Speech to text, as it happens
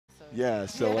Yeah,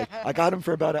 so like I got him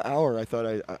for about an hour. I thought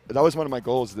that was one of my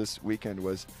goals this weekend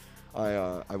was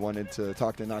I wanted to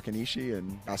talk to Nakanishi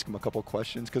and ask him a couple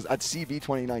questions because at CB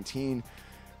 2019,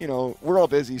 you know, we're all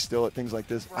busy still at things like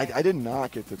this. Right. I did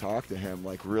not get to talk to him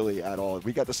like really at all.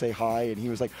 We got to say hi and he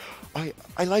was like, I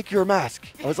like your mask.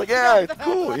 I was like, yeah, it's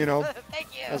cool, you know. Thank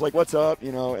you. I was like, what's up,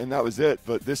 you know, and that was it.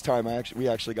 But this time we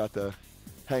actually got to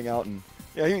hang out and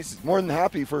yeah, he's more than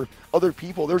happy for other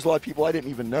people. There's a lot of people I didn't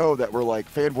even know that were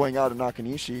like fanboying out of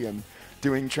Nakanishi and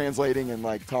translating and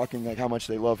like talking like how much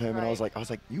they love him. Right. And I was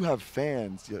like, you have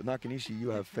fans, yeah, Nakanishi, you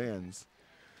have fans.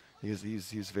 He's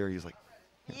like,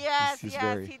 Yes, he's yes,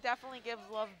 very, he definitely gives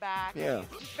love back. Yeah.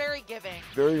 He's very giving.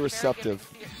 very receptive.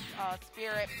 Very giving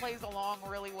spirit, plays along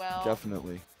really well.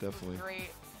 Definitely. Great.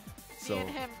 So, Seeing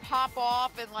him pop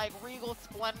off in like regal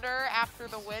splendor after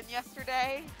the win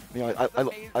yesterday. you know,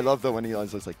 I love that when he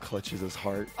always like clutches his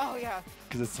heart Oh yeah.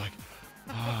 because it's like,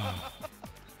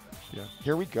 yeah.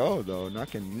 Here we go though,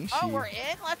 Nakanishi. Oh, we're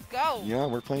in. Let's go. Yeah,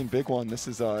 we're playing big one. This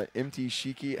is Empty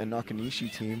Shiki and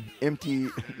Nakanishi team. Empty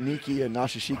Niki and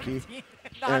Nashishiki.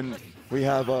 And we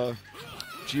have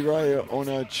JIRAI,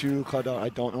 ONNA, CHUU, KADAN. I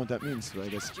don't know what that means, I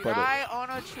guess. JIRAI,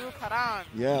 ONNA, CHUU, KADAN.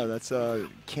 Yeah, that's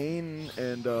Kane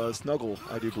and Snuggle,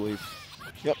 I do believe.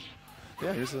 Yep.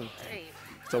 Yeah, here's Great.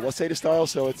 it's a Waseda style,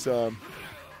 so it's you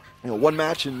know, one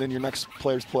match and then your next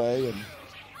players play, and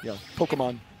yeah,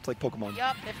 Pokemon. It's like Pokemon.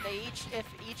 Yep. If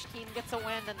each team gets a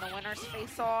win, then the winners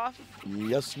face off.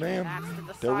 Yes, ma'am. That's the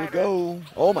decider. There we go.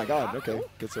 Oh my God. Okay,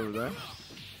 gets over there.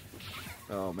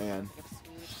 Oh man.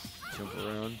 Jump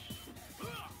around.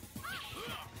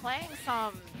 Playing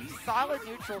some solid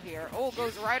neutral here. Oh,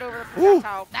 goes right over the Woo!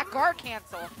 projectile. That guard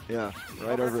cancel. Yeah,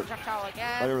 right over the it. projectile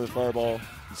again. Right over the fireball.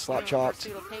 Slap chopped.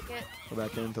 Pursuit will take it. Go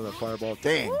back into the fireball.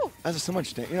 Dang. Woo! That's so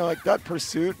much damage. You know, like that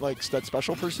pursuit, like that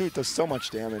special pursuit does so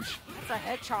much damage. That's a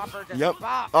head chopper. Just Yep.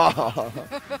 bop. Oh.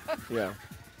 Yeah.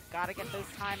 Gotta get those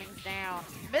timings down.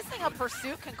 Missing a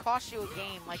pursuit can cost you a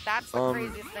game. Like that's the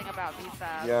craziest thing about these.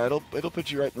 Yeah, it'll put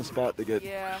you right in the spot to get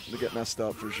Yeah. messed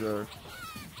up for sure.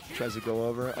 Tries to go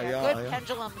over. Yeah, good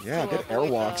pendulums. Yeah, to good avoid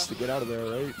airwalks to get out of there,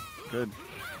 right? Good.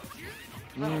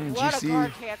 What GC. a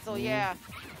guard cancel, yeah.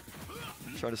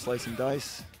 Try to slice and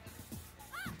dice.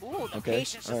 Ooh, the Okay,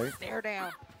 patience all just right. stare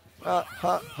down.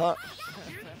 Ha.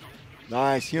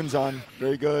 Nice. Hyunzan.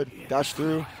 Very good. Dash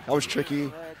through. That was tricky.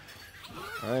 Good.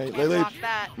 All right. Can't Lele. block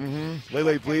that.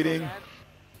 Lele bleeding.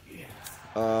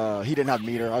 He didn't have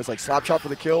meter. I was like, slap chop for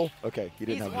the kill. Okay, he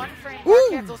didn't He's have one meter. frame Woo!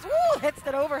 guard cancels. Woo! Hits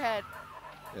that overhead.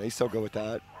 Yeah, he's so good with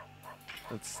that.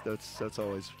 That's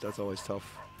always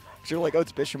tough. 'Cause you're like, oh,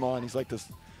 it's Bishamon. He's like this.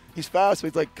 He's fast, but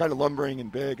he's like kind of lumbering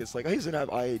and big. It's like, oh, he doesn't have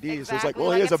IAD. So it's like, Exactly.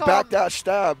 well, he Like, has a it's all- backdash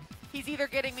stab. He's either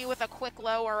getting me with a quick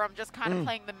low or I'm just kind of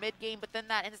playing the mid game, but then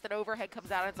that instant overhead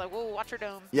comes out and it's like, whoa, watch your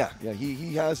dome. Yeah.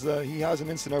 He has an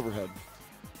instant overhead.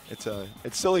 It's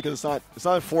silly because it's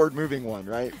not a forward moving one,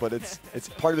 right? But it's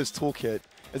part of his toolkit.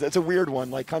 It's a weird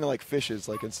one, like kind of like Fish's,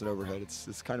 like instant overhead.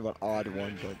 It's kind of an odd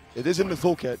one, but it is in the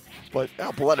toolkit. But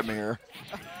Vladimir.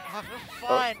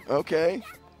 Fun. Okay.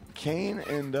 Kane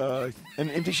and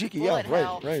Empty Shiki. Yeah, Bullet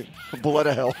hell. right.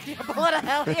 BULLEDAH hell. What the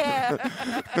hell,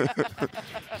 yeah.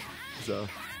 So,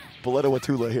 BULLEDAH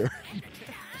Watula here.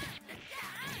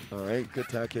 All right, good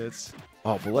tack hits.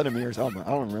 Oh, Vladimir's. Oh, I don't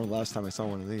remember the last time I saw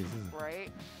one of these.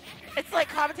 Right. It's like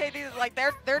commentating these, like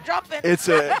they're jumping. It's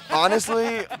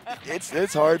honestly,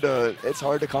 it's hard to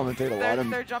commentate a lot of.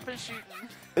 They're jumping, shooting.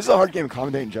 This is a hard game to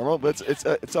commentate in general, but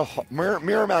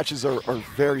mirror matches are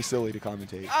very silly to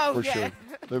commentate. Oh, for yeah. sure.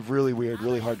 They're really weird,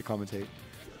 really hard to commentate.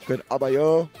 Good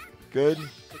Abayo, good.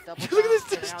 Good Look double at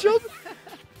this jump.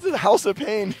 This is a House of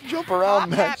Pain jump around I'm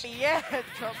match. happy, yeah.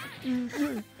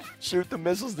 Jump. Shoot the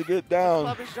missiles to get down.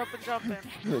 Club is jumping.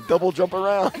 Double jump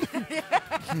around.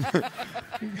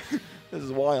 This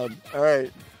is wild. All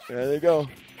right, there they go.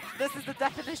 This is the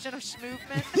definition of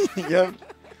movement. Yep.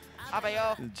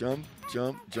 Abayo.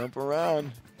 Jump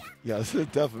around. Yeah, this is the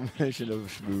definition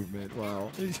of movement.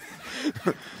 Wow.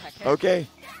 Okay.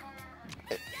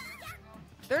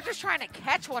 They're just trying to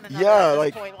catch one another Yeah, at this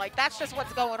like- point. Like, that's just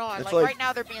what's going on. It's Like, like- right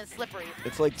now, they're being slippery.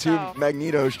 It's like two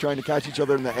Magnetos trying to catch each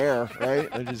other in the air, right?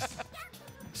 They're just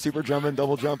super jumping,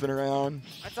 double jumping around.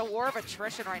 It's a war of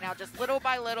attrition right now, just little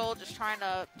by little, just trying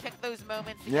to pick those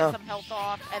moments to Yeah. get some health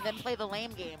off, and then play the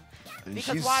lame game. And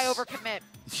Because she's- why overcommit?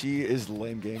 She is the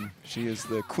lame game. She is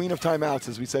the queen of timeouts,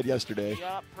 as we said yesterday.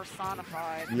 Yup,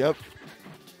 personified. Yep.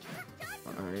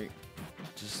 All right.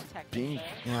 Just being,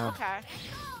 Technically. yeah. Okay.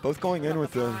 Both going in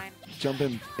with the Fine.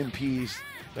 jumping MPs.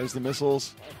 There's the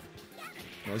missiles.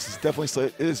 Yeah, this is definitely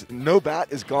it is no bat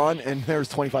is gone, and there's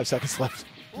 25 seconds left.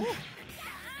 Ooh.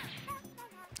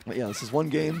 But yeah, this is one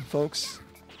game, folks.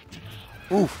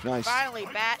 Oof, nice. Finally,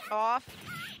 bat off.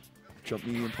 Jump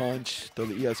medium punch. Throw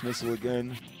the ES missile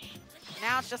again.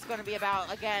 Now it's just going to be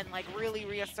about, again, like really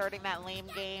reasserting that lame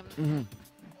game. Mm-hmm.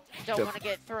 Don't want to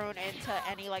get thrown into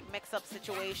any like mix-up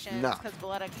situations because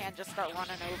BULLEDAH can just start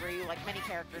running over you like many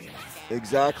characters in this game.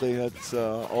 Exactly. That's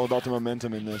all about the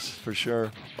momentum in this for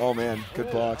sure. Oh man, good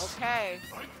blocks. Okay.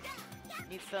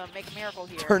 Needs to make a miracle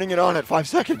here. Turning it on at 5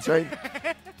 seconds, right?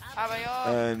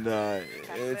 And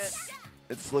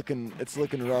it's looking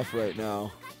rough right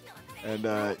now. And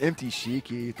empty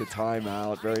Shiki, the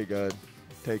timeout, very good,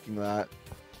 taking that.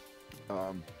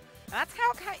 That's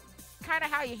how kind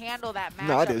of how you handle that matchup.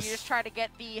 No, you just try to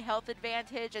get the health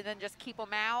advantage and then just keep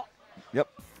them out. Yep.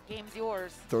 Game's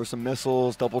yours. Throw some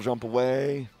missiles, double jump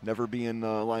away, never be in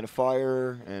line of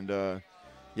fire, and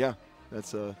yeah,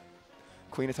 that's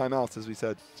queen of timeouts, as we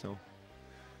said. So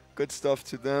good stuff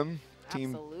to them.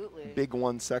 Team Big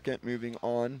 1 second, moving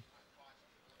on.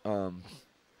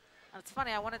 It's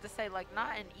funny, I wanted to say, like,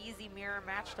 not an easy mirror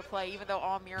match to play, even though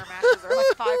all mirror matches are like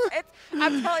 5.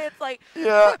 I'm telling you, it's like,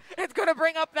 it's going to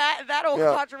bring up that old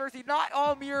controversy. Not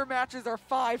all mirror matches are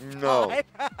 5-5. No. It's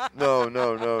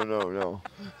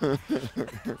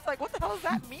like, what the hell does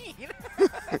that mean?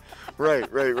 Right.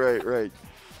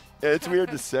 Yeah, it's weird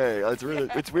to say.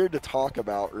 It's weird to talk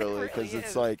about, really, because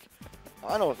it's like,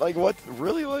 I don't, like, what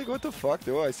the fuck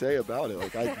do I say about it?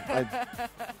 Like,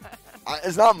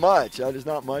 it's not much. There's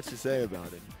not much to say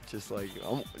about it. Just like,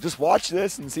 just watch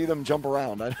this and see them jump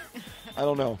around. I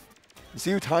don't know. See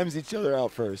who times each other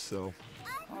out first. So,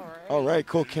 all right,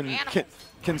 cool. Can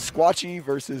Squatchy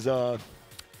versus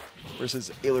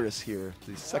Ailerus here,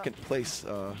 the second place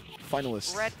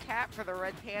finalist. Red cap for the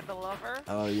Red Panda lover.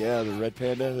 Oh yeah, the Red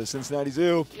Panda, the Cincinnati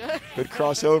Zoo. Good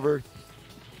crossover.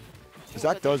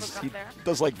 Zach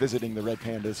does like visiting the Red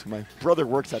Pandas. My brother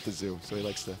works at the zoo, so he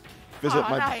likes to visit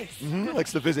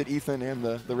likes to visit Ethan and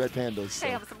the Red Pandas.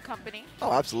 Stay him some company.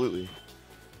 Oh, absolutely.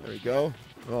 There we go.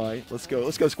 All right, let's go,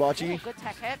 Squatchy. Ooh, good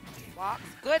tech hit. Blocks.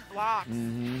 Good blocks.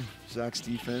 Zach's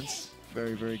defense,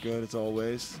 very, very good as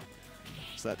always.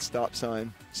 It's that stop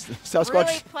sign.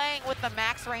 Really playing with the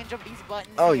max range of these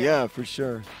buttons. Oh yeah, for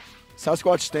sure.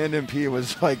 Sasquatch stand MP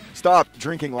was like, stop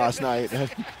drinking last night.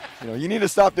 You need to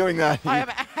stop doing that. I am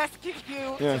asking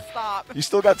you to stop. You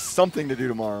still got something to do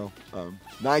tomorrow.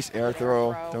 Nice air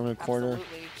throw, thrown in the corner.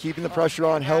 Keeping the pressure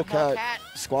on. Hellcat.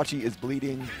 Squatchy is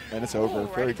bleeding, and it's over.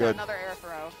 Very good. Another air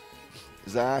throw.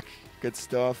 Zach, good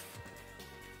stuff.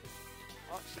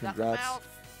 Congrats.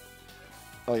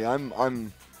 Oh yeah,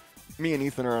 me and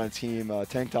Ethan are on a team.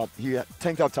 Tank Top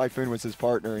Typhoon was his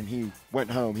partner, and he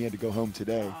went home. He had to go home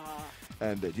today.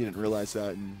 And he didn't realize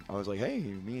that, and I was like, hey,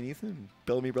 me and Ethan,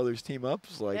 Bellamy Brothers team up.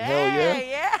 It's like, hell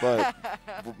yeah. But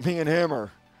me and him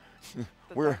are,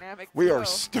 we are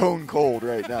stone cold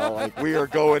right now. Like, we are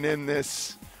going in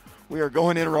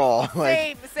raw.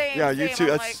 Like, same. Yeah, you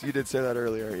too. You did say that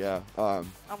earlier, yeah. I'm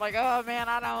like, oh man,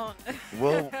 I don't.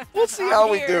 We'll see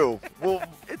how we do.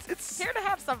 It's here to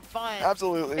have some fun.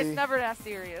 Absolutely. It's never that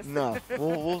serious. No,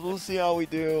 we'll see how we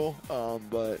do.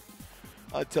 But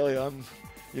I tell you,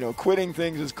 quitting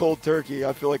things is cold turkey.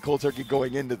 I feel like cold turkey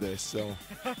going into this. So,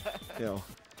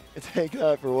 take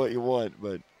that for what you want.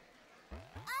 But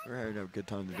we're having a good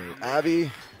time today. Abby,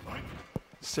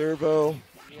 Servo.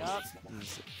 Yep.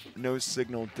 No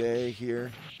signal day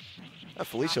here.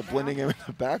 Felicia blending in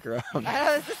the background.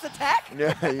 Is this attack?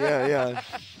 Yeah.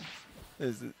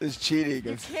 It's cheating.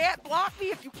 You can't block me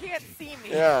if you can't see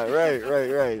me. Yeah,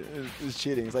 right. It's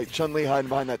cheating. It's like Chun-Li hiding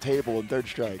behind that table in Third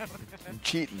Strike. I'm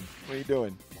cheating. What are you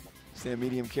doing? Stand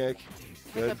medium kick.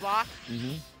 Good block.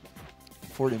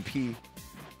 Forward and P.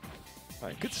 All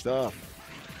right, good stuff.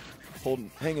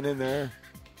 Hanging in there.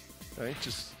 All right,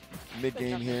 just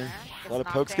mid-game here. A lot of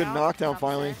pokes. Good knockdown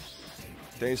finally.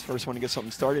 Day's first one to get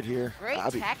something started here. Great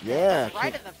tech. Yeah.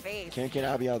 Right in the face. Can't get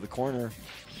Abby out of the corner.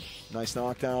 Nice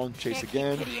knockdown. Chase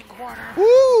again. In corner.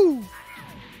 Woo!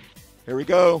 Here we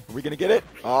go. Are we going to get it?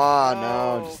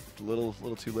 No. Just a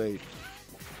little too late.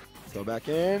 Go back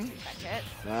in.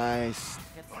 Nice.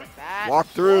 Walk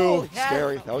through.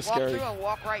 Scary. That was scary. Walk through and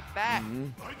walk right back.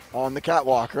 On the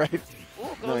catwalk, right?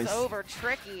 Ooh, goes over.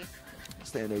 Tricky.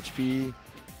 Stand HP.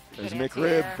 There's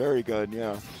McRib. Very good,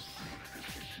 yeah.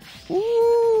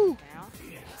 Woo!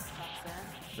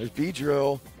 There's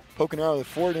B-Drill. Poking out of the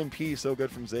forward MP. So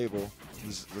good from Zabel.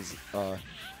 This was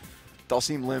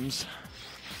Dalsim Limbs.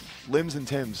 Limbs and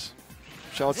Tims.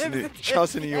 Shouts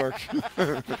to New York.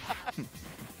 All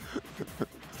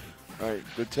right,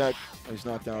 good tech. Nice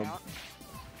knockdown.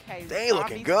 Okay, they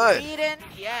looking good.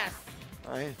 Yes.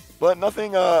 All right, but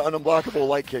nothing an unblockable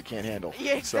light kick can't handle.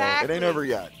 Yeah, exactly. So it ain't over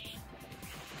yet.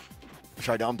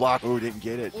 Try down block. Oh, didn't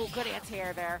get it. Oh, good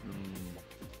anti-air there.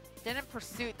 Didn't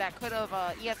Pursuit. That could have,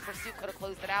 ES Pursuit could have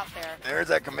closed it out there. There's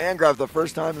that command grab the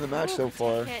first time in the match so Ooh,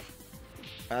 far. hit.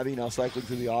 Abby now cycling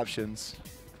through the options.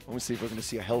 I want to see if we're going to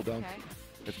see a hell dunk.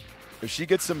 Okay. If she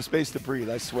gets some space to breathe,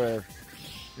 I swear.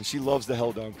 And she loves the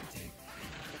hell dunk.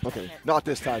 Okay, not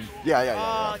this time.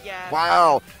 Yeah.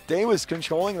 Wow. Day was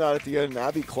controlling that at the end, and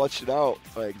Abby clutched it out.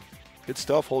 Like, good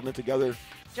stuff, holding it together.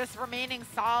 Just remaining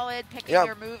solid, picking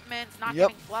your movements, not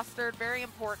getting flustered. Very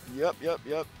important. Yep.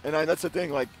 And that's the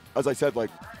thing, like, as I said, like,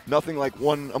 nothing like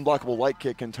one unblockable light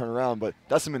kick can turn around, but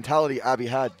that's the mentality Abby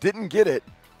had. Didn't get it,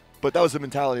 but that was the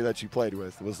mentality that she played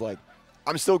with. It was like,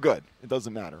 I'm still good. It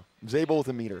doesn't matter. I was able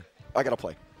to meet her. I got to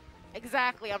play.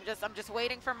 Exactly. I'm just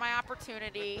waiting for my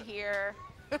opportunity here.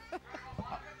 All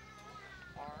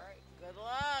right. Good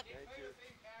luck.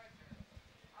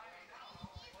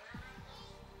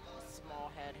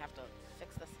 Small head. Have to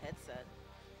fix this headset.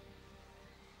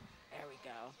 There we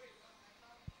go.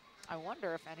 I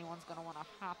wonder if anyone's going to want to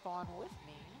hop on with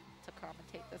me to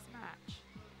commentate this match.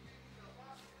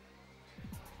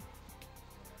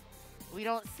 We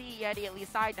don't see Yeti, at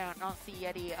least I don't see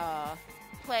Yeti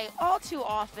play all too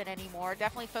often anymore.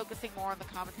 Definitely focusing more on the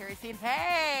commentary scene.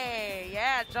 Hey,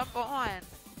 yeah, jump on.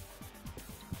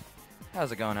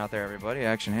 How's it going out there, everybody?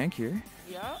 Action Hank here.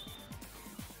 Yep.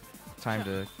 Time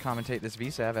to commentate this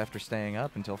VSAV after staying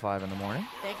up until 5 in the morning.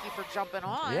 Thank you for jumping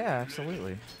on. Yeah,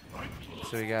 absolutely.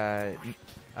 So we got,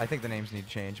 I think the names need to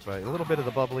change, but a little bit of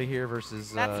the bubbly here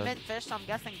versus... That's Mintfish, so I'm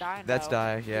guessing Die. That's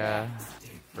Die, yeah.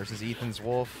 Versus Ethan's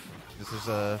Wolf. This is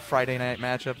a Friday night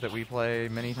matchup that we play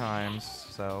many times,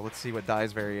 so let's see what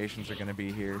Die's variations are going to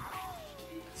be here.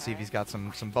 See if he's got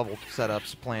some bubble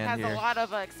setups planned here. Has a lot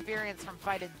of experience from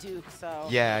fighting Duke, so...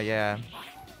 Yeah.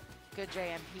 Good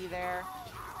JMP there.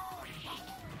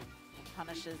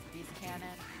 Punishes Beast Cannon.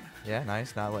 Yeah,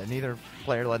 nice. Not letting neither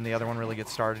player letting the other one really get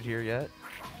started here yet.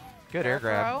 Good air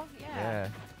grab. Yeah.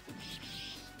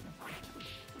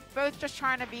 Both just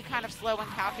trying to be kind of slow and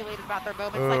calculated about their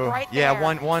moments, like right there. Yeah,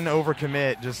 one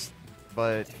overcommit,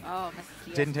 but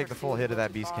misses didn't take the full hit of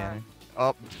that Beast Cannon.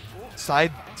 Up,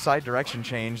 side direction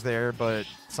change there, but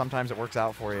sometimes it works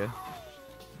out for you.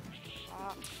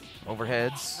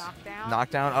 Overheads,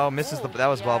 knockdown. Oh, misses the. That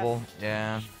was bubble.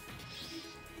 Yeah.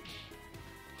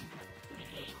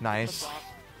 Nice.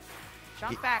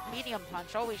 Jump back, medium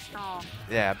punch, always strong.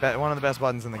 Yeah, one of the best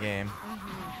buttons in the game.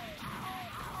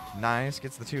 Nice,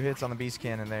 gets the 2 hits on the Beast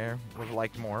Cannon there. Would have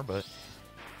liked more, but...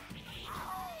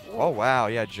 Oh, wow,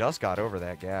 yeah, just got over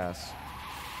that gas.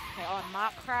 Okay, on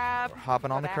Mock Crab.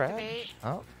 Hopping on the crab.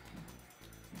 Oh.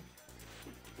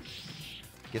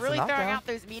 Gets really the throwing out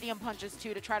those medium punches,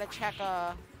 too, to try to check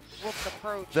Wolf's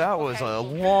approach. That was a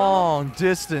long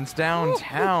distance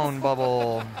downtown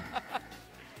bubble.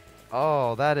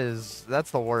 Oh,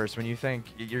 that's the worst when you think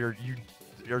you're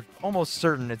almost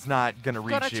certain it's not going to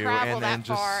reach you, and then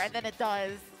just far, and then it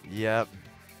does. Yep.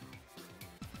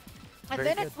 And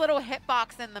then it's little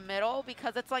hitbox in the middle,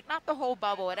 because it's like not the whole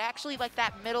bubble. It actually, like,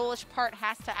 that middle-ish part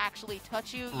has to actually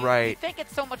touch you. You think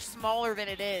it's so much smaller than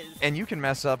it is. And you can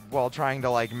mess up while trying to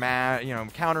like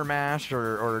counter mash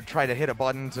or try to hit a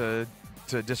button to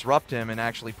disrupt him and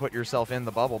actually put yourself in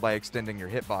the bubble by extending your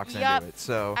hitbox into it.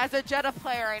 So as a Jetta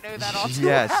player, I know that all too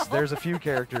yes, well. There's a few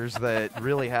characters that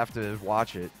really have to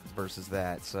watch it versus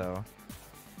that. So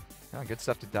good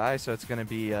stuff to Die. So it's going to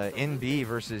be NB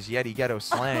versus Yeti Ghetto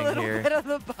Slang here. A little bit of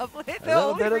the bubbly. A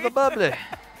little bit of the bubbly.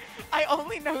 I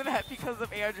only know that because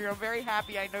of Andrew. I'm very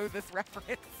happy I know this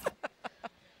reference.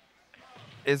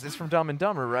 Is this from Dumb and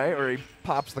Dumber, right? Where he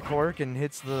pops the cork and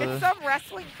hits the... It's some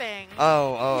wrestling thing.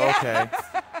 Oh, okay.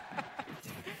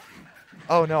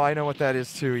 Oh, no, I know what that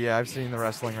is, too. Yeah, I've seen the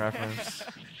wrestling reference.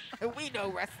 We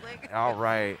know wrestling. All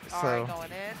right. All right,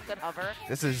 going in. Good hover.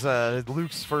 This is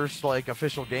Luke's first,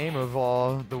 official game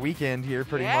of the weekend here,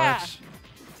 pretty much.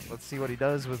 Let's see what he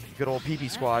does with good old pee-pee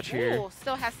squatch here.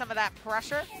 Still has some of that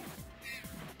pressure.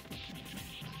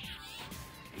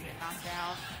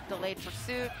 Knockdown. Delayed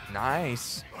pursuit.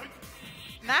 Nice.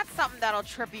 And that's something that'll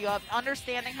trip you up.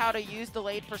 Understanding how to use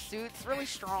delayed pursuits, really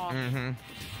strong.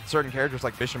 Certain characters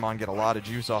like Bishamon get a lot of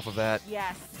juice off of that.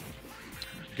 Yes.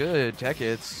 Good tech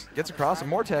hits. Gets across some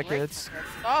more tech hits.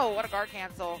 Oh, what a guard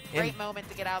cancel. Great moment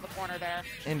to get out of the corner there.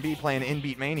 NB playing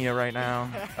Inbeat Mania right now.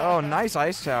 Oh, nice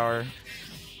ice tower.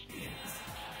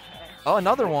 Oh,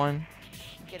 another one.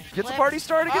 Gets the party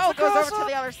started. Gets the goes over to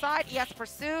the other side. Yes,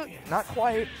 pursuit. Not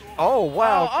quite. Oh,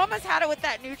 wow. Oh, almost had it with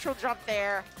that neutral jump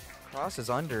there. Crosses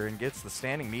under and gets the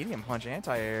standing medium punch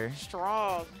anti-air.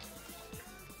 Strong.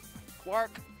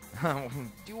 Work.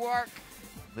 Do work.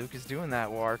 Luke is doing that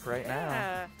work right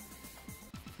now.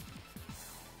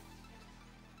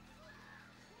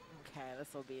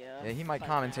 this will be a. Yeah, he might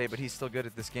fun commentate, match. but he's still good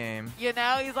at this game. You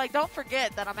know, he's like, don't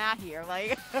forget that I'm out here.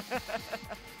 Like.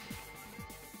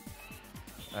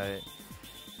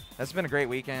 That's been a great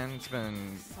weekend. It's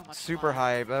been So super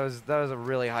hype. That was a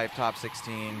really hype top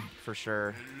 16 for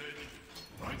sure.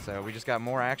 So we just got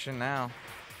more action now.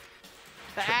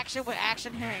 The action with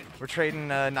Action Hank. We're trading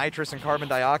nitrous and carbon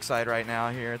dioxide right now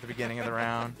here at the beginning of the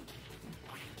round.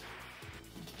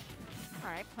 All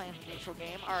right, playing the neutral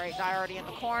game. All right, Die already in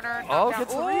the corner. Oh,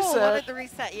 gets the reset. Wanted the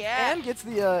reset, yeah. And gets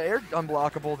the air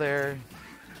unblockable there.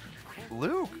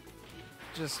 Luke,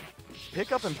 just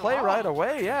pick up and play right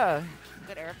away, yeah.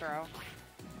 Good air throw.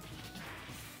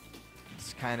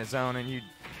 It's kind of zoning. You.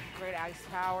 Great ice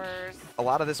powers. A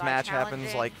lot of this Not match happens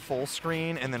challenging. like full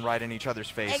screen and then right in each other's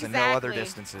face and no other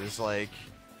distances. Like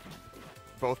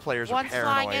both players are One's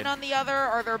paranoid. flying in on the other,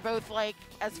 or they're both like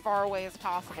as far away as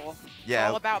possible. Yeah. It's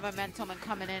all about momentum and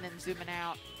coming in and zooming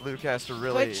out. Luke has to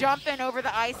really. Good jumping over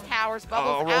the ice towers.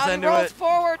 Bubbles rolls out and into rolls it.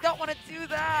 forward. Don't want to do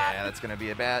that. Yeah, that's gonna be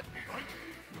a bat.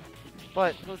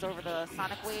 But Goes over the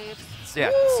sonic waves. yeah,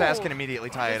 Woo! Sass can immediately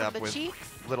tie it Gives him up the with cheeks.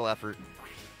 little effort.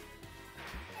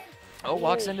 Oh,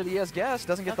 walks into the guess.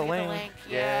 Doesn't get the link.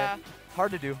 Yeah. Hard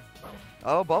to do.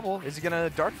 Oh, Bubble. Is he going to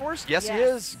Dark Force? Yes, he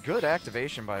is. Good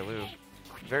activation by Luke.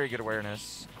 Very good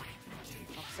awareness.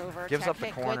 Looks over. Gives tech up the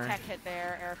hit, corner. Good tech hit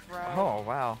there. Air throw. Oh,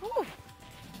 wow. Woo.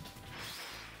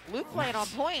 Luke playing on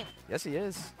point. Yes, he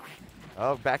is.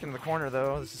 Oh, back into the corner,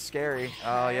 though. This is scary.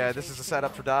 Oh, yeah, this is a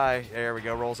setup for Die. There we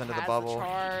go. Rolls into the Has bubble.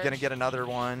 charge. Going to get another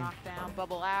one. Knockdown,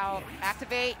 bubble out.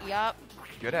 Activate. Yup.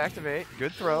 Good activate.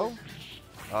 Good throw.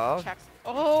 Oh, Checks.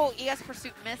 Oh, ES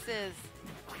Pursuit misses.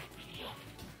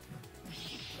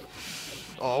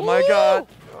 oh my God.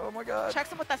 Oh, my God.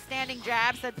 Checks him with a standing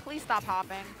jab. Said, please stop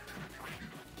hopping.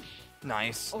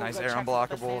 Nice. Oh, Nice good air checks with the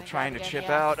unblockable. standing Trying to jab chip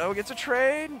again, out. yes. Oh, gets a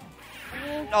trade.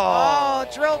 Oh,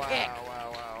 drill kick.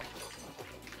 Wow.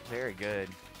 Very good.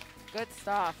 Good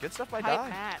stuff. Good stuff by Hype Die.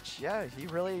 match. Yeah, he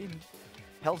really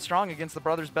held strong against the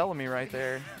brothers Bellamy right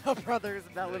there. Brothers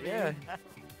Bellamy. Yeah.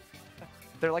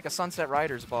 They're like a Sunset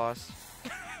Riders boss.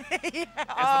 Yeah. the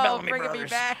Oh, Bellamy bringing me brothers.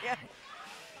 back.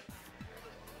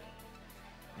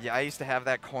 Yeah, I used to have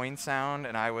that coin sound,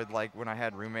 and I would, like, when I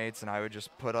had roommates, and I would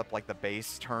just put up, like, the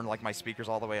bass, turn, like, my speakers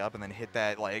all the way up, and then hit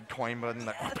that, like, coin button.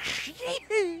 Like,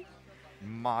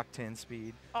 Mach 10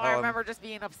 speed. Oh, I remember just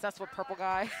being obsessed with Purple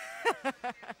Guy.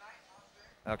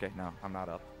 Okay, no, I'm not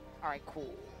up. All right,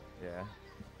 cool. Yeah.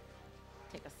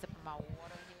 Take a sip of my water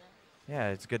here. Yeah,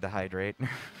 it's good to hydrate.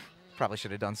 Probably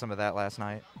should have done some of that last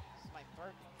night. It's my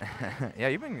birthday. Yeah,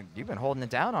 you've been holding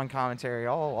it down on commentary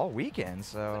all weekend,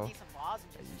 so. Need some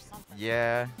lozenges or something.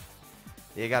 Yeah.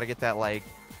 You got to get that, like,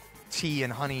 tea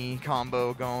and honey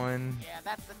combo going. Yeah,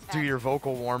 that's the Do your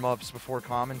vocal warm-ups before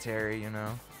commentary, you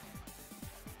know.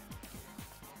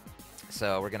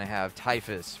 So we're going to have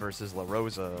Typhus versus La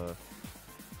Rosa.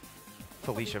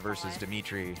 Felicia versus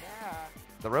Dimitri. Yeah.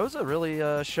 La Rosa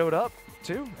really showed up,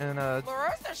 too. And La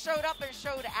Rosa showed up and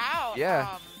showed out.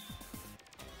 Yeah.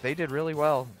 They did really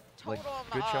well. Told Like, him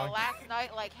good showing. last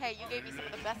night, like, hey, you gave me some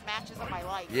of the best matches of my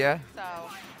life. Yeah. So.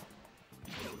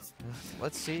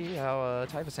 Let's see how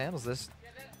Typhus handles this.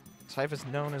 Typhus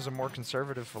known as a more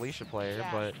conservative Felicia player,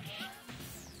 Yeah. but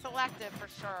Selective for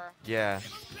sure. yeah.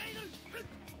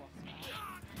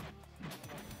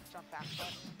 Jump back foot.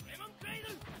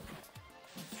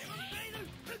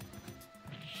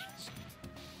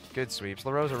 Good sweeps.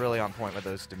 La Rosa really on point with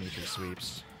those Dimitri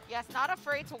sweeps. Yes, not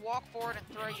afraid to walk forward and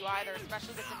throw you either,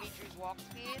 especially with Dimitri's walk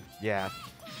speed. Yeah.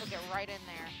 He'll get right in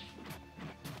there.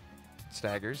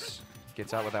 Staggers.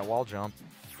 Gets out with that wall jump.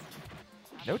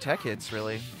 No tech hits,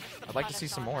 really. I'd like to see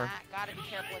some more. Gotta be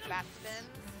careful with back spins.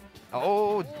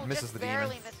 Oh, Ooh, misses just the demon.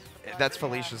 barely misses the That's buzzer,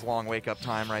 yeah. Felicia's long wake-up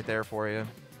time right there for you.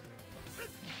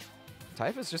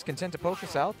 Typhus just content to poke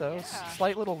us out, though. Yeah.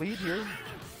 Slight little lead here.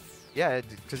 Yeah,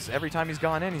 because every time he's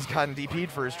gone in, he's gotten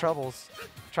DP'd for his troubles.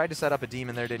 Tried to set up a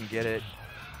demon there, didn't get it.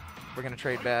 We're going to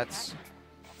trade bats.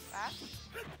 Back.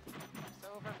 It's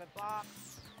over, good block.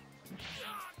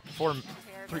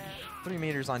 3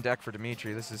 meters on deck for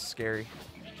Dimitri. This is scary.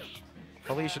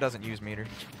 Felicia doesn't use meter.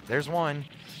 There's one.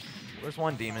 There's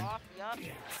one demon. Off, yup.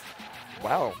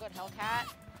 Wow. Good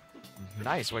Hellcat.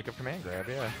 Nice wake-up command grab,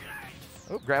 yeah.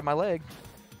 Oh, grab my leg.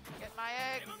 Get my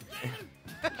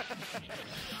egg.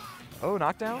 Oh,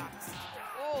 knockdown?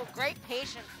 Oh, great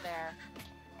patience there.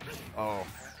 Oh.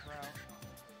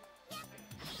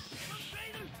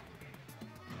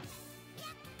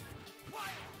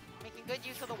 Making good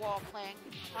use of the wall playing.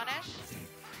 Punish.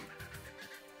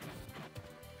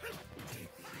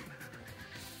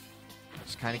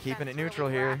 Just kind of keeping it Defense neutral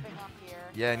really here. wrapping up here.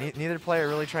 Yeah, neither player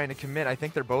really trying to commit. I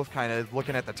think they're both kind of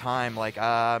looking at the time like,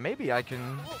 maybe I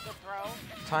can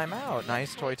time out.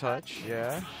 Nice toy touch.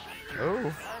 Yeah.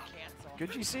 Oh.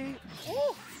 Good GC.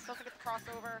 Ooh, doesn't get the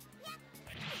crossover.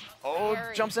 Oh,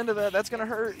 Very jumps into that. That's going to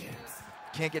hurt.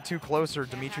 Can't get too close or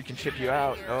Dimitri can chip you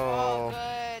out. Oh.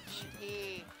 Good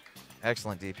DP.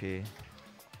 Excellent DP.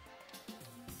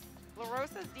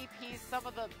 LaRosa's DP is some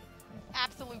of the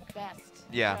absolute best.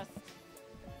 Yeah. Just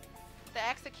the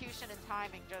execution and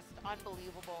timing, just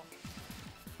unbelievable.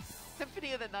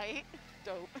 Symphony of the Night,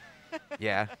 dope.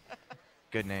 Yeah.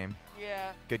 Good name.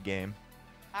 Yeah. Good game.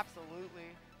 Absolutely.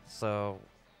 So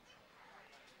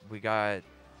we got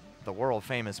the world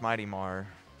famous Mighty Mar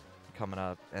coming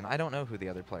up, and I don't know who the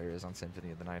other player is on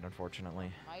Symphony of the Night,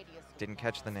 unfortunately. Didn't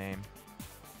catch the name.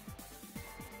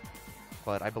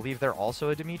 But I believe they're also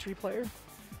a Dimitri player.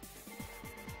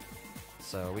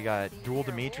 So we got dual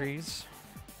Dimitris.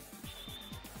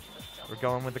 We're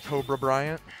going with the Cobra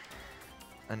Bryant.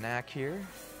 A knack here.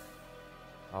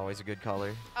 Always a good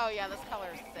color. Oh yeah, this color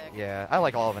is sick. Yeah, I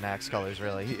like all of Anak's colors,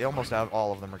 really. Almost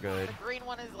all of them are good. The green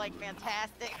one is like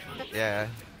fantastic. Yeah.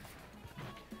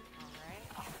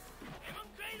 All right.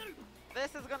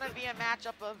 This is going to be a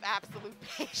matchup of absolute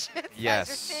patience. Yes.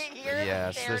 As you're seeing here,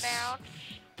 yes. stare down.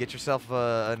 Get yourself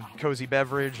a cozy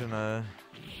beverage and a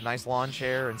nice lawn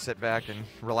chair and sit back and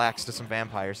relax to some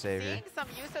Vampire Savior. Seeing some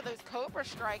use of those Cobra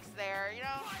strikes there, you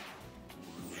know.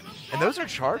 And those are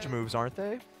charge moves, aren't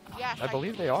they? Yes, I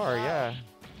believe they are, yeah.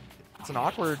 It's an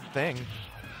awkward thing.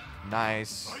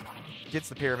 Nice. Gets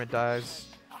the pyramid dives.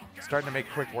 Starting to make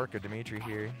quick work of Dimitri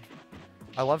here.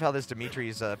 I love how this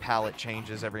Dimitri's palette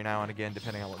changes every now and again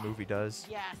depending on what move he does.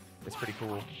 Yes. It's pretty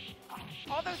cool.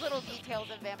 All those little details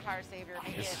in Vampire Savior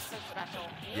make it so special.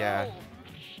 Yeah. Whoa.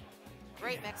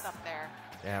 Great mix up there.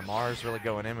 Yeah, Mars really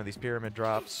going in with these pyramid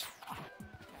drops.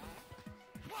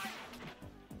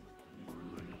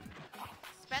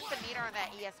 Spent the meter on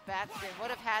that ES bats. They would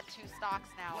have had 2 stocks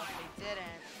now if they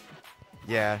didn't.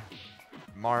 Yeah.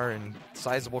 Mar in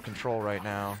sizable control right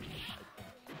now.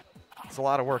 It's a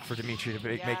lot of work for Dimitri to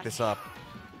make this up.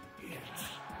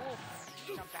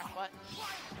 Ooh, jump back button.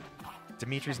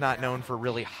 Dimitri's not known for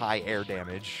really high air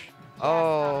damage. Yes,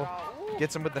 Oh, Ooh.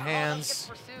 gets him with the Oh, hands. gets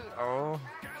pursued. Oh,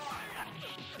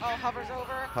 Oh, hovers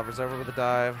over. hovers over with a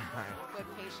dive. Good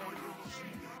patience.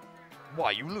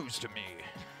 Why you lose to me?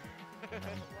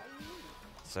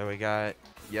 So we got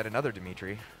yet another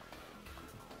Dimitri.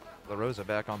 La Rosa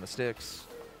back on the sticks.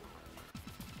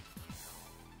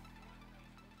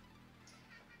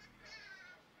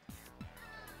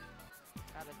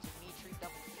 Got a Dimitri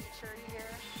double feature here.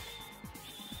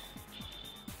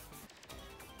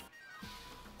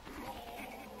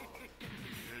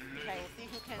 Okay, we'll see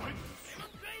who can.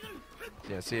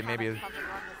 Yeah, see, maybe pump and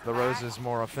run this La back. Rosa's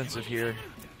more offensive here.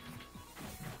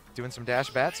 Doing some dash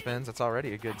bat spins. That's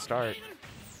already a good start.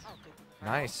 Oh, good.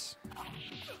 Nice.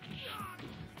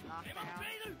 Knockdown.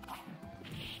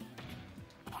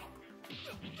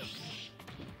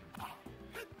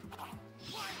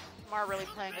 Mar really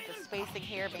playing with the spacing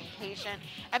here, being patient,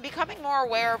 and becoming more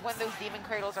aware of when those demon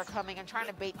cradles are coming and trying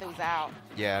to bait those out.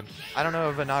 Yeah, I don't know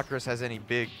if Anakris has any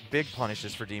big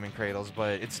punishes for Demon Cradles,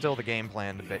 but it's still the game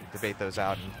plan to bait those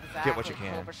out and get what you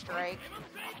can. Cobra strike.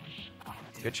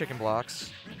 Good chicken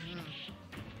blocks.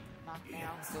 Knockdown,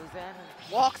 goes in, and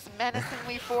walks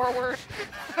menacingly forward.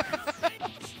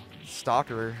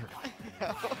 Stalker.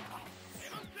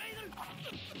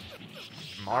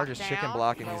 Mar just chicken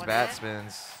blocking these bat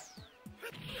spins.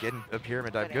 Getting a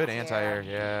pyramid dive. Good anti-air,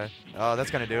 yeah. Oh,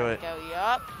 that's going to do it. Go,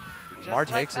 yup. Mar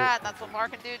Just like takes that. it. That's what Mar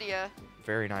can do to you.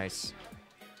 Very nice.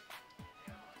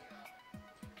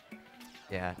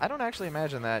 Yeah, I don't actually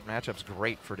imagine that matchup's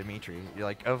great for Dimitri.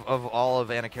 Like, of all of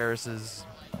Anakaris's,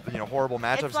 horrible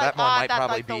matchups, It's like that one might that,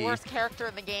 probably like, be the worst character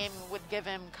in the game would give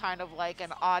him kind of like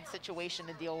an odd situation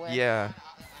to deal with. Yeah.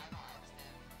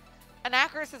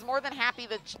 Anakaris is more than happy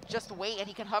to just wait, and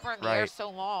he can hover in the air Right. so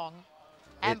long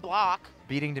and block.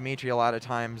 Beating Dimitri a lot of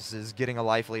times is getting a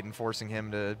life lead and forcing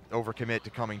him to overcommit to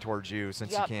coming towards you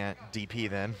since you can't DP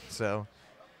then, so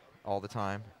all the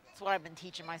time. That's what I've been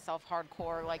teaching myself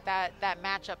hardcore. Like that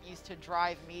matchup used to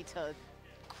drive me to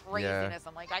craziness.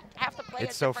 I'm like, I have to play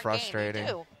it's a so different frustrating.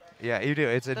 game. You do. Yeah, you do.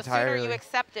 It's The entirely. sooner you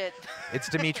accept it. It's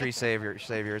Dimitri Savior.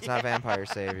 It's not Vampire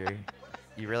Savior.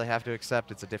 You really have to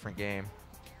accept it's a different game.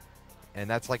 And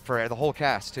that's like for the whole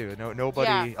cast too.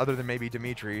 Nobody other than maybe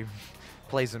Dimitri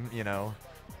plays him,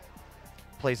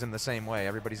 plays him the same way.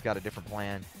 Everybody's got a different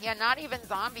plan. Yeah, not even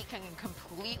Zombie can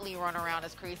completely run around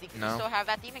as crazy because No. you still have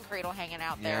that Demon Cradle hanging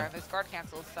out there and those guard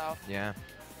cancels, so. Yeah.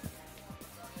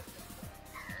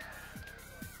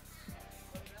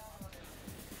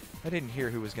 I didn't hear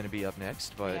who was going to be up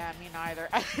next, but yeah, me neither.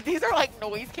 These are like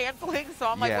noise canceling, so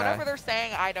I'm like, whatever they're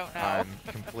saying, I don't know. I'm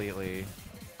completely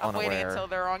I'm unaware. waiting until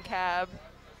they're on cab.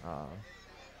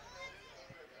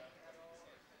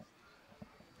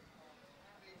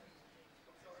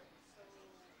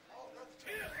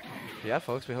 Yeah,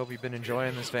 folks, we hope you've been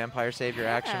enjoying this Vampire Savior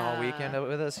action all weekend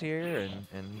with us here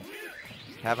and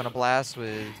having a blast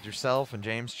with yourself and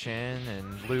James Chin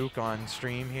and Luke on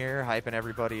stream here, hyping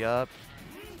everybody up.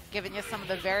 Giving you some of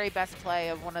the very best play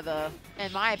of one of the,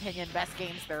 in my opinion, best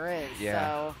games there is. Yeah.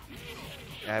 So.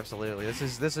 Absolutely.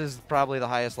 This is probably the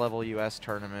highest level US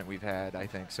tournament we've had, I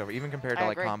think. So even compared to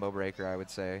like Combo Breaker, I would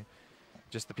say.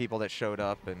 Just the people that showed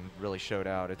up and really showed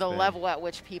out. The level at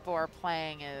which people are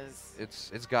playing is...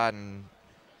 It's gotten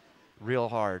real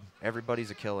hard.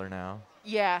 Everybody's a killer now.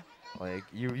 Yeah. Like,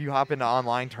 you hop into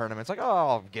online tournaments, like, oh,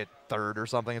 I'll get third or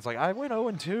something. It's like, I went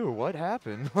 0-2. What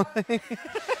happened?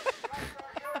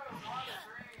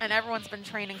 And everyone's been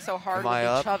training so hard with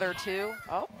each other, too.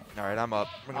 Oh. All right, I'm up.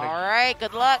 All right,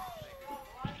 good luck.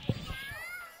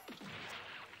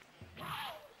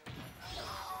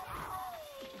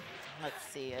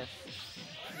 Let's see if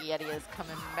Yeti is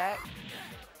coming back.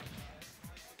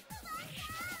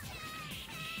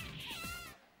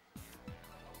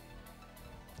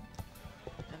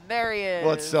 And there he is.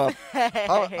 What's up?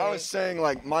 I was saying,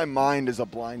 like, my mind is a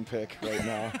blind pick right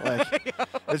now. Like,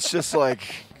 it's just like,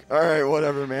 all right,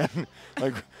 whatever, man.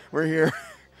 Like, we're here.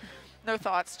 No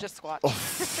thoughts, just squat.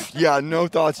 Oh, yeah, no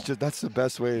thoughts. Just that's the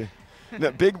best way.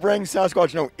 No, big brain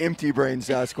Sasquatch, no empty brain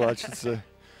Sasquatch.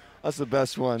 That's the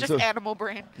best one. Just animal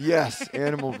brain. Yes,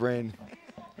 animal brain.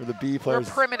 Or the B players.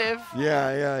 Or primitive.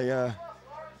 Yeah.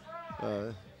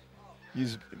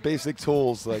 Use basic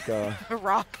tools like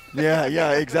rock.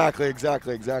 Yeah,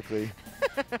 exactly.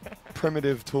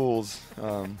 Primitive tools.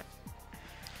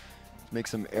 Make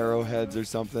some arrowheads or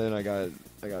something. I got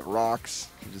rocks.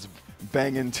 Just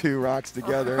banging 2 rocks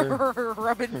together.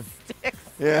 Rubbing sticks.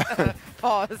 Yeah.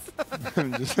 Pause.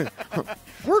 Just,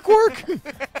 work.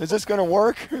 Is this gonna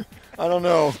work? I don't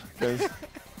know.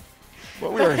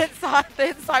 What the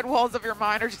inside walls of your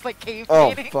mind are just like cave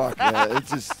paintings. Oh fuck! Yeah,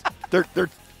 it's just they're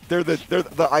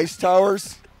the ice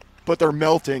towers, but they're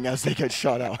melting as they get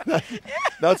shot out.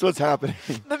 That's what's happening.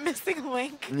 The missing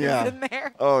link is in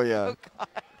there. Oh yeah. Oh god.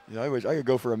 Yeah, I wish I could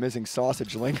go for a missing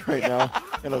sausage link right now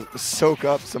and soak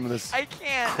up some of this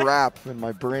crap in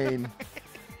my brain.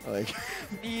 Like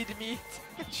need meat.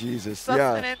 Jesus,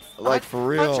 sustenance, yeah, like for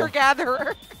real.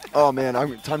 Hunter-gatherer. Oh man,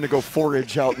 time to go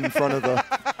forage out in front of the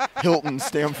Hilton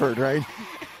Stamford, right?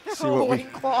 See what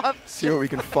we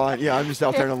can find. Yeah, I'm just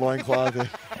out there in a loincloth.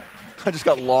 I just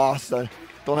got lost. I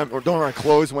don't have my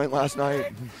clothes went last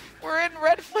night. We're in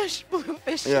red fish, blue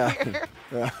fish here.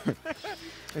 Yeah.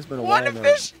 It's been a while. One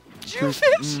fish, two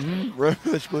fish. Red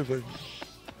fish, blue fish.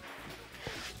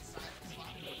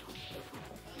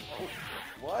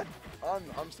 What?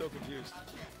 I'm so confused.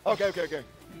 Okay. All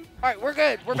right, we're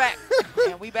good. We're back.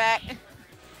 And we back.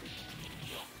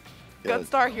 Yeah.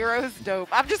 Gunstar Heroes, dope.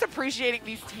 I'm just appreciating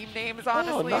these team names,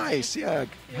 honestly. Oh, nice. Yeah.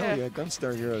 Hell yeah.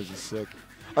 Gunstar Heroes is sick.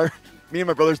 Me and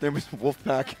my brother's name was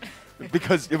Wolfpack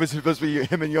because it was supposed to be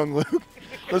him and Young Luke.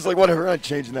 I was like, whatever. I'm not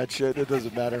changing that shit. It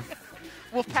doesn't matter.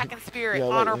 Wolfpack and Spirit,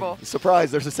 honorable.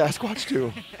 Surprise, there's a Sasquatch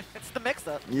too. It's the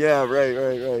mix-up. Yeah,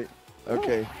 right.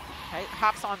 Okay. Okay,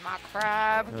 hops on my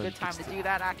crab. Good time to do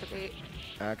that, activate.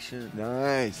 Action,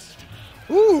 nice.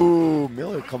 Ooh,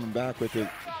 Miller coming back with it.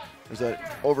 There's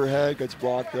that overhead, gets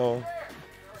blocked though.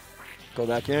 Go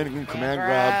back in, command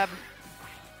grab.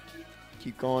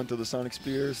 Keep going to the Sonic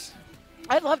Spears.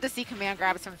 I'd love to see command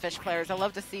grabs from Fish players. I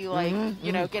love to see, like,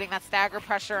 you know, getting that stagger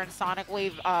pressure and Sonic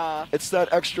Wave. It's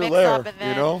that extra layer, and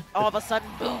then you know? All of a sudden,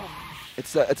 boom.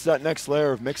 It's that next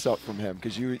layer of mix-up from him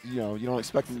because you don't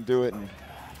expect him to do it, and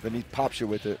then he pops you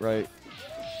with it, right?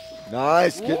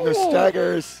 Nice, getting those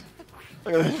staggers.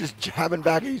 Look at them just jabbing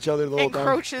back at each other the whole time.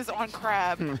 Encroaches on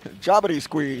crab. Jobbity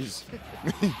squeeze.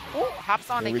 Hops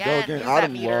on There again. We go again.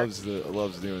 Adam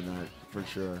loves doing that for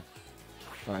sure.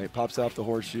 All right, pops off the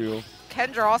horseshoe.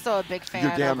 Kendra also a big fan.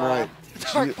 You're damn right.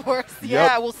 Dark Force.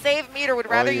 Yeah, well, Save Meter would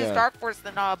rather use Dark Force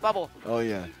than Bubble. Oh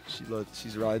yeah,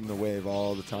 she's riding the wave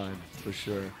all the time for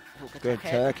sure. Good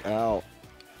tech out.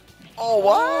 Oh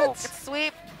what? Good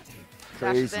sweep.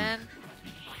 Crazy. In.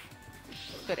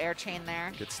 Good air chain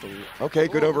there. Gets the okay.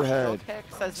 Good overhead.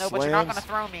 Says no, but you're not gonna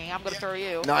throw me. I'm gonna throw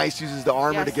you. Nice. Uses the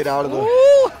armor to get out of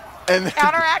the. And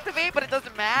counter activate, but it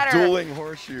doesn't matter. Dueling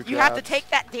horseshoe. You have to take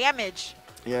that damage.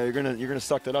 Yeah, you're gonna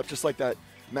suck that up just like that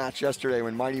match yesterday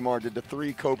when Mighty Mar did the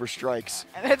 3 Cobra strikes.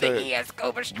 And then the ES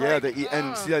Cobra strike. Yeah,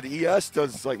 and see that the ES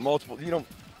does like multiple.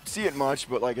 see it much,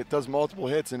 but like it does multiple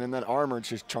hits, and in that armor, it's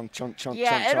just chunk, chunk, chunk, yeah,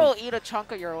 chunk, it'll chunk. eat a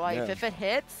chunk of your life Yeah. if it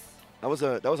hits. That was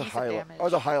a highlight. Damage. That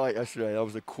was a highlight yesterday. That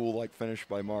was a cool like finish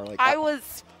by Mar. Like I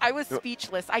was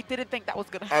speechless. I didn't think that was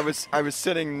gonna happen. I was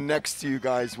sitting next to you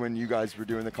guys when you guys were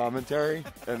doing the commentary,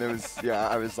 and it was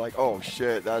I was like, oh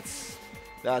shit, that's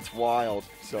wild.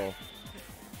 So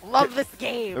Love this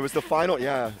game. it was the final.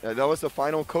 Yeah, that was the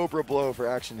final Cobra blow for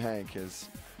Action Hank. His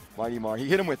Mighty Mar. He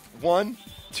hit him with 1,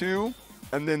 2,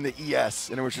 and then the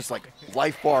ES, and it was just like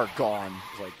life bar gone.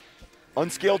 It was like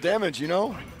unscaled damage. You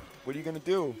know, what are you gonna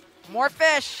do? More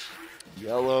fish.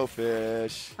 Yellow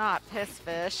fish. Not piss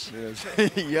fish. Yes.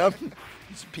 Yep.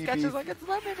 It's pee-pee. Sketch is like, it's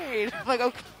lemonade. I'm like,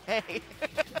 okay.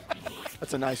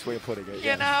 That's a nice way of putting it.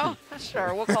 You know?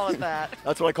 Sure, we'll call it that.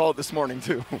 That's what I call it this morning,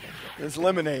 too. It's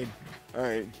lemonade. All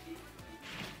right.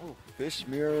 Ooh. Fish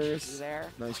mirrors. There.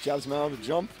 Nice jabs him out of the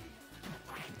jump.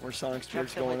 More Sonic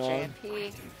Spirits Trips going on.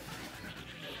 JMP.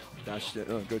 Dash,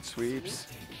 good sweeps.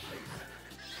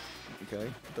 Okay.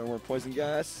 Throw more poison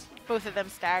gas. Both of them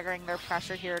staggering their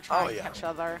pressure here, trying to yeah. catch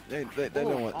other. They know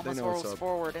what Almost they know rolls what's up.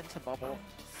 forward into bubble.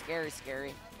 Scary,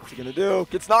 scary. What's he gonna do?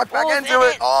 Gets knocked back Pulls into in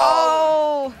it.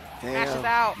 Oh! Damn. Mashes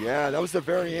out. Yeah, that was the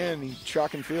very end. He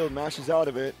track and field, mashes out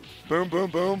of it. Boom, boom,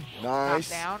 boom. Nice.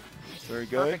 Knocked down. Very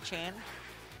good. Perfect chain.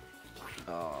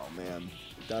 Oh man.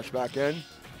 Dash back in.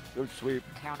 Good sweep.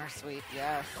 Counter sweep,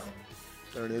 yes.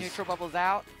 There it is. Neutral bubbles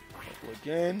out. Bubble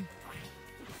again.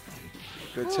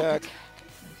 Good Ooh. tech.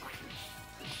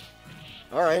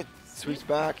 All right. Sweeps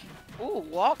back. Ooh,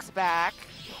 walks back.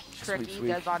 Tricky, sweep.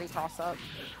 dead body toss up.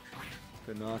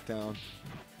 Good knockdown.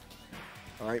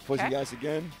 All right, poison Okay. gas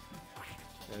again.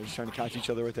 Yeah, just trying to catch each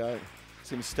other with that.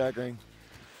 Seems staggering.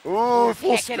 Ooh, full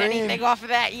Can't screen. get anything off of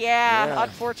that. Yeah, Yeah.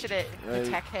 unfortunate. Right. The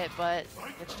tech hit, but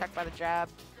gets checked by the jab.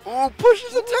 Ooh,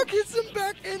 pushes the tech, hits him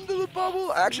back into the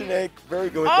bubble. Action Hank, very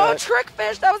good with Oh, that. trick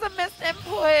fish. That was a missed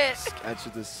input. Catch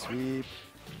with the sweep.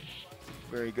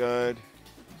 Very good.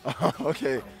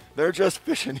 Okay, they're just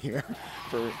fishing here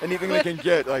for anything they can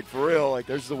get. Like, for real. Like,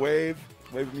 there's the wave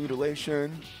of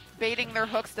mutilation. Baiting their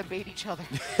hooks to bait each other.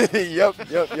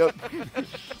 Yep.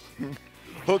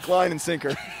 Hook, line, and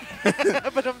sinker.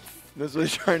 But That's what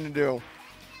he's trying to do.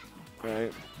 All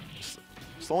right.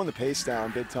 Slowing the pace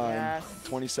down big time. Yes.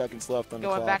 20 seconds left on the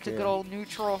clock. going back to here. good old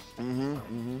neutral.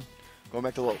 Going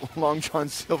back to Long John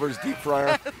Silver's deep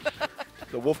fryer.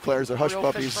 The Wolf Players are hush Real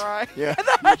puppies. fish fry. Yeah.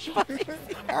 The hush puppies.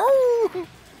 Ow!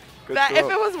 Good That, if throw.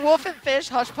 it was wolf and fish,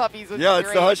 hush puppies would Yeah, be it's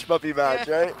great. the hush puppy match,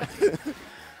 right?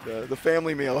 the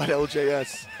family meal at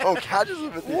LJS. Oh, catches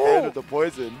him at the end with the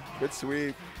poison. Good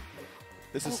sweep.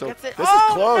 This is Gets it. This Oh,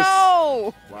 is close.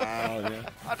 No! Wow, yeah.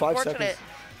 5 Unfortunate. seconds.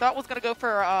 Thought was gonna go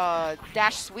for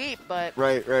dash sweep, but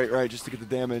Right, just to get the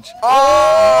damage.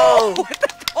 Oh!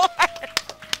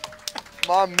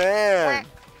 My man.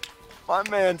 My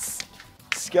man's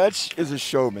Sketch is a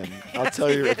showman. I'll Yes,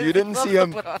 tell you, he if is. you didn't Loves see to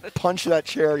him put on it. punch that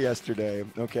chair yesterday,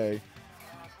 okay.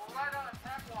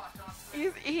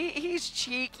 he's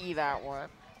cheeky, that one.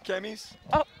 Kemis?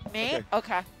 Oh, me? Okay.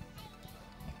 Okay.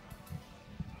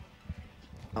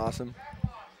 Awesome.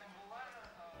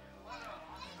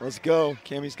 Let's go.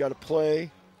 Cammy's got to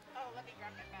play.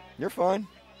 You're fine.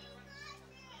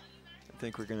 I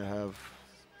think we're going to have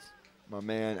my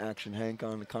man Action Hank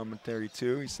on the commentary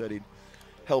too. He said he'd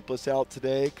help us out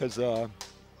today because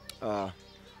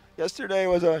yesterday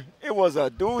was a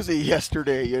doozy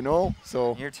yesterday, you know.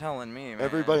 So You're telling me, man.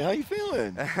 everybody, how you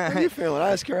feeling? How you feeling?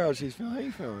 I asked her how she's feeling. How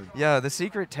you feeling? Yeah, the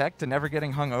secret tech to never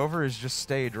getting hung over is just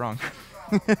stay drunk.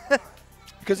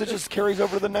 Because it just carries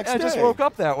over to the next day. I just woke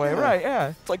up that way, Yeah. right? Yeah.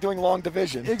 It's like doing long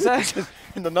division. Exactly.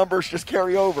 And the numbers just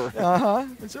carry over. Uh-huh.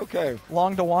 It's okay.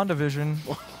 Long to WandaVision.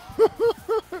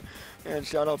 And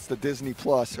shout outs to Disney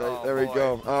Plus, right? Oh, there we boy.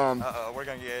 go. Uh-oh, we're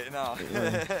gonna get no.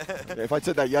 If I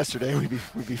said that yesterday, we'd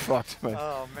be fucked. But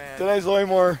Oh man. today's a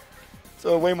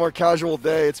way more casual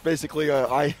day. It's basically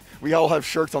we all have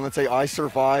shirts on that say I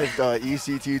survived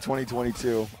ECT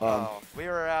 2022. We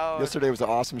were out. Yesterday was an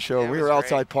awesome show. Yeah, it We was were great.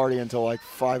 outside partying until like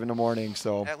 5 in the morning.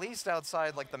 So At least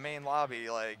outside like the main lobby,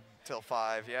 like till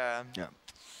 5. Yeah. yeah,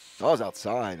 I was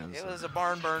outside. It was a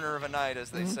barn burner of a night, as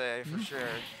they say, for sure.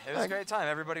 It was a great time.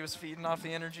 Everybody was feeding off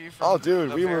the energy from Oh,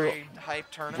 dude, the we were- very hype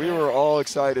tournament. We were all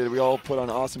excited. We all put on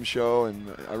an awesome show, and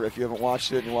if you haven't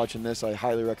watched it and you're watching this, I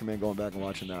highly recommend going back and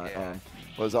watching that. Yeah.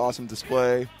 It was an awesome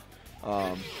display.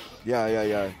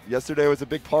 Yeah. Yesterday was a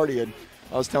big party, and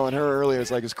I was telling her earlier,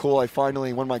 it's cool. I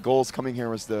finally, one of my goals coming here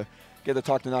was to get to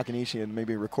talk to Nakanishi and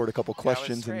maybe record a couple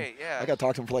questions. great, and yeah. I got to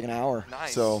talk to him for like an hour.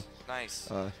 Nice. So nice.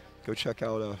 go check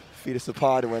out Fetus the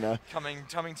Pod when coming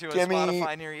to a Gimme,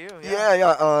 Spotify near you.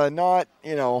 Yeah. Not,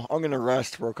 I'm gonna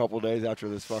rest for a couple of days after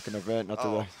this fucking event, after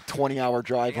the 20-hour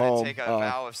drive You're gonna home. Take a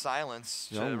vow of silence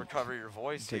to recover your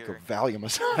voice. Take here. a Valium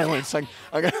of silence.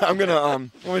 I'm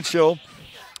gonna chill,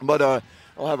 but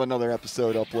I'll have another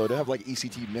episode uploaded. I have like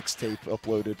ECT mixtape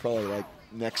uploaded probably like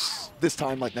this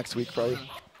time next week probably.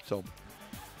 So.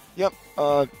 Yep.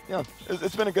 Yeah.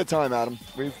 It's been a good time, Adam.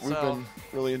 We've been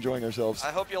really enjoying ourselves.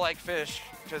 I hope you like fish,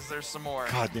 because there's some more.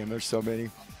 God damn, there's so many.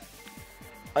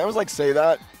 I always say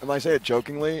that, and I say it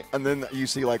jokingly, and then you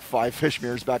see like 5 fish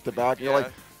mirrors back to back. And you're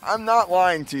like, I'm not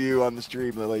lying to you on the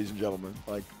stream, ladies and gentlemen.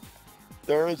 Like,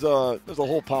 there's a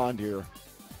whole pond here.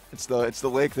 It's the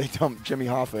lake they dumped Jimmy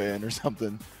Hoffa in or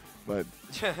something. But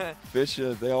fish,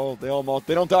 they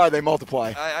don't die, they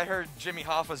multiply. I heard Jimmy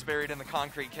Hoffa's buried in the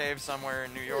concrete cave somewhere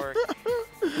in New York.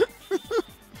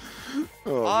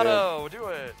 Otto, do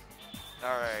it.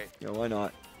 All right. Yeah, why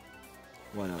not?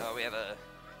 Why not? Oh, we have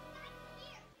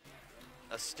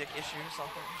a stick issue or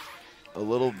something? A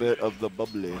little bit of the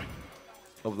bubbly,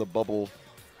 of the bubble.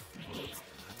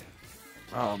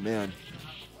 Oh, man.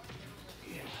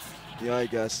 Yeah, I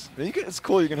guess. It's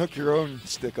cool. You can hook your own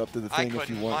stick up to the thing if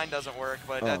you want. Mine doesn't work,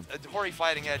 but Hori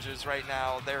Fighting Edges right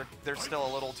now, they're still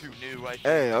a little too new, I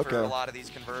think, for a lot of these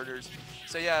converters.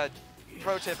 So yeah,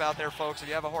 pro tip out there, folks: if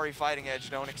you have a Hori Fighting Edge,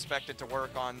 don't expect it to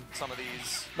work on some of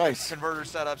these converter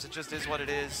setups. It just is what it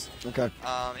is. Okay.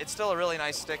 It's still a really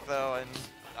nice stick though, and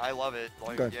I love it.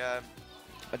 Like, yeah.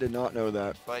 I did not know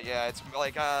that. But yeah, it's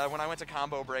like when I went to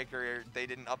Combo Breaker, they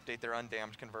didn't update their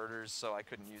undammed converters, so I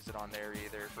couldn't use it on there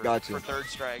either for Third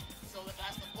Strike. So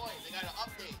that's the point. They got to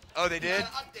update. Oh, they did?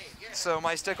 Update, yeah. So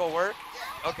my stick will work?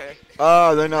 Yeah. Okay.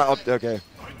 Oh, they're not up. Okay.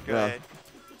 Go ahead.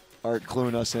 Art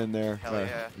cluing us in there. Hell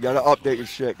yeah. You got to update your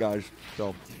shit, guys.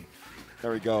 So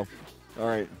there we go. All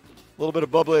right. A little bit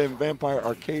of BUBBLEH and Vampire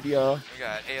Arcadia. We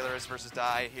got Ailers versus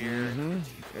Die here.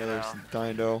 Ailers and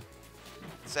Dindo.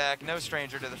 Zach, no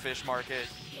stranger to the fish market.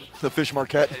 The fish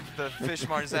market.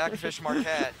 Zach Fish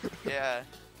Marquette. Yeah.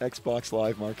 Xbox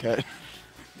Live Marquette.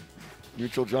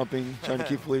 Neutral jumping, trying to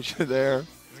keep Felicia there.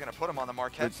 He's going to put him on the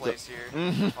Marquette place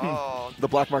here. Oh. The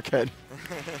Black Marquette.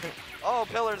 Oh,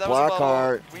 Pillar, that was a bubble.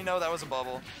 Heart. We know that was a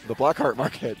bubble. The Blackheart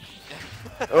Marquette.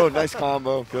 Oh, nice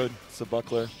combo. Good. It's a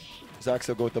buckler. Zach's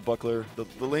will go with the buckler. The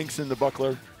links in the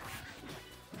buckler.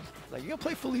 Like, you gotta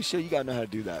play Felicia, you gotta know how to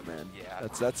do that, man. Yeah.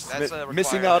 That's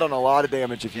missing out on a lot of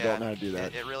damage if you don't know how to do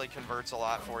that. It really converts a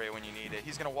lot for you when you need it.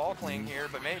 He's gonna wall cling here,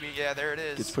 but maybe, yeah, there it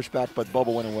is. Gets pushed back, but the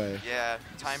bubble went away. Yeah,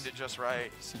 timed it just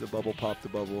right. See the bubble pop the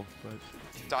bubble. But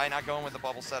Die not going with the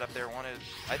bubble setup there.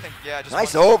 I think, yeah, just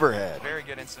nice overhead. Very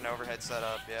good instant overhead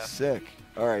setup, yeah. Sick.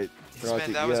 All right.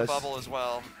 That was a bubble as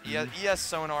well. ES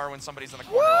sonar when somebody's in the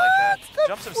corner like that.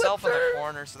 Jumps himself in the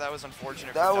corner, so that was unfortunate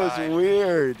for Die. That was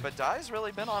weird. But Die's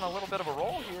really been on a little bit of a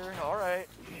roll here. All right.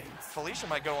 Felicia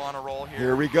might go on a roll here.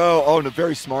 Here we go. Oh, and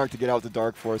very smart to get out the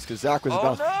Dark Force because Zach was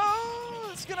about. Oh,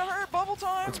 no. It's going to hurt. Bubble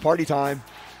time. It's party time.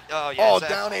 Oh, yeah. Zach,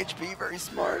 down HP. Very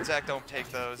smart. Zach, don't take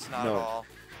those. Not at all.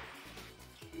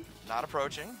 Not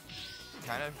approaching.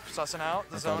 Kind of sussing out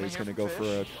the zone. He's going to go for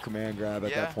a command grab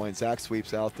at that point. Zach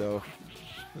sweeps out, though.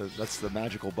 That's the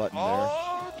magical button there.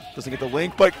 Doesn't get the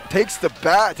link, but takes the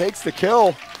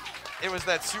kill. It was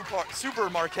that super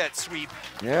Marquette sweep.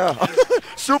 Yeah.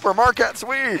 Super Marquette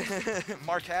sweep.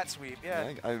 Marquette sweep,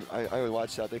 yeah. I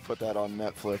watched that. They put that on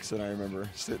Netflix, and I remember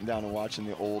sitting down and watching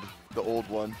the old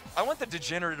one. I want the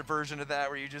degenerate version of that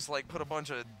where you just like put a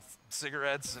bunch of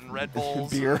cigarettes and Red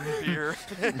Bulls beer in your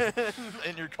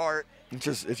cart.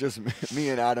 It's just me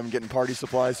and Adam getting party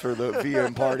supplies for the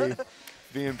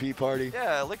VMP party.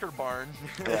 Yeah, liquor barn.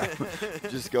 Yeah.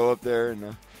 Just go up there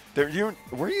and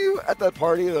were you at that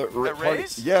party? At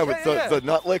Ray's? Yeah, with the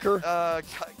nut liquor?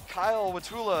 Kyle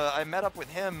Watula, I met up with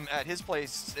him at his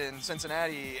place in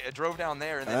Cincinnati. I drove down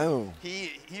there, and then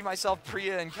he, myself,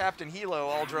 Priya, and Captain Hilo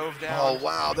all drove down. Oh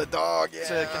wow, the dog! Yeah.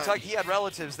 To Kentucky. He had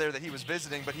relatives there that he was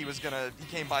visiting, but he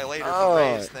came by later for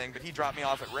Ray's thing. But he dropped me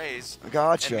off at Ray's.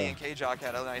 Gotcha. And me and K-Jock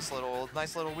had a nice little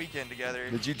weekend together.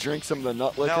 Did you drink some of the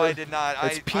nut liquor? No, I did not.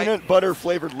 It's peanut butter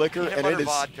flavored liquor, and it is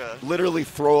vodka. Literally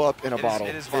throw up in a bottle.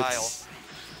 It is vile.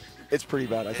 It's pretty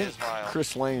bad. I think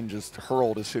Chris Lane just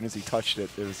hurled as soon as he touched it.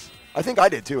 I think I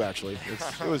did too, actually.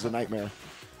 It was a nightmare.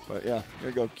 But yeah, here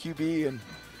we go. QB and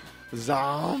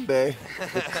Zombie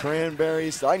with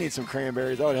cranberries. I need some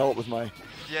cranberries. That would help with my...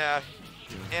 Yeah,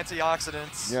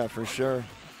 antioxidants. Yeah, for sure.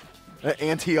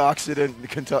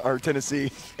 Antioxidant, or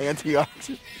Tennessee.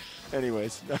 Antioxidant.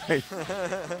 Anyways,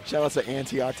 shout out to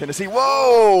Antioch, Tennessee.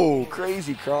 Whoa!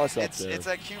 Crazy cross up there. It's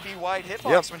that QB wide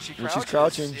hitbox when she crouches. When she's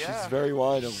crouching, she's very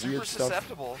wide and super weird stuff.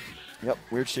 Susceptible. Yep,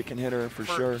 weird shit can hit her for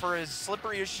sure. For as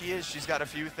slippery as she is, she's got a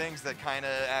few things that kind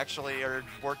of actually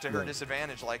work to her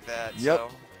disadvantage like that. Yep. So.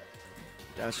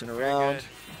 Dashing around.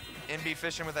 NB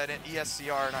fishing with that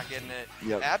ESCR, not getting it.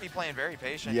 Yep. Abby playing very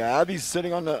patient. Yeah, Abby's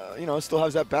sitting on the, still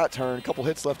has that bat turn, a couple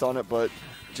hits left on it, but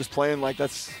just playing like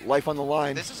that's life on the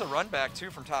line. This is a run back,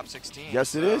 too, from top 16.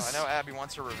 Yes, it is. I know Abby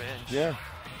wants her revenge. Yeah.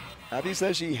 Abby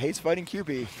says she hates fighting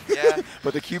QB. Yeah.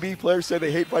 But the QB players say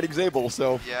they hate fighting Zabel,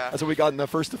 so that's what we got in the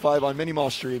first to 5 on Mini Mall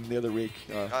stream the other week.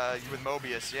 With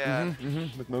Mobius, yeah.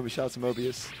 With Mobius, shouts to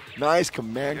Mobius. Nice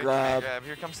command grab.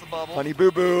 Here comes the bubble. Honey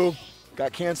Boo Boo.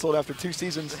 Got canceled after 2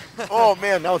 seasons. Oh,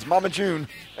 man, now it's Mama June.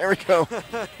 There we go.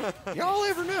 Y'all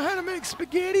ever know how to make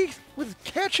spaghetti with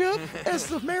ketchup as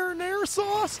the marinara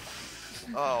sauce?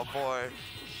 Oh, boy.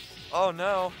 Oh,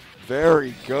 no.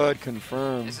 Very good.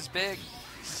 Confirmed. This is big.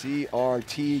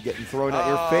 CRT getting thrown at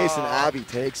your face, and Abby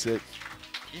takes it.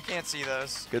 You can't see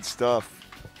those. Good stuff.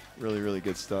 Really, really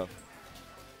good stuff.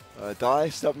 Dai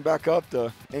stepping back up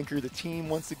to anchor the team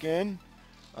once again.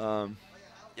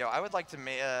 Yo, I would like to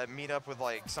meet up with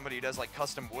like somebody who does like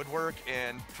custom woodwork,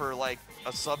 and for like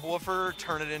a subwoofer,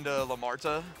 turn it into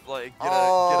Lamarta. Like get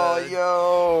a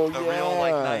real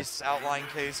like nice outline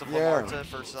case of Lamarta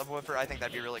for subwoofer. I think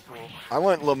that'd be really cool. I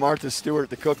want Lamarta Stewart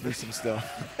to cook me some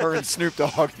stuff. Her and Snoop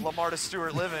Dogg. Lamarta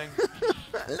Stewart living.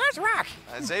 Let's rock.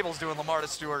 Zabel's doing Lamarta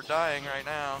Stewart dying right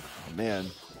now. Man.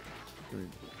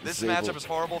 This matchup is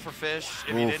horrible for Fish.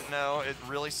 If you didn't know, it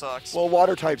really sucks. Well,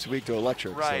 water type's weak to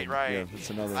electric. Right, so, right. Yeah, that's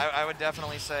another. I would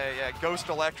definitely say, Ghost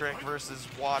Electric versus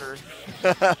water.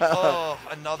 Oh,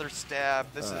 another stab.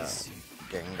 This is.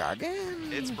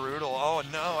 It's brutal. Oh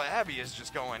no, Abby is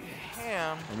just going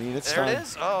ham. I mean, it's there. time. It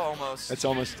is. Oh, almost.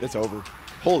 It's over.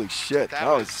 Holy shit! That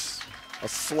was a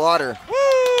slaughter.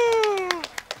 Woo!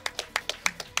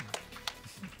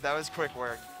 That was quick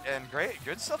work. And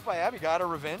good stuff by Abby. Got a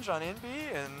revenge on NB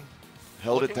and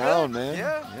held it down, good. man.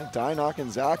 Yeah. Dai knocking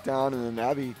Zach down, and then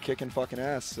Abby kicking fucking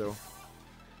ass. So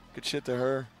good shit to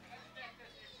her.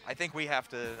 I think we have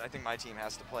to. I think my team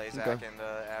has to play Zach and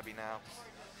Abby now.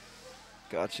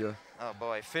 Gotcha. Oh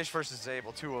boy, Fish versus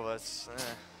Zabel, 2 of us.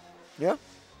 Yeah.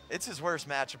 It's his worst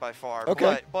matchup by far.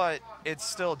 Okay. But it's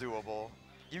still doable.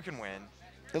 You can win.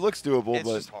 It looks doable, it's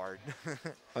but just hard.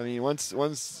 I mean,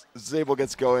 once Zabel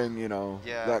gets going,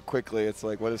 that quickly, it's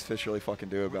like, what does Fish really fucking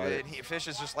do about it? Fish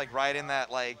is just like right in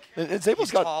that, like, and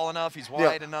he's tall enough, he's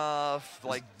wide enough,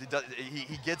 like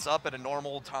he gets up at a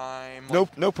normal time.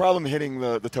 Like, no problem hitting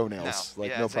the toenails. No,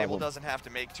 like, no Zabel problem. doesn't have to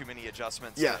make too many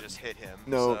adjustments to just hit him.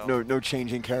 No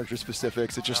changing character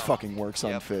specifics. It just fucking works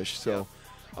on Fish. So,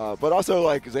 but also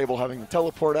like Zabel having the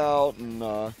teleport out and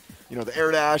the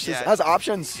air dash has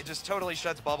options. It just totally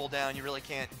shuts Bubble down. You really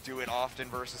can't do it often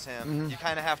versus him. You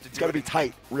kind of have to do it. It's got to be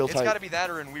tight, real tight. It's got to be that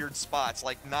or in weird spots,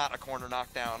 like not a corner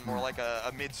knockdown, more like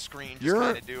a mid-screen, just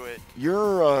kind of do it.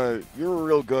 You're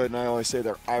real good, and I always say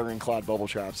they're ironclad bubble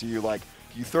traps. You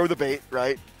throw the bait,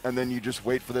 right, and then you just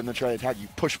wait for them to try to attack. You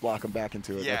push block them back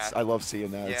into it. Yeah. I love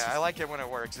seeing that. Yeah, I like it when it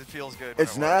works. It feels good.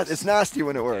 It's nasty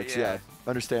when it works. Yeah,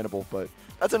 understandable, but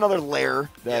that's another layer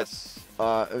that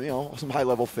some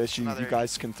high-level fish you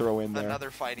guys can throw in there.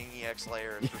 Another fighting EX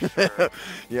layer, for sure.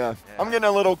 Yeah. I'm getting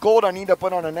a little cold. I need to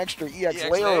put on an extra EX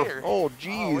layer. Oh,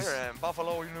 jeez. We're in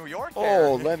Buffalo, New York.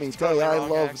 Oh, let me tell you, I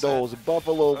love those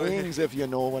buffalo wings, if you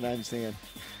know what I'm saying.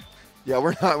 Yeah,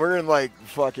 we're not. We're in like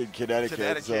fucking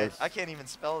Connecticut. So. I can't even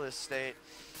spell this state.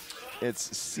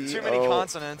 It's C-O-N-N-E. Too many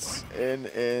consonants.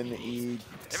 N-N-E.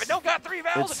 If it don't got 3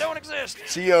 vowels, it don't exist.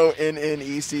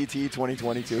 C-O-N-N-E-C-T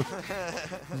 2022.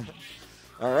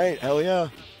 All right, hell yeah.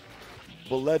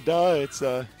 BULLEDAH, it's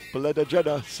BULLEDAH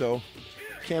Jeddah. So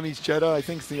Cammy's Jeddah, I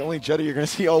think, is the only Jeddah you're going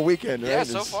to see all weekend, right? Yeah,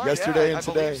 so far, yesterday and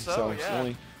today. So it's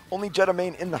the only Jeddah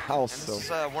main in the house. And this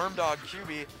is Wormdog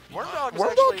QB.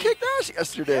 Wormdog kicked ass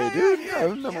yesterday, dude. Yeah, I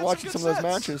remember watching some of those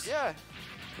matches. Yeah.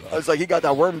 I was like, he got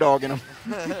that Wormdog in him.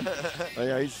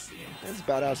 He's a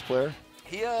badass player.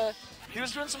 He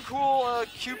was doing some cool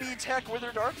QB tech with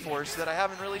her Dark Force that I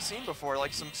haven't really seen before,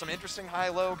 like some interesting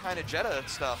high-low kind of Jeddah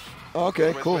stuff. Oh,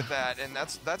 okay, cool. With that, and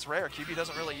that's rare. QB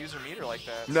doesn't really use her meter like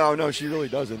that. No, she really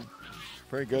doesn't.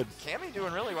 Very good. Cammy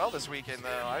doing really well this weekend,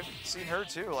 though. I've seen her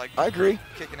too, like I agree.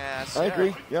 Kicking ass. I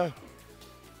agree. Yeah.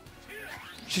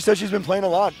 She said she's been playing a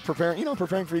lot, preparing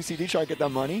for ECD, trying to get that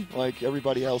money like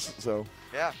everybody else. So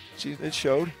yeah, it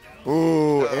showed.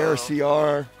 Ooh, air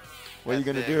CR. What are you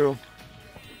gonna do?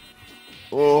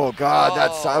 Oh God,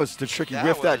 that was the tricky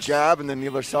whiff, that jab, and then the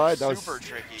other side. That was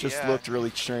tricky, just looked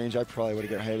really strange. I probably would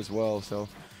have got hit as well. So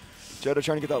Jeddah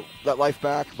trying to get that life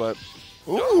back, but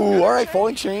ooh, all right,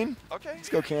 falling chain. Okay, let's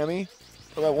go, Cammy.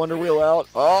 Throw that Wonder Wheel out.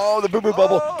 Oh, the boo-boo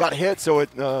bubble got hit, so it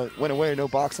went away. No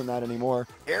box on that anymore.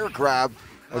 Air grab.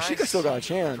 Oh, Nice. Sheikah still got a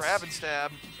chance. Grab and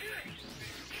stab.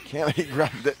 Can't he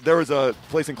grab? There was a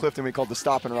place in Clifton we called the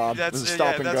Stop and Rob. That's, This is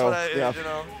stop and that's go. what I, Yeah. you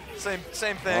know, same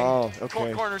thing. Oh,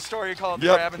 okay. Corner store, you call it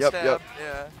Yep, grab and yep, stab. yep.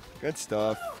 Yeah. Good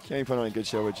stuff. Kenny put on a good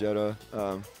show with Jetta.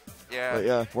 Yeah. But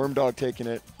yeah, Worm Dog taking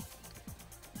it.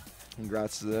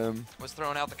 Congrats to them. Was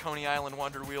throwing out the Coney Island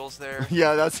Wonder Wheels there.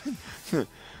 Yeah, that's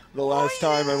the last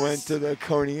time I went to the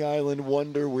Coney Island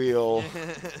Wonder Wheel.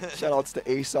 Shoutouts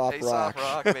to Aesop Rock. Aesop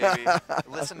Rock, baby.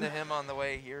 Listen to him on the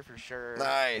way here for sure.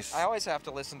 Nice. I always have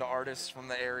to listen to artists from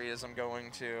the areas I'm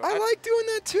going to. I like doing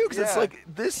that too, because it's Yeah. like,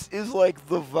 this is like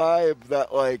the vibe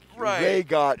that like Right. they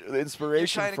got the You're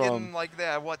inspiration trying to get from. in, like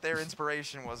that, what their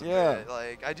inspiration was. A Yeah. bit.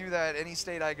 Like I do that any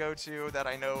state I go to that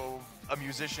I know a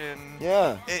musician.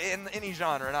 Yeah. In any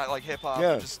genre, not like hip hop.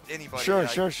 Yeah. Just anybody. Sure,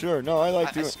 like, sure. No, I like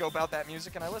I doing. scope out that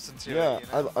music and I listen to Yeah, it.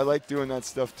 You know? I like doing that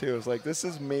stuff too. It's like, this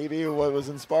is maybe what was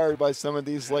inspired by some of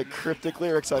these like cryptic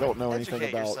lyrics I don't know anything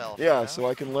Educate about. yourself, Yeah, you know? so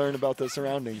I can learn about the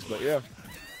surroundings. But yeah,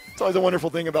 it's always a wonderful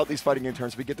thing about these fighting game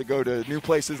tournaments. We get to go to new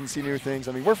places and see new things.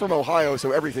 I mean, we're from Ohio,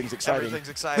 so everything's exciting. Everything's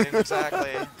exciting,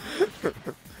 exactly.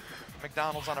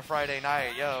 McDonald's on a Friday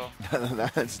night, yo.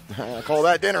 I call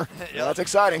that dinner. Yeah, that's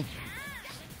exciting.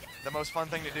 The most fun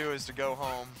thing to do is to go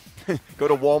home. Go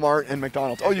to Walmart and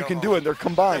McDonald's. Yeah, oh, you go can home. do it. They're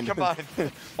combined. Combined.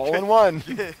 All in one.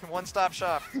 One-stop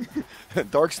shop.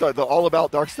 The All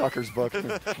About Darkstalkers book.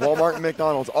 Walmart and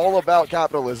McDonald's. All about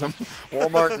capitalism.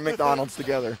 Walmart and McDonald's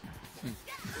together.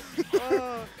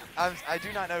 I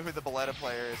do not know who the BULLEDAH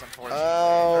player is, unfortunately.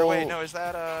 Oh. Or wait, no, is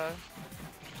that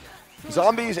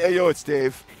Zombies, Ayo, it's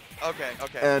Dave. Okay.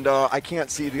 And I can't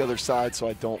see the other side, so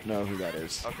I don't know who that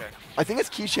is. Okay. I think it's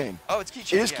Keychain. Oh, it's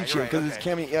Keychain. It is Yeah, Keychain, you're because right, it's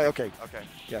okay. Cammy. Yeah, okay. Okay.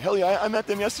 Yeah, hell yeah, I met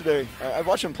them yesterday. I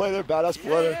watched them play. They're badass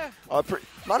Yeah, BULLEDAH.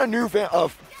 Not a new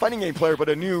fighting game player, but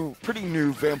a pretty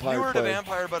new vampire Newer player. to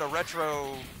Vampire, but a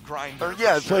retro grinder. Or,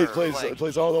 yeah, for plays sure.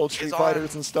 plays all the old Street is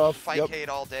Fighters on and stuff. Yep. Fightcade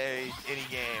all day, any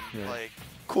game. Yeah. Like,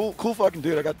 Cool fucking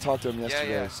dude. I got to talk to him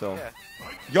yesterday. yeah. So Yeah.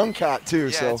 young cat too.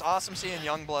 Yeah, so it's awesome seeing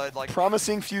Youngblood like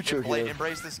promising future here.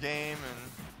 embrace this game,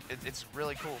 and it's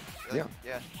really cool. Yeah.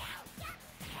 Yeah.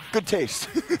 Good taste.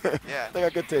 Yeah. They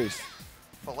got good taste.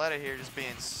 BULLEDAH here just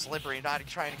being slippery, not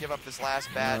trying to give up this last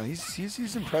bat. Yeah,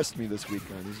 he's impressed me this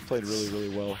weekend. He's played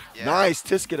really well. Yeah. Nice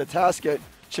tisket, a tasket,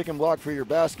 chicken block for your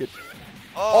basket.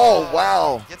 Oh,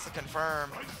 wow. Gets the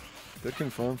confirm. Good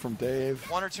confirm from Dave.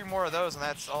 One or two more of those, and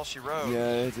that's all she wrote.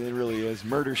 Yeah, it really is.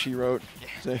 Murder, she wrote.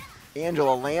 Say,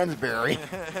 Angela Lansbury.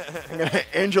 I'm gonna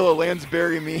Angela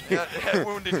Lansbury me. Yeah,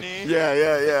 wounded knee.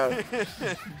 Yeah.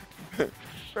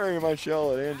 Bury my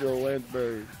shell at Angela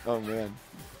Lansbury. Oh, man.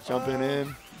 Jumping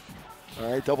in.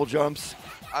 All right, double jumps.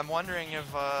 I'm wondering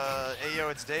if Ayo,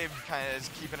 it's Dave kind of is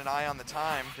keeping an eye on the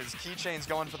time, because Keychain's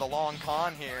going for the long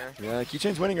con here. Yeah,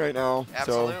 Keychain's winning right now.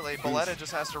 Absolutely. So BULLEDAH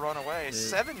just has to run away. Yeah.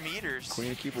 7 meters.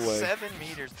 Queen of keep away. 7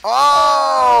 meters.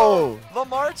 Oh!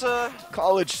 Lamarta.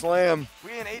 College slam.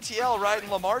 We in ATL riding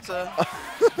Lamarta.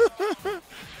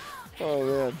 Oh,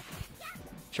 man.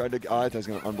 Tried to, I thought I was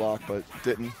going to unblock, but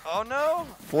didn't. Oh, no.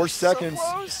 4 seconds.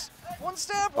 So close. One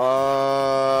step.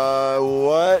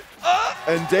 What?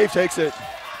 And Dave takes it.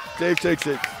 Dave takes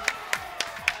it.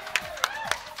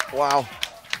 Wow.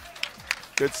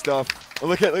 Good stuff. Oh,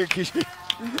 look at Kishi.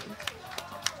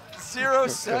 0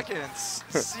 seconds.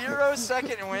 0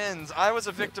 second wins. I was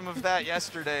a victim of that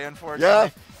yesterday,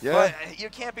 unfortunately. Yeah. But you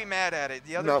can't be mad at it.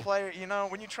 The other No. player, you know,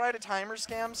 when you try to timer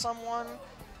scam someone,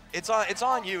 it's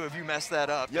on you if you mess that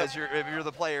up, because if you're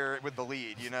the player with the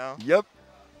lead, you know? Yep.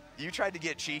 You tried to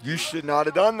get cheeky. You should not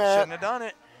have done that. Shouldn't have done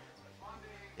it.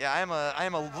 Yeah, I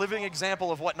am a living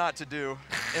example of what not to do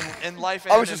in life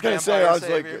and I was just going to say, I was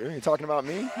Savior. like, are you talking about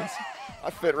me? I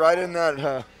fit right in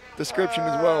that description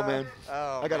as well, man.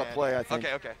 Oh, I got to man. play, I think.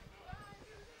 Okay.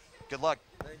 Good luck.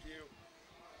 Thank you.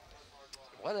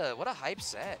 What a hype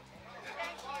set.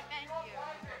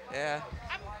 Yeah.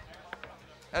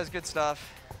 That was good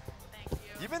stuff. Thank you.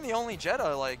 You've been the only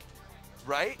Jetta, like,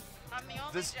 right? I'm the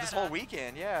only This Jetta. whole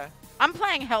weekend, yeah. I'm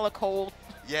playing hella cold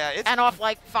Yeah, it's and off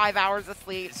like 5 hours of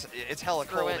sleep. it's hella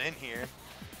Screw cold it. in here.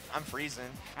 I'm freezing.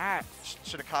 Alright.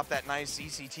 Should have copped that nice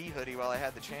ECT hoodie while I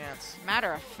had the chance.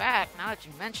 Matter of fact, now that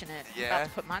you mention it, I'm Yeah. about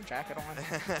to put my jacket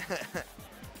on.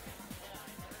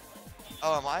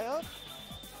 Oh, am I up?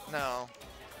 No.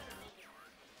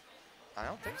 I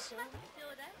don't think so.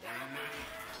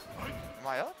 Am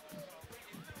I up?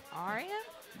 Are you?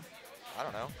 I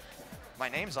don't know. My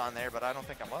name's on there, but I don't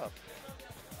think I'm up.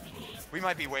 We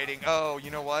might be waiting. Oh,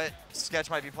 you know what? Sketch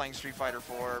might be playing Street Fighter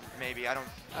 4. Maybe. I don't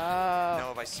know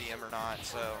if I see him or not.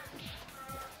 So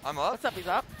I'm up. What's up? He's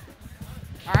up.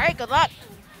 All right, good luck.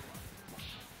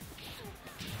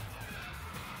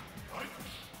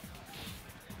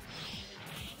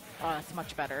 Oh, that's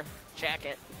much better.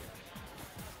 Jacket.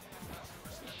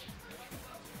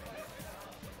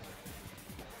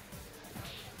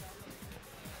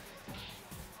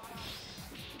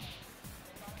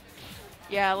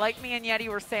 Yeah, like me and Yeti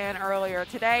were saying earlier,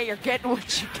 today you're getting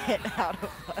what you get out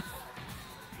of us.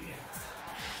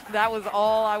 That was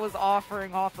all I was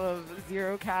offering off of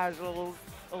Zero Casuals,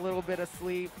 a little bit of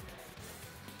sleep,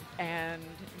 and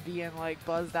being like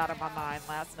buzzed out of my mind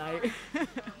last night.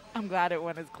 I'm glad it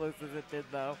went as close as it did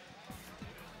though.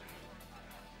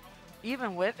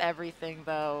 Even with everything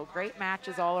though, great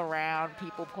matches all around,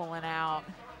 people pulling out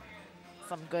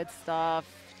some good stuff,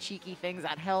 cheeky things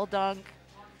at Hell Dunk.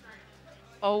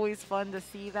 Always fun to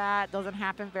see that. Doesn't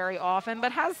happen very often,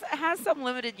 but has some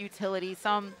limited utility.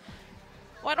 Some,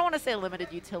 well, I don't want to say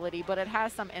limited utility, but it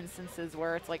has some instances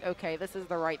where it's like, okay, this is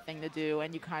the right thing to do,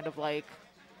 and you kind of like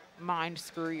mind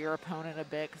screw your opponent a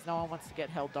bit because no one wants to get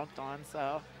Hell Dunked on.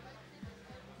 So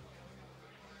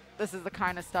this is the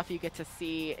kind of stuff you get to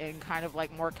see in kind of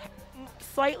like more,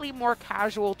 slightly more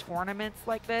casual tournaments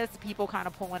like this. People kind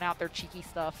of pulling out their cheeky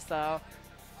stuff. So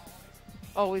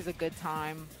always a good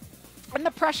time. And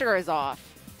the pressure is off.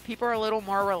 People are a little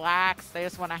more relaxed. They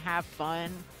just want to have fun,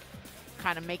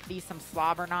 kind of make these some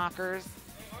slobber knockers.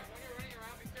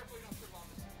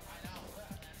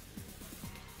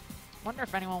 Wonder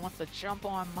if anyone wants to jump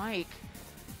on mic.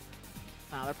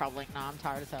 No, they're probably like, nah, I'm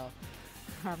tired as hell.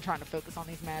 I'm trying to focus on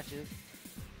these matches.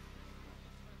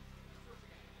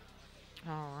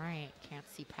 All right, can't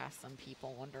see past some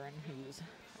people wondering who's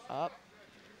up.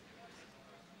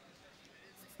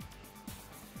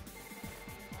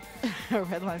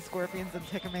 Redline Scorpions and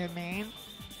TEKKAMAN main.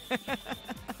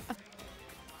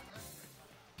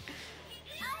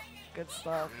 Good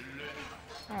stuff.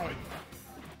 All right.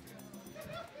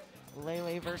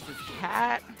 Lele versus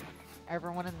Cat.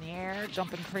 Everyone in the air,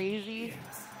 jumping crazy,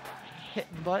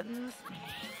 hitting buttons.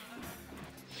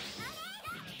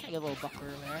 Take a little buckler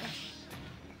there.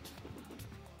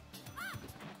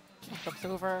 Jumps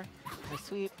over, no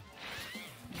sweep.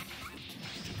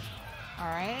 All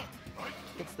right.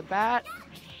 Gets the bat.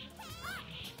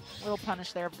 Little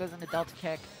punish there, goes into Delta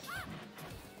kick.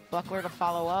 Buckler to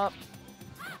follow up.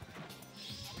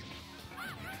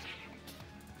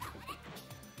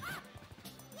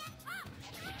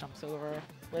 Jumps over.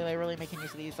 Lele really making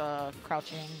use of these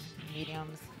crouching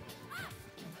mediums.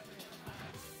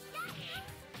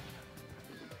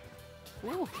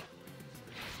 Ooh.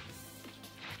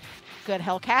 Good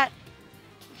Hellcat.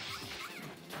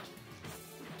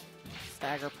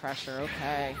 Stagger pressure,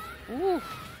 okay. Ooh.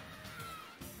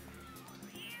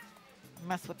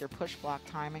 Mess with your push block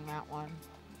timing, that one.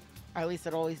 Or at least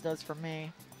it always does for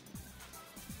me.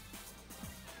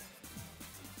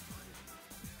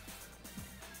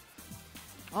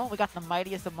 Oh, we got the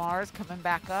mightiest of Mars coming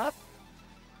back up.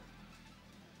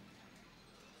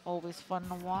 Always fun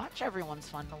to watch. Everyone's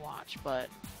fun to watch, but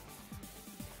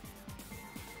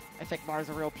I think Mars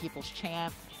is a real people's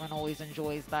champ and always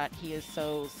enjoys that he is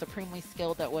so supremely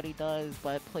skilled at what he does,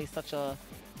 but plays such a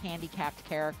handicapped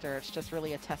character. It's just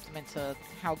really a testament to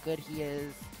how good he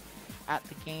is at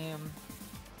the game.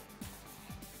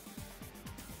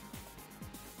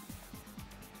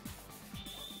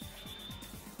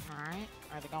 All right,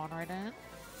 are they going right in?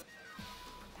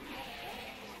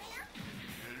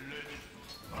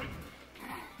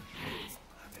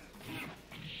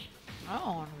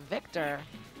 Oh, and Victor.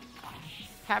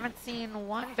 Haven't seen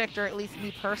one Victor, at least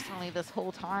me personally, this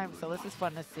whole time, so this is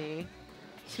fun to see.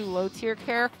 Two low-tier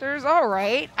characters. All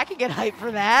right, I can get hyped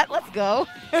for that. Let's go.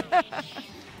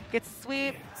 Gets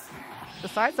sweep.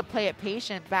 Decides to play it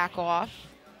patient, back off.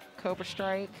 Cobra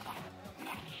Strike.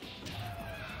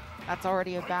 That's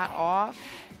already a bat off.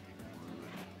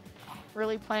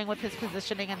 Really playing with his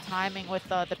positioning and timing with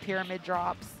the pyramid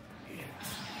drops.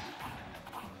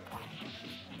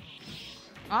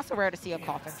 Also rare to see a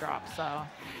coffin drop, so.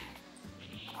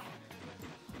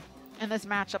 In this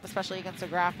matchup, especially against a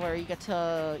grappler, you get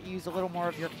to use a little more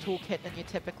of your toolkit than you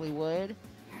typically would.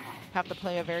 Have to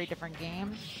play a very different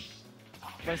game.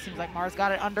 But it seems like Mars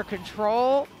got it under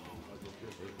control.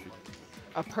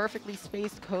 A perfectly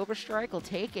spaced Cobra Strike will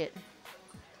take it.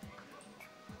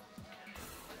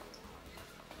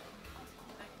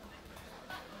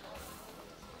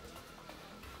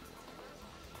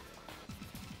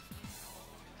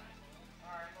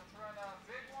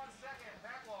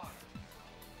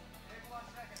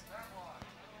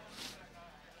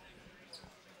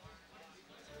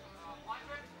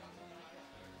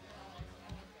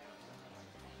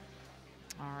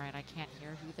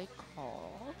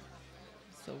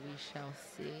 So we shall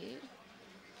see.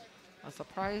 A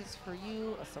surprise for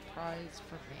you, a surprise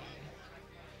for me.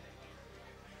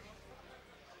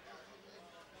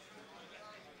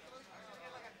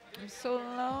 I'm so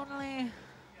lonely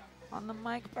on the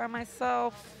mic by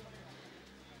myself,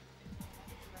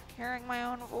 hearing my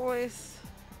own voice.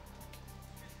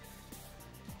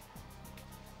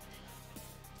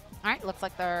 All right, looks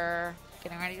like they're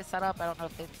getting ready to set up. I don't know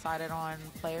if they've decided on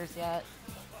players yet.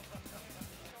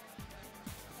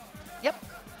 Yep.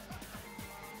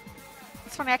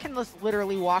 It's funny, I can just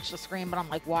literally watch the screen, but I'm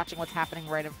like watching what's happening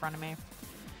right in front of me.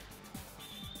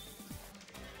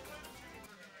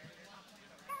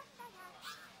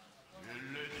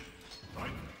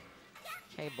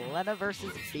 Okay, BULLEDAH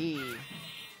versus B.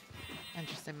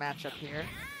 Interesting matchup here.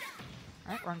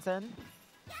 All right, runs in.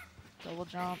 Double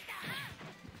jump.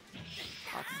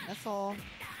 Box missile.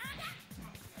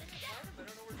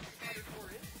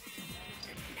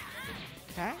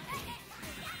 Okay.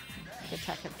 Good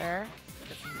tech hit there.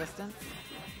 Get some distance.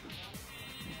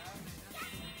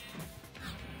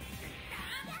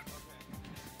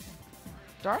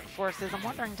 Dark Forces, I'm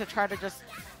wondering to try to just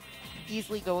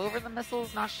easily go over the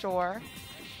missiles, not sure.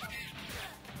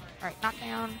 All right,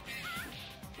 knockdown.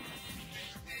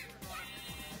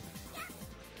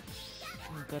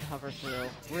 Good hover through.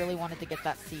 Really wanted to get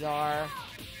that CR.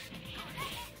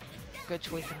 Good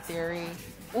choice in theory.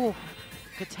 Ooh,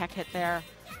 good tech hit there.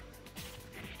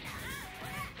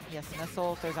 Yes,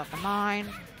 missile, throws out the mine.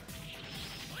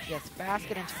 Yes,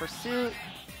 basket into pursuit.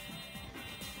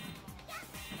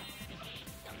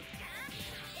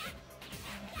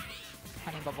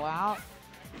 Honey bubble out.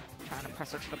 Trying to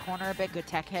press her to the corner a bit. Good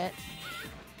tech hit.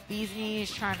 Bee's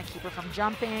knees, trying to keep her from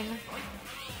jumping.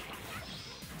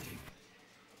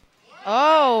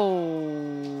 Oh.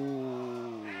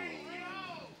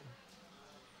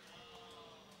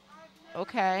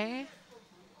 Okay.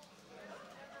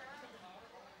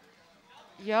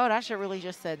 Yo, that shit really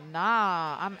just said,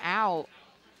 nah, I'm out.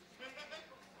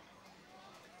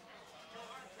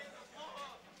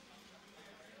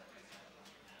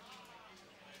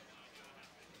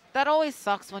 That always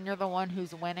sucks when you're the one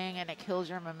who's winning and it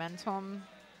kills your momentum.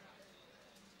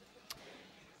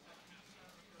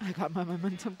 I got my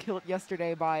momentum killed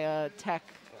yesterday by a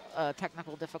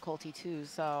technical difficulty too,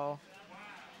 so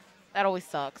that always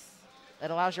sucks. It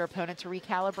allows your opponent to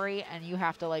recalibrate and you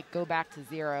have to like go back to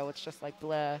 0. It's just like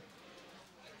bleh.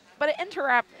 But it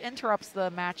interrupts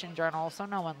the match in general, so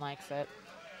no one likes it.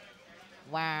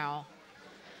 Wow.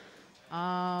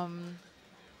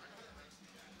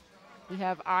 We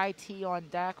have IT on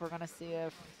deck. We're gonna see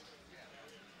if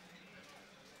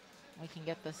we can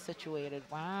get this situated.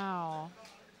 Wow.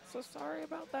 So sorry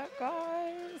about that,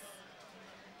 guys.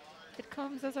 It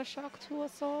comes as a shock to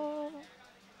us all.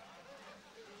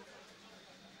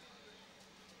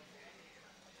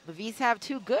 The V's have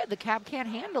too good. The cab can't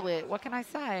handle it. What can I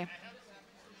say?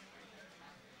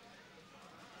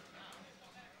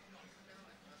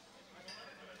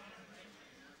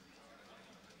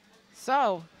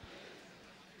 So,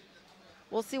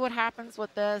 we'll see what happens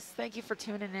with this. Thank you for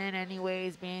tuning in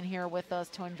anyways, being here with us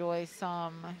to enjoy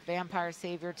some Vampire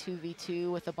Savior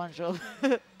 2v2 with a bunch of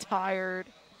tired,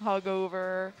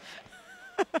 hungover,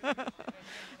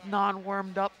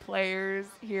 non-warmed up players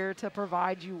here to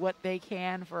provide you what they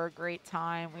can for a great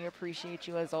time. We appreciate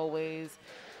you as always,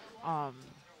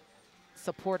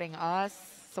 supporting us,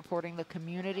 supporting the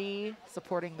community,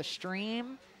 supporting the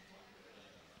stream.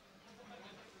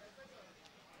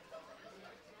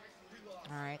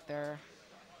 All right, they're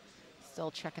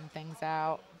still checking things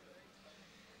out.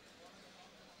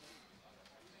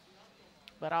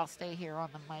 But I'll stay here on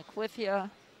the mic with you.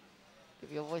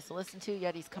 Give you a voice to listen to.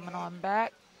 Yeti's coming on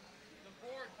back.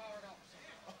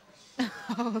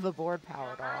 Oh, the board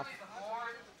powered off.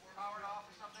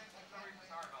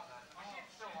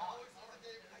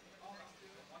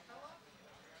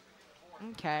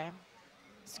 Okay.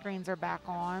 Screens are back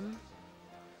on.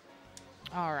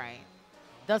 All right.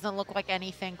 Doesn't look like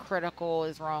anything critical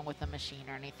is wrong with the machine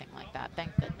or anything like that.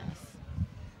 Thank goodness.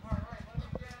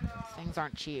 Things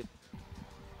aren't cheap.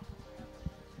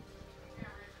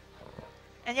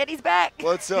 And yet he's back.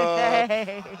 What's up? I'm glad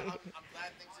things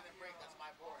didn't break. That's my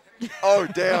board. Oh,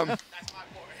 damn. That's my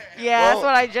board. Yeah, Well, that's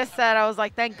what I just said. I was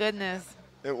like, thank goodness.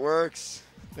 It works.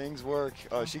 Things work.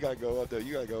 Oh, she got to go up there.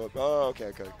 You got to go up. Oh, okay,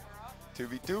 okay.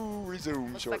 2v2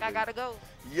 resume Looks shortly. like I gotta go.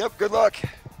 Yep, good luck.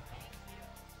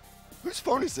 Whose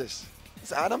phone is this?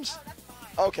 It's Adam's?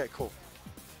 Okay, cool.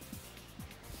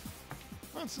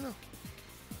 Wants to know.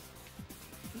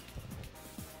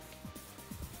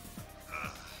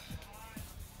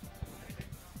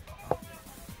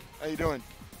 How you doing?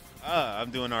 I'm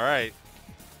doing all right.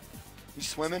 You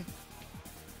swimming?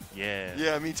 Yeah.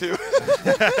 Yeah, me too.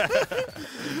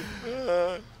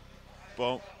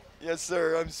 Well. Yes,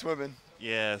 sir. I'm swimming.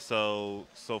 Yeah. So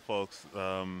folks,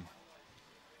 one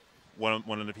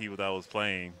of the people that was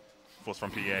playing was from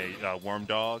PA, Worm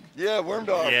Dog. Yeah, Worm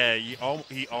Dog. Yeah,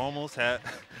 he almost had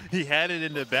he had it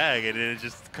in the bag and then it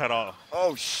just cut off.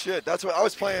 Oh shit! That's what I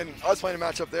was playing. I was playing a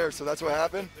match up there, so that's what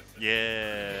happened.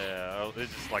 Yeah, it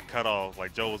just like cut off.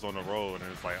 Like Joe was on the road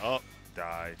and it's like, oh,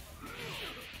 died.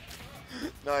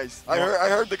 Nice. I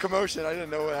heard the commotion. I didn't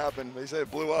know what happened. They said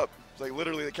it blew up. It's like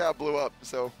literally the cap blew up.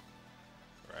 So.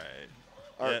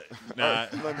 Right.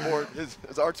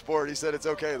 His art's board. He said it's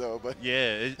okay though, but.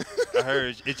 Yeah, I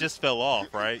heard it just fell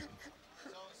off, right?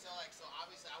 So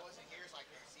obviously I wasn't here, so I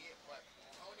couldn't see it. But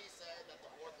Tony said that the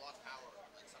board lost power,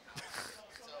 like somehow.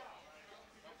 So,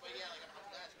 but yeah, like I'm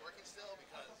glad it's working still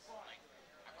because like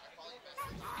I probably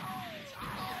invested.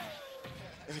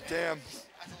 Damn.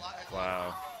 That's a lot.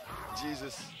 Wow.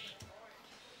 Jesus.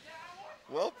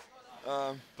 Well,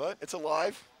 but it's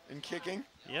alive and kicking.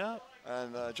 Yeah.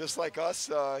 And just like us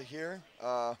here,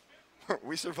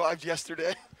 we survived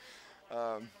yesterday.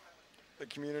 The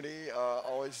community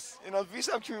always,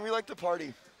 VSAP community, we like to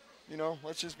party.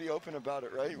 Let's just be open about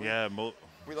it, right? Yeah.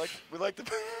 We like to.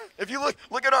 If you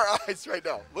look at our eyes right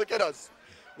now. Look at us.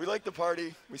 We like to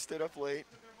party. We stayed up late.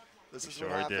 This is what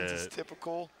happens. It's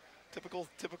typical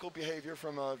behavior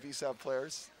from VSAP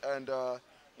players. And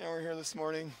we're here this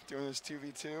morning doing this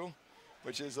 2v2,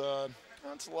 which is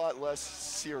it's a lot less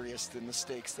serious than the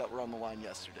stakes that were on the line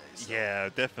yesterday. So Yeah,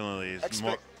 definitely.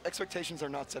 expectations are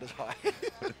not set as high.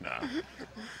 Nah.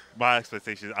 My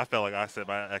expectations, I felt like I set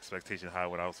my expectation high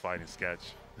when I was fighting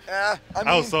Sketch. I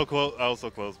was so close.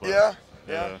 But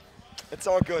yeah. It's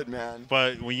all good, man.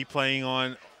 But when you're playing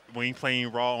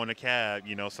raw on a cab,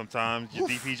 sometimes your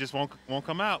DP just won't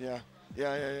come out. Yeah.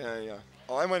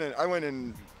 Oh, I went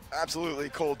in absolutely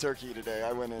cold turkey today.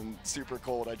 I went in super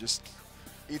cold.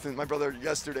 Ethan, my brother,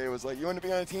 yesterday was like, "You want to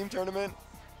be on a team tournament?"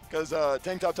 Because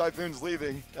Tank Top Typhoon's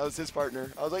leaving. That was his partner.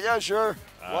 I was like, "Yeah, sure.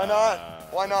 Why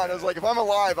not? Why not?" I was like, "If I'm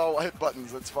alive, I'll hit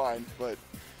buttons. That's fine." But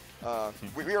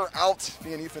we are out.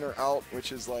 Me and Ethan are out,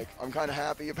 which is like, I'm kind of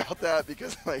happy about that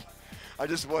because like, I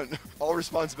just want all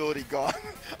responsibility gone.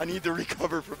 I need to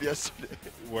recover from yesterday.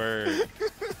 Word.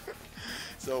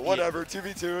 So whatever.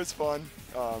 2v2 is fun.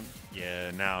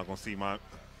 Yeah. Now I'm gonna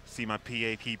see my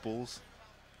PA peoples.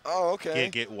 Oh, okay.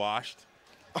 Get washed.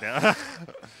 Yeah,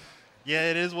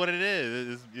 it is what it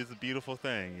is. It's a beautiful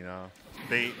thing,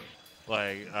 They,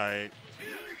 I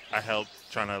helped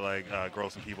trying to grow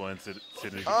some people into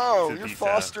the. Oh, you're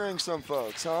fostering some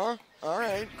folks, huh? All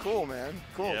right, cool, man.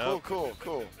 Cool, yep.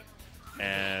 cool.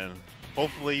 And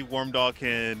hopefully, Worm Dog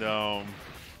can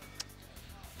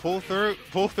pull through,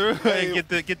 and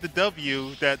get the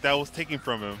W that was taken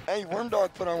from him. Hey, Worm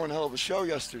Dog put on one hell of a show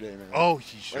yesterday, man. Oh,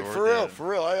 he sure did. For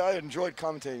real. I enjoyed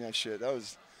commentating that shit. That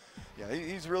was,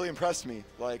 he's really impressed me.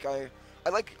 Like I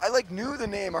knew the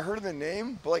name. I heard of the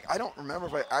name, but I don't remember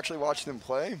if I actually watched him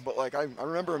play. But I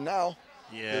remember him now.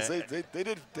 Yeah. They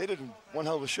did one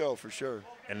hell of a show for sure.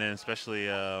 And then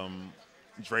especially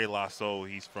Dre Lasso,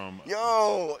 he's from.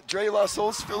 Yo, Dre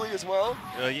Lasso's Philly as well?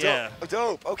 Yeah.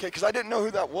 Dope. Okay, because I didn't know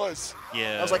who that was.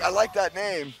 Yeah. I was like, I like that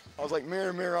name. I was like,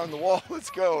 mirror, mirror on the wall,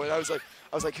 let's go. And I was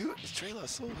like, who is Dre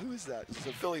Lasso? Who is that? He's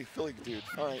a Philly dude.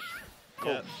 All right,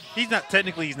 cool. Yeah. He's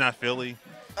not Philly.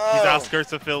 Oh. He's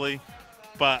outskirts of Philly.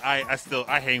 But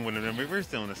I hang with him. We're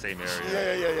still in the same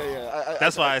area. Yeah.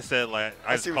 That's why I said I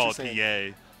just call it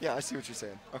PA. Yeah, I see what you're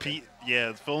saying. Okay.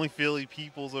 The only Philly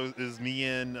peoples is me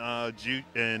and Jude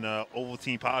and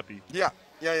Ovaltine Poppy. Yeah.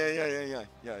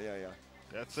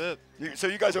 That's it. So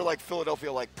you guys are like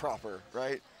Philadelphia, like proper,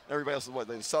 right? Everybody else is what?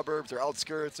 The suburbs or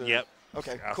outskirts? Or? Yep.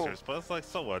 Okay, outskirts, cool. But it's like,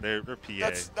 so what? They're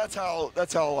PA. That's how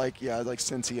like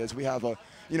Cincy is. We have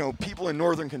people in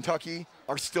northern Kentucky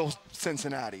are still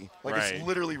Cincinnati. Like right. It's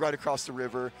literally right across the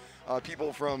river.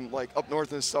 People from up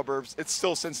north in the suburbs, it's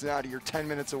still Cincinnati. You're 10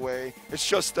 minutes away. It's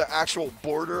just the actual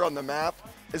border on the map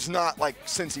is not like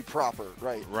Cincy proper,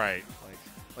 right? Right.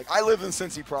 Like I live in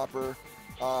Cincy proper.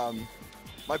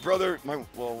 My brother,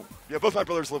 both my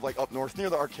brothers live up north near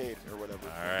the arcade or whatever.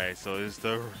 All right, so it's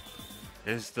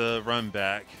the run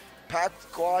back.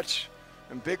 PACKQUATCH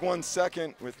and Big One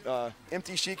second with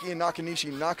Empty Shiki and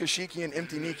Nakashiki and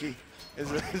Empty Niki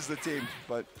is the team.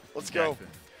 But let's go.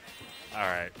 All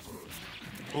right.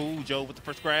 Ooh, Joe with the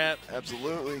first grab.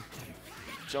 Absolutely.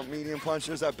 Jump medium punch.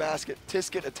 There's that basket.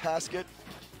 Tisket, a tasket.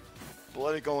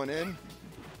 BULLEDAH going in.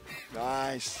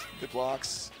 Nice. Good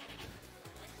blocks.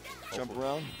 Jump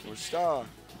around. Or star.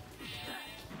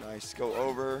 Nice. Go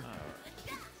over.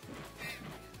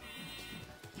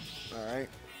 All right.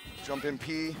 Jump in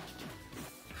P.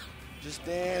 Just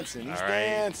dancing. He's All right.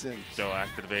 dancing. Joe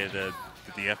activated the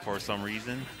DF for some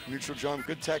reason. Neutral jump.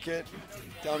 Good tech hit.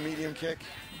 Down medium kick.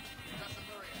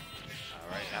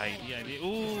 All right.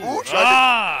 Ooh. Ooh,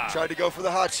 tried to go for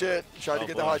the hot shit. Tried to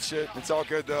get the hot shit. It's all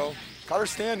good, though. Caught her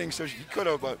standing, so she could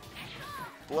have, but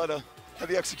BULLEDAH,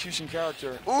 heavy execution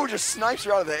character. Ooh, just snipes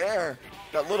her out of the air.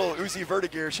 That little Uzi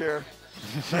Vertigear chair.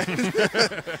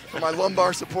 For my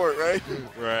lumbar support, right?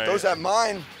 Right. Those at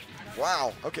mine.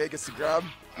 Wow. Okay, gets the grab.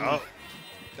 Oh.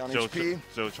 Down Joe, HP.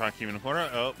 Joe trying to keep in the corner.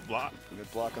 Oh, block.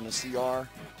 Good block on the CR.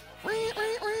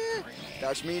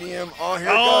 Dash medium. Oh, here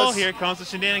it Oh, goes. here comes the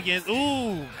shenanigans.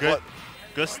 Ooh, good, What?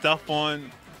 good stuff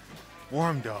on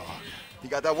Worm Dog. He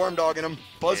got that worm dog in him.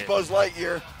 Buzz Yeah. Buzz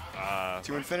Lightyear. Uh,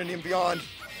 To infinity and beyond.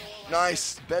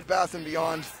 Nice. Bed, bath, and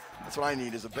beyond. That's what I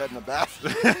need is a bed and a bath.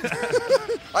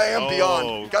 I am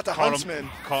beyond. Got the caught him- Huntsman.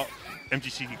 Caught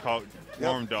MGC caught Yep.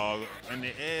 Worm Dog in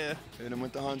the air. Hit him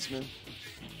with the Huntsman.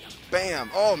 Bam.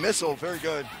 Oh, missile. Very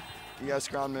good. Yes,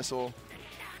 ground missile.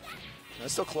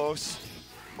 That's still close.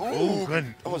 Ooh,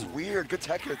 good. That was weird. Good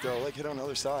tech hit, though. Like, hit on the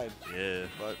other side. Yeah.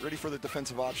 But ready for the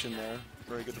defensive option there.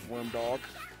 Very good with Worm Dog.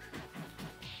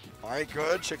 All right,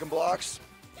 good. Chicken blocks.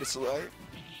 Gets the light.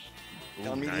 Ooh,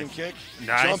 Down medium nice. kick.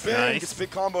 Nice, Jump in. nice. Gets a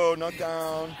big combo. Knock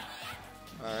down.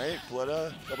 All right,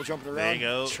 BULLEDAH. Double jumping around. There you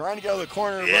go. Trying to get out of the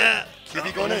corner. Yeah. But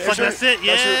keep going in. Fuck, that's it.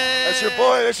 Yeah. That's your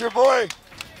boy. That's your boy.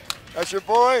 That's your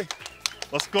boy.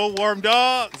 Let's go, Worm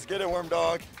Dog. Let's get it, Worm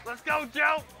Dog. Let's go,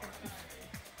 Joe.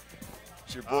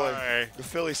 It's your boy. All right. The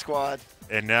Philly squad.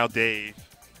 And now Dave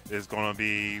is going to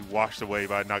be washed away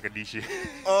by Nakanishi.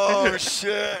 Oh,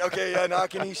 shit. Okay, yeah,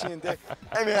 Nakanishi and Dave.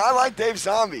 Hey, man, I like Dave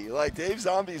Zombie. Like, Dave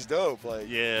Zombie's dope. Like,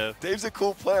 Yeah. Dave's a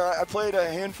cool player. I played a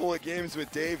handful of games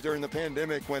with Dave during the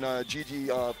pandemic when GG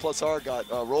plus R got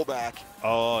rollback.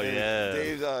 Oh, And yeah.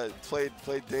 Dave played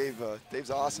Dave.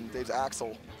 Dave's awesome. Dave's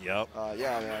Axel. Yep.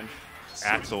 Yeah, man.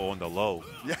 Axel on the low.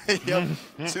 Yeah,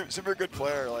 yep. Super good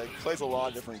player. Like, plays a lot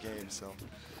of different games. So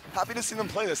happy to see them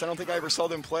play this. I don't think I ever saw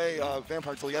them play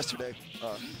Vampire till yesterday.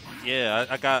 Yeah,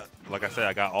 I got, like I said,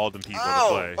 I got all them people Oh,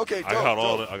 to play. okay, I got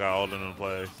dope. all of them to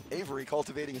play. Avery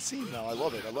cultivating a scene now. I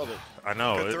love it. I love it. I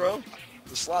know. Good throw.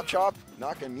 The slap chop.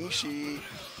 Nakanishi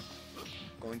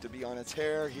going to be on a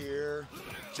tear here.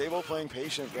 Jabo playing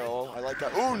patient though. I like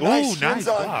that. Ooh, nice. Ooh, nice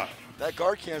Shinzon. block. That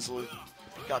guard cancel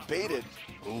got baited.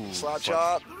 Ooh, Slap fuck.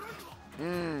 chop.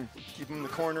 Keep him in the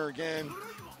corner again.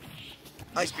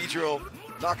 Nice B drill.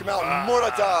 Knock him out.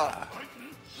 Murata.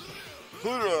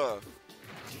 Hura.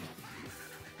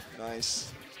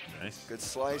 Nice. Nice. Good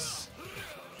slice.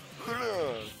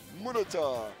 Hura. Murata.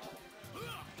 All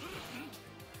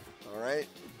right.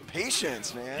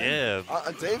 Patience, man.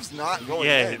 Yeah. Dave's not going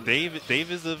Yeah, in.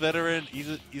 Dave is a veteran. He's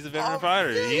a veteran Oh,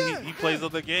 fighter. yeah, He plays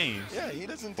other games. Yeah, he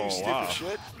doesn't For do a stupid while.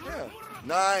 shit. Yeah.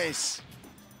 Nice.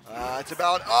 It's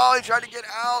about, oh, he tried to get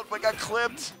out, but got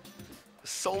clipped.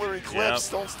 Solar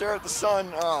eclipse. Yep. Don't stare at the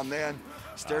sun. Oh, man.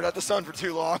 Stared at the sun for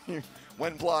too long.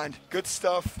 Went blind. Good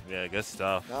stuff. Yeah, good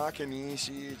stuff.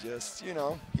 Nakanishi just, you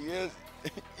know, he is,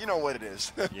 you know what it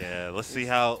is. Yeah, let's see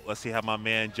how my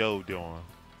man Joe doing.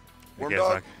 Worm guess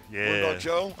Dog? yeah. Worm Dog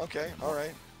Joe? Okay, all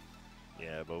right.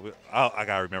 Yeah, but I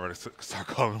gotta remember to start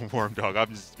calling him Worm Dog. I've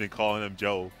just been calling him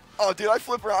Joe. Oh, dude, I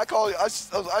flip around. I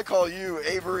call you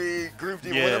Avery, Groove D,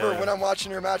 Yeah. whatever. When I'm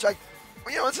watching your match,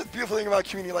 you know, it's a beautiful thing about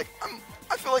community. Like,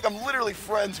 I feel like I'm literally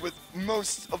friends with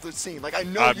most of the scene. Like, I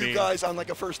know you mean, guys on like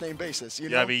a first name basis. You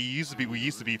know? Yeah, I mean, we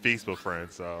used to be Facebook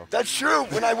friends, so. That's true.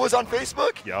 When I was on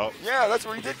Facebook. Yup. Yeah, that's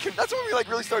where we did. That's when we like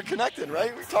really started connecting,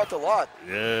 right? We talked a lot.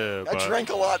 Yeah, I drank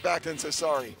a lot back then, so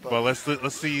sorry. But let's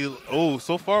see. Oh,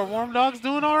 so far Worm Dog's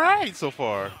doing all right so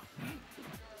far.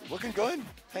 Looking good,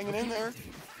 hanging in there.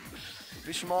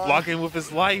 Bishamon. Blocking with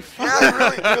his life.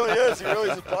 Yeah, he really is. He really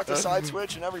is. Blocked the side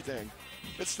switch and everything.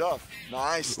 Good stuff.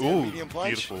 Nice. Ooh, Medium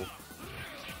punch. beautiful.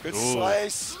 Good Ooh.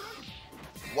 slice.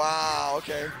 Wow,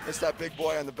 okay. It's that big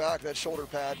boy on the back, that shoulder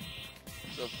pad.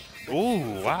 So, big Ooh,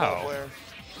 football wow. player.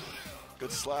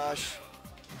 Good slash.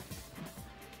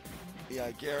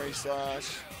 Yeah, Gary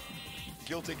slash.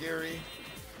 Guilty Gary.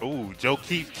 Ooh, Joe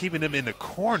keeping him in the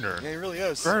corner. Yeah, he really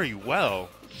is. Very well.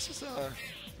 This is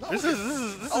This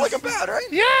is I like him bad, right?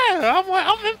 Yeah,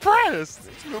 I'm impressed.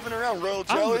 He's moving around, Royal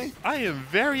Jelly. I am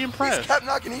very He's impressed. kept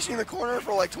Nakanishi in the corner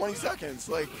for like 20 seconds.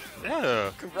 Like,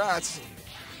 Yeah. congrats.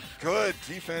 Good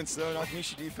defense, though.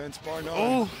 Nakanishi defense, bar none.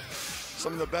 Oh.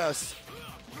 Some of the best.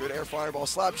 Good air fireball,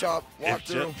 slap chop, walk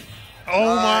through.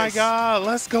 Oh my Nice. God!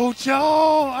 Let's go,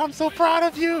 Joe! I'm so proud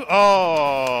of you.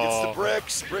 Oh. Gets the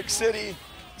bricks, Brick City.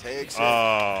 Takes it.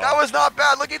 Oh. That was not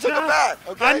bad. Look, he took a bat.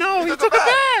 Okay? I know he took a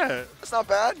bat. That's not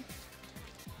bad.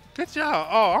 Good job.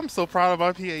 Oh, I'm so proud of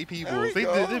my PA people.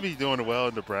 There They be doing well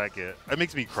in the bracket. It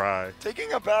makes me cry.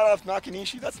 Taking a bat off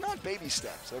Nakanishi, that's not baby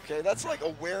steps, okay? That's like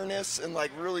awareness and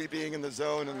like really being in the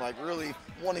zone and like really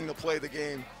wanting to play the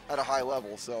game at a high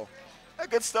level. So,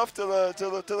 good stuff to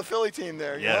the Philly team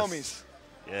there, you homies.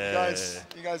 Yeah.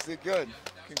 You guys did good.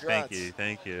 Congrats.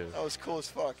 Thank you. That was cool as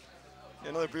fuck. Yeah,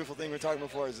 another beautiful thing we were talking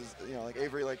before is you know, like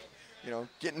Avery, like, you know,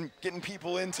 getting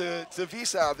people into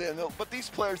VSAV. But these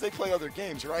players, they play other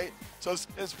games, right? So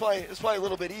it's probably a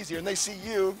little bit easier. And they see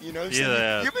you, you know.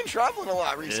 You've been traveling a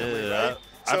lot recently, right?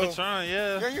 I've been trying,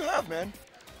 Yeah, you have, man.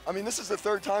 I mean, this is the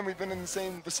third time we've been in the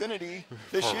same vicinity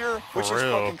this year, which is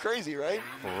fucking crazy, right?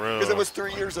 For real. Because it was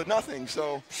 3 years of nothing.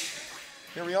 So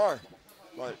here we are.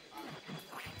 But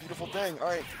beautiful thing. All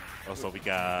right. Also, we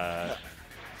got...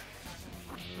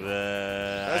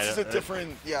 This is a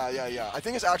different, yeah. I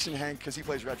think it's Action Hank because he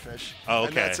plays Redfish. Oh, okay.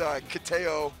 And that's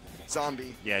Kateo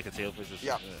Zombie. Yeah, Kateo plays this.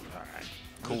 Yeah. All right.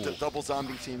 Cool. The double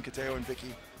zombie team, Kateo and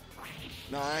Vicky.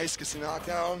 Nice, gets a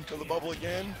knockdown to the bubble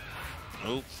again.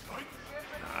 Nope.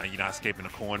 You're not escaping the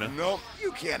corner. Nope,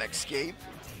 you can't escape.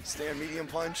 Stand medium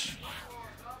punch.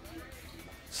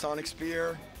 Sonic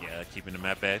Spear. Yeah, keeping the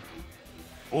map back.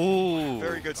 Ooh.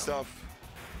 Very good stuff.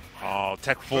 Oh,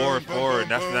 tech forward.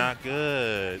 That's boom. not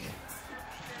good.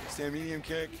 Stand medium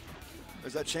kick.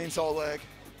 There's that chainsaw leg.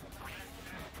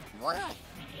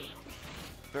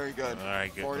 Very good. All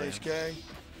right, good. Forward HK.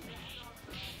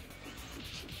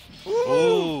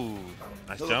 Ooh.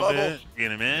 Nice jump in.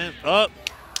 Get him in. Up.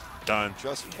 Done.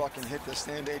 Just fucking hit the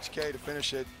stand HK to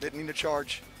finish it. Didn't need to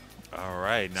charge. All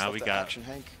right, now we got Action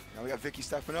Hank. Now we got Vicky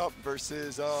stepping up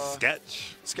versus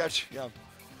Sketch. Sketch, yeah.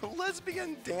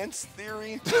 Lesbian dance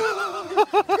theory.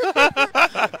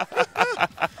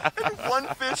 One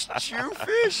fish, chew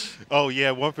fish. Oh yeah,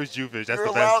 one fish, chew fish. That's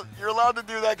the best. You're allowed to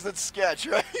do that because it's Sketch,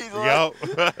 right? Yep.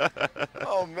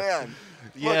 Oh man.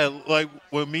 Yeah, like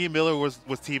when me and Miller was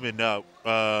teaming up,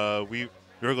 we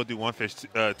were gonna do one fish,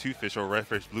 two fish, or red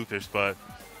fish, blue fish, but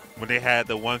when they had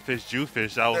the one fish, Jew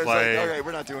fish, I was like, okay,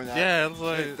 we're not doing that. Yeah, it was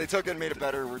like they took it and made it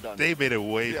better. We're done. They made it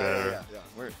way better.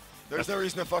 Yeah. There's no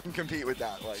reason to fucking compete with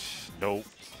that. Like, nope.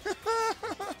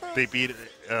 They beat it.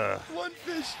 One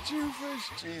fish, Jew fish.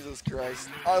 Jesus Christ.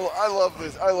 I love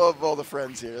this. I love all the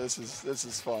friends here. This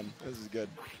is fun. This is good.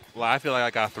 Well, I feel like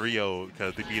I got 3-0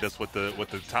 because they beat us with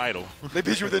the title. They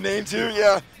beat you with the name too?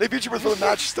 Yeah. They beat you before the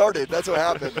match started. That's what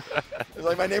happened. It's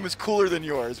like, my name is cooler than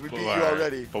yours. We beat you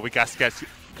already. But we got Sketch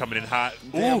coming in hot.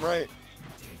 Damn right.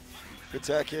 Good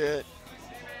tech hit.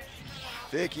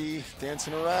 Vicky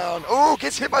dancing around. Oh,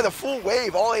 gets hit by the full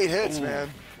wave. All 8 hits, man.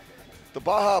 The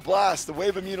Baja Blast, the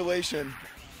wave of mutilation.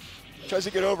 Tries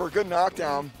to get over. Good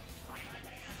knockdown.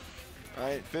 All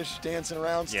right, Fish dancing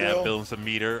around still. Yeah, building some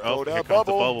meter. Oh, that here bubble. comes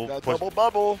the bubble. That double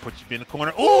bubble. Put you in the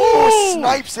corner. Ooh!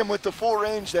 Snipes him with the full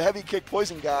range, the heavy kick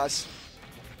poison gas.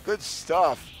 Good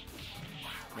stuff.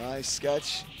 Nice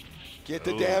Sketch. Get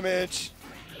the damage.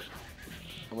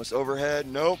 Almost overhead.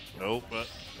 Nope.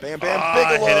 Bam, bam,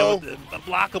 Bigelow. Hit him with the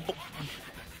blockable.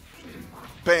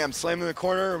 Bam, slam in the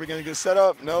corner. Are we going to get a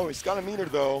setup? No, he's got a meter,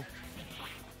 though.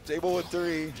 Table with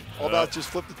 3. All about just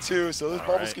flip the 2, so those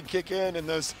bubbles can kick in, and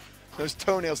those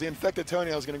toenails, the infected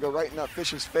toenail is going to go right in that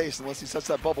Fish's face unless he sets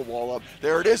that bubble wall up.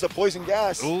 There it is, the poison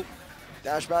gas. Ooh.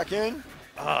 Dash back in.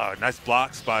 Nice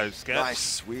blocks by Sketch. Nice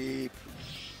sweep.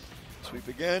 Sweep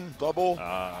again, bubble.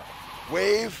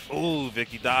 Wave. Ooh,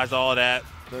 Vicky dodged all that.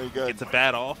 Very good. Gets a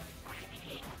bat off.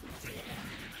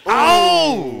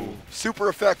 Oh! Super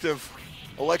effective.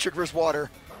 Electric versus water.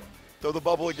 Throw the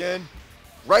bubble again.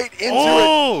 Right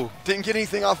into it. Didn't get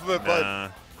anything off of it,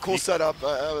 but cool setup.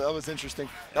 That was interesting.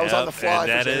 That was on the fly.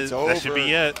 And that should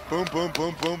be it. Boom, boom,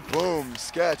 boom, boom, boom.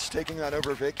 Sketch taking that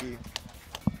over Vicky.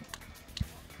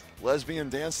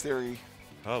 Lesbian dance theory.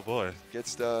 Oh, boy.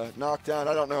 Gets knocked down.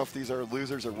 I don't know if these are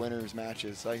losers or winners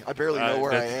matches. I barely know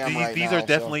where I am right now. These are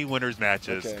definitely winners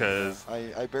matches. Cause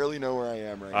I barely know where I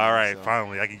am right now. All right,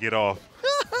 finally, I can get off.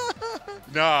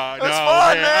 That's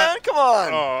fun, man. Come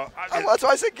on. That's why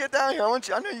I said get down here.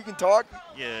 I know you can talk.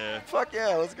 Yeah. Fuck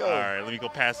yeah, let's go. All right, let me go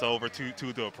pass over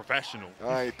to the professional. All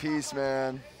right, peace,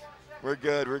 man. We're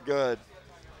good. We're good.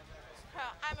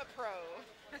 I'm a pro.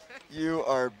 You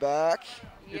are back.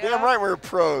 You're damn right we're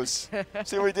pros.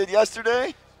 See what we did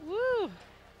yesterday? Woo.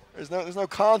 There's no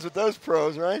cons with those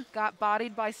pros, right? Got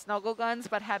bodied by Snuggle Guns,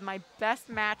 but had my best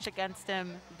match against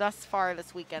him thus far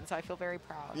this weekend, so I feel very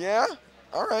proud. Yeah?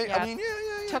 All right. Yeah. I mean,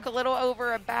 yeah. Took a little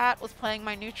over a bat, was playing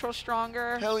my neutral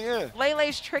stronger. Hell yeah.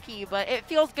 Lele's tricky, but it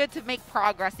feels good to make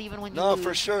progress even when you lose. No,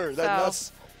 for sure.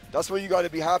 That's what you got to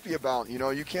be happy about. You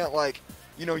know, you can't, like,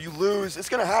 you know, you lose. It's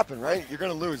gonna happen, right? You're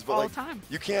gonna lose, but All like the time.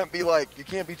 you can't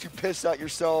be too pissed at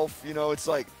yourself. You know, it's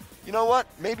like, you know what?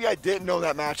 Maybe I didn't know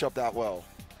that matchup that well.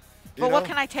 But what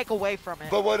can I take away from it?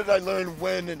 But what did I learn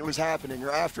when it was happening or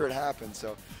after it happened?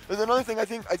 So there's another thing I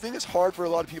think it's hard for a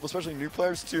lot of people, especially new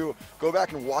players, to go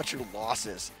back and watch your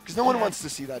losses because no one wants to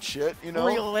see that shit. You know,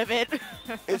 relive it.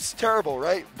 It's terrible,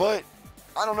 right? But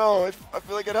I don't know. I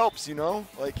feel like it helps. You know,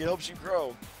 like it helps you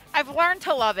grow. I've learned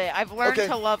to love it. I've learned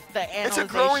to love the analyzation. It's a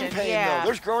growing pain, though.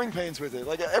 There's growing pains with it.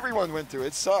 Like everyone went through it.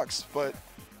 It sucks, but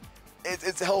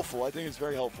it's helpful. I think it's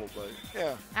very helpful. But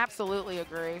yeah. Absolutely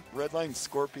agree. Redline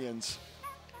Scorpions.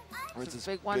 It's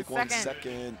a big one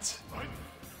second.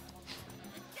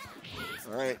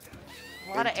 All right.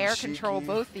 A lot of air control,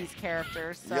 both these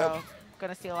characters. So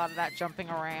going to see a lot of that jumping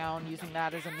around, using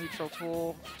that as a neutral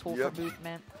tool for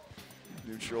movement.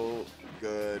 Neutral,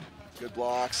 good. Good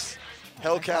blocks.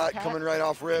 Hellcat coming right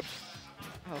off rip.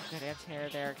 Oh, good anti-air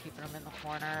there, keeping him in the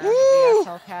corner. Woo! Yes,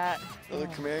 Hellcat. Another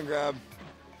command grab.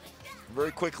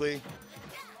 Very quickly.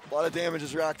 A lot of damage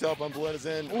is racked up on BULLEDAH's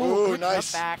end. Ooh,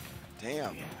 nice. Back.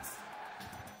 Damn.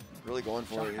 Really going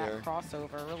for it here.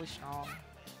 Crossover, really strong.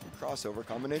 Crossover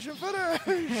combination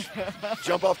finish.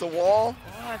 Jump off the wall.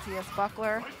 Oh, TS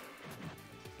Buckler.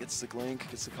 Gets the link,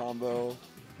 gets the combo.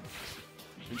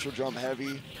 Neutral jump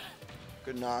heavy.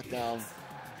 Good knockdown.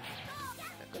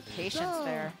 Good patience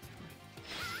there.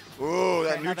 Ooh,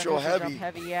 that neutral heavy. Jump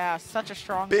heavy, yeah. Such a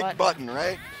strong big button,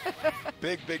 right?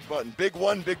 big button. Big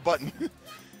one, big button.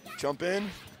 Jump in.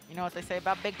 You know what they say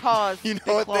about big paws, you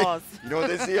know big you know what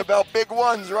they say about big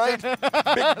ones, right?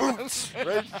 Big boots,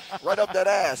 right? Right up that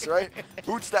ass, right?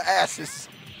 Boots the asses.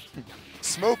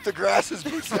 Smoke the grasses,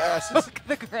 boots the asses.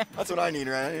 The grass. That's what I need,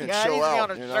 right? I need to chill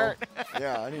out. On a shirt.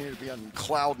 Yeah, I need to be on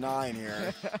Cloud 9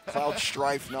 here. Cloud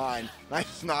Strife 9.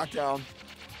 Nice knockdown.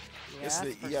 It's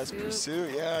the ES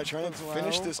Pursuit. Yeah, trying to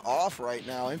finish this off right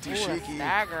now. Empty Shiki.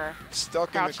 Stagger.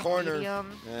 Stuck in the corner.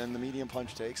 Medium. And the medium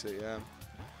punch takes it, yeah.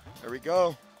 There we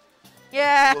go.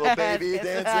 Yeah. Little baby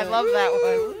dancing. I love that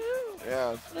one.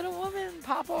 Yeah. Little woman,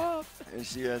 pop off. And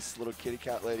she has little kitty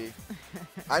cat lady.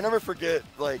 I never forget,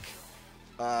 like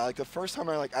the first time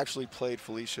I actually played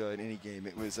Felicia in any game,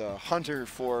 it was Hunter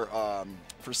for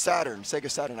Saturn,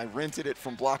 Sega Saturn. I rented it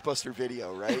from Blockbuster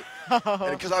Video, right?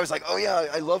 Because I was like, oh yeah,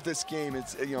 I love this game.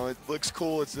 It's it looks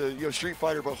cool. It's a Street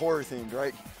Fighter but horror themed,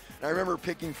 right? And I remember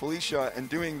picking Felicia and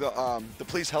doing the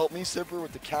Please Help Me zipper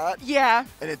with the cat. Yeah.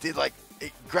 And it did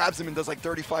it grabs him and does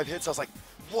 35 hits. I was like,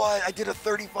 what? I did a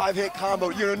 35-hit combo,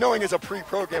 knowing it's a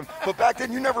pre-program. But back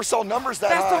then, you never saw numbers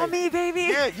that high. That's on me, baby.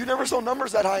 Yeah, you never saw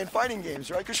numbers that high in fighting games,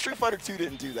 right? Because Street Fighter 2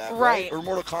 didn't do that, right? Or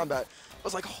Mortal Kombat. I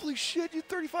was like, holy shit, you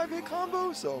 35-hit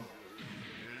combo? So,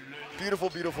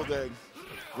 beautiful, beautiful day.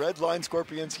 Redline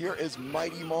Scorpions. Here is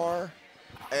Mighty Mar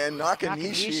and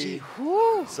Nakanishi.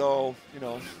 So,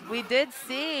 we did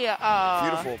see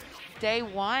beautiful. Day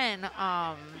one,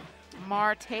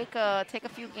 Mar take a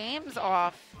few games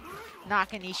off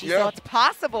Nakanishi, so it's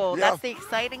possible. That's the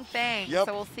exciting thing. So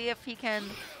we'll see if he can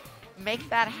make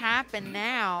that happen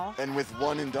now. And with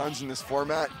one and dones in this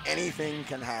format, anything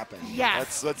can happen.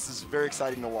 Yes. That's very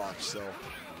exciting to watch. So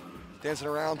dancing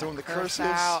around, doing the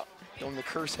curses, doing the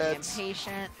curse heads.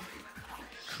 Impatient.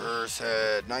 Curse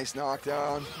head, nice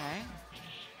knockdown. Okay.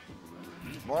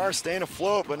 Mar staying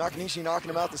afloat, but Nakanishi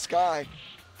knocking him out the sky.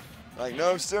 Like,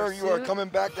 no, sir, you are coming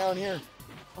back down here.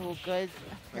 Oh, good.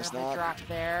 Nice drop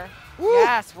there. Woo!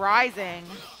 Yes, rising.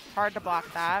 Hard to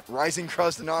block that. Rising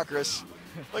crust and Nocris.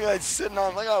 Look at that sitting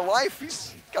on, look at that life.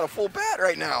 He's got a full bat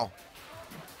right now.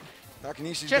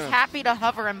 Nakanishi's just happy to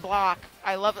hover and block.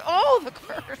 I love it. Oh, the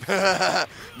curse.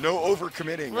 No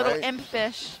overcommitting, little right?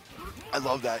 impish. I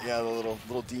love that. Yeah, the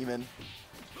little demon.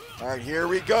 All right, here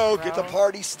we go. Get the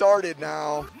party started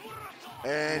now.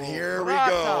 And here we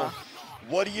go.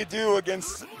 What do you do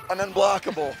against an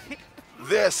unblockable?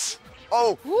 This.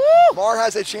 Oh, woo! Mar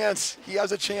has a chance. He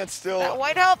has a chance still. That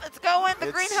white health, it's going.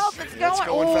 The green health, it's going. It's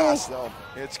going fast, though.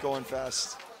 It's going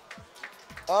fast.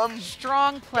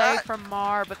 Strong play from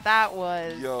Mar, but that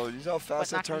was. Yo, you know how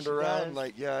fast that turned around?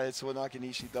 Like, yeah, it's what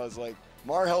Nakanishi does. Like,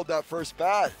 Mar held that first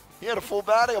bat. He had a full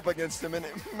bat up against him, and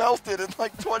it melted in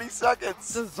 20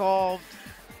 seconds. Dissolved.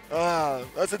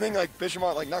 That's the thing. Like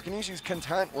Bishamon, Nakanishi's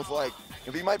content with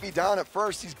if he might be down at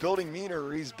first, he's building meter.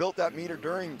 Or he's built that meter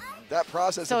during that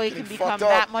process. So he can become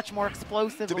that much more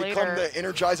explosive to become the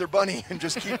Energizer Bunny and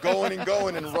just keep going and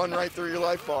going and run right through your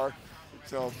life bar.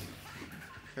 So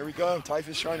here we go.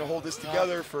 Typhus trying to hold this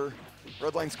together for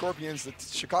Redline Scorpions, the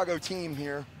Chicago team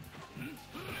here.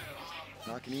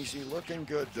 Nakanishi looking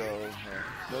good though.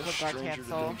 No stranger to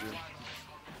danger.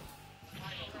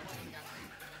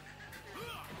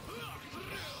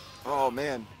 Oh,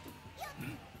 man.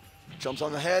 Jumps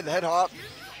on the head hop.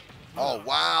 Oh,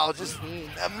 wow. Just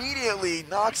immediately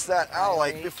knocks that out,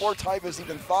 like, before Typhus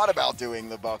even thought about doing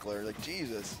the buckler. Like,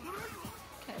 Jesus.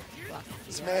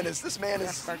 This man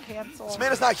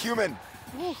is not human.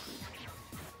 Ooh.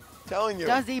 Telling you.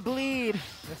 Does he bleed?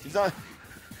 He's not.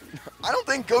 I don't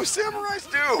think Ghost Samurais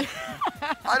do.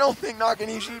 I don't think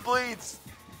Nakanishi bleeds.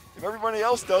 If everybody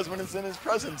else does when it's in his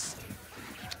presence.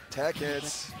 Tech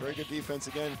hits. Very good defense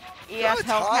again. EF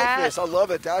Hellcat. I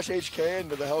love it. Dash HK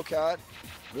into the Hellcat.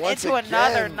 Once into again,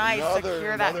 another nice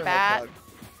secure that bat. Hellcat.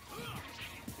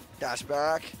 Dash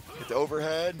back. Hit the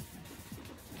overhead.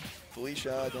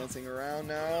 Felicia dancing around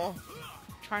now.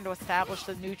 Trying to establish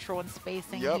the neutral and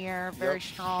spacing Yep, here. Very yep.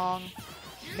 strong.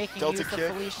 Making Delta use kick.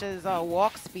 of Felicia's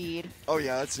walk speed. Oh,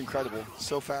 yeah, that's incredible.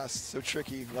 So fast, so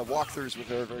tricky. The walkthroughs with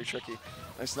her are very tricky.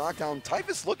 Nice knockdown.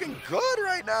 Typhus looking good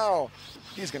right now.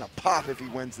 He's going to pop if he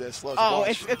wins this. Let's watch.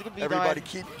 It's going to be Everybody done.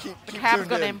 keep The cap's tuned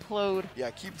going in. to implode.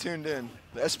 Yeah, keep tuned in.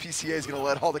 The SPCA is going to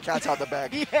let all the cats out the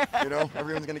bag. Yeah. You know,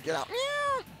 everyone's going to get out.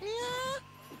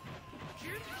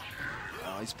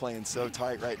 Oh, he's playing so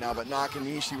tight right now, but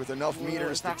Nakanishi with enough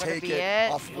meters to take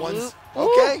it off one.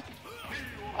 Okay.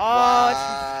 Oh, it's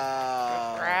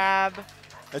Wow. a grab.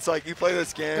 It's like you play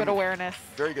this game. Good awareness.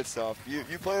 Very good stuff.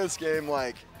 You play this game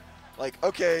like,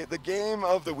 okay, the game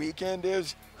of the weekend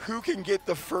is who can get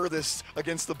the furthest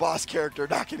against the boss character,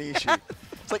 Nakanishi.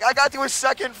 It's like, I got to his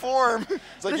second form.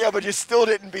 It's like, yeah, but you still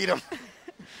didn't beat him.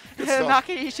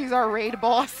 Nakanishi's our raid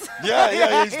boss.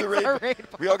 Yeah, he's the raid.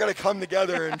 boss. We all got to come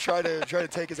together and try to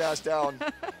take his ass down.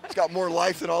 He's got more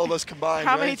life than all of us combined.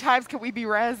 How right? many times can we be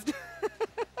rezzed?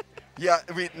 Yeah,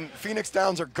 Phoenix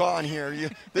Downs are gone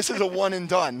here. This is a one and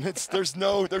done. There's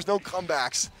no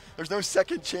comebacks. There's no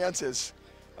second chances.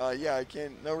 Yeah, I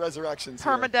can't. No resurrections.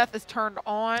 Permadeath is turned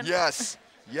on. Yes.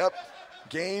 Yep.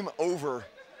 Game over.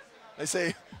 They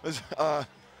say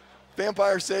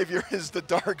Vampire Savior is the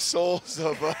Dark Souls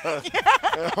of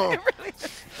Really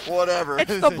whatever. it's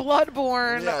the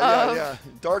Bloodborne yeah.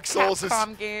 Dark Souls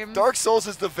Capcom games. Dark Souls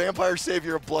is the Vampire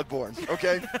Savior of Bloodborne.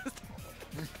 Okay.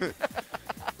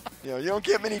 You don't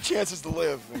get many chances to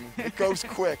live, and it goes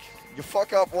quick. You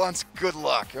fuck up once, good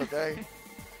luck, okay?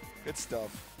 Good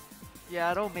stuff.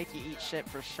 Yeah, it'll make you eat shit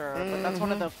for sure. But that's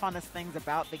one of the funnest things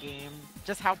about the game.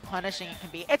 Just how punishing it can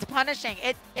be. It's punishing.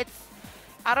 It's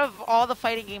out of all the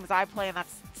fighting games I play, and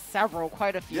that's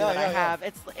quite a few that I have.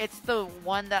 It's the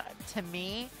one that to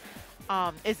me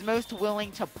is most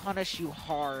willing to punish you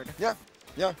hard. Yeah.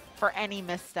 For any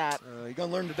misstep. You're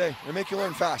gonna learn today. They make you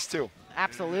learn fast too.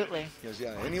 Absolutely. Because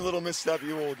any little misstep,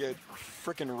 you will get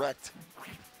freaking wrecked.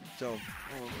 So,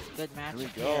 good matchup we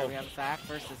here. go. We have Zach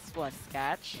versus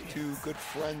Sketch. Two good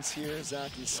friends here.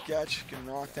 Zach and Sketch getting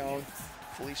knocked down.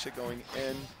 Felicia going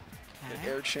in. An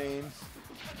air chain.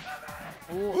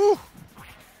 Ooh.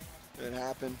 Didn't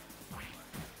happen.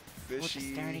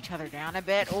 Fishy. Staring each other down a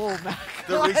bit. Oh my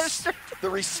The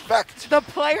respect. The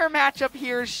player matchup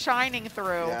here is shining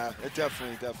through. Yeah, it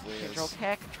definitely Neutral is.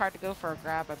 kick. Tried to go for a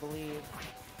grab, I believe.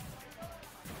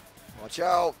 Watch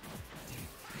out.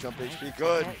 Jump HP,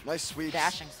 good. Nice sweep.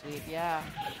 Dashing sweep, yeah.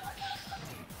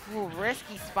 Ooh,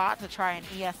 risky spot to try an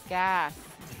ES gas.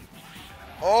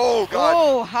 Oh, God.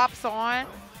 Oh, hops on.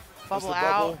 That's Bubble the out.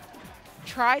 bubble.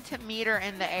 Tried to meet her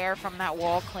in the air from that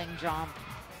wall cling jump.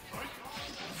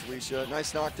 Felicia,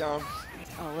 nice knockdown.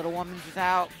 Oh, little woman's is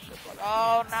out.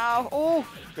 Oh, no. Oh.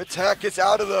 Good tech, gets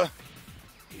out of the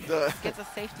Gets a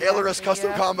safety. Ailerus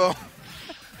custom combo.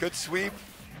 Good sweep.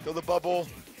 Throw the bubble.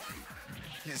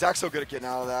 Zach's so good at getting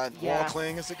out of that. Yeah. Wall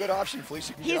cling is a good option.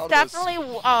 Felicia can get He's out of definitely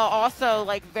also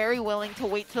like very willing to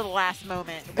wait till the last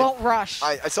moment. Won't rush.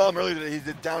 I saw him earlier today. He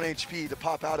did down HP to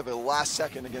pop out of it last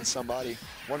second against somebody.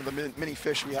 One of the mini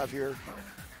fish we have here.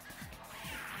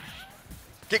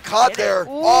 Get caught there.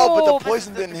 Oh, but the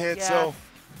poison didn't hit, so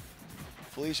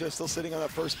Felicia still sitting on that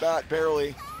first bat,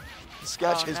 barely.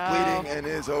 Sketch is bleeding and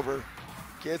is over.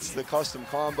 Gets the custom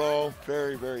combo.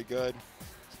 Very, very good.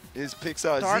 Picks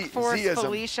Dark Force Zism.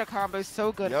 Felicia combo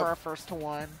so good for our first to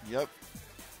one. Yep.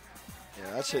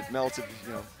 Yeah, that shit melted.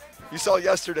 You saw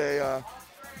yesterday.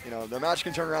 The match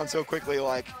can turn around so quickly.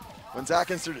 Like when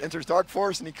Zach enters Dark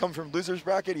Force and he comes from losers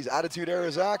bracket, he's Attitude Era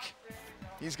Zach.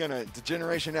 He's gonna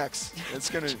Generation X. It's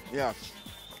gonna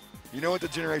You know what the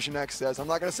Generation X says. I'm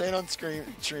not gonna say it on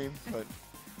stream, but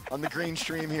on the green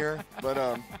stream here.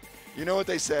 But you know what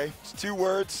they say. It's 2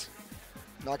 words.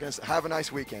 I'm not gonna say, have a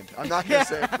nice weekend. I'm not gonna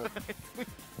say it, but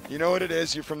you know what it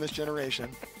is. You're from this generation.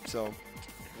 So,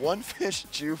 one fish,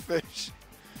 Jew fish.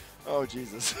 Oh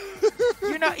Jesus.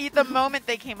 The moment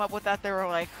they came up with that, they were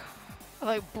like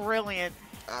brilliant.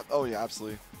 Oh yeah,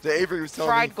 absolutely. Avery was telling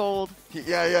Fried me. gold.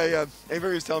 Yeah.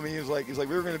 Avery was telling me he was like we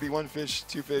were gonna be one fish,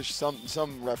 two fish,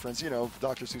 some reference, you know,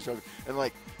 Dr. Seuss reference. And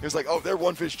like he was like, oh, they're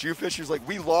one fish, two fish. He was like,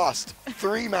 we lost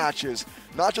 3 matches,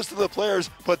 not just to the players,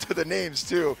 but to the names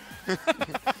too.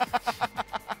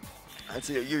 That's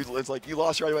it. It's like you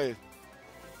lost right away.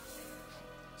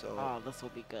 So. Oh, this will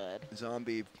be good.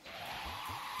 Zombie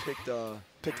picked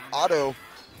Otto.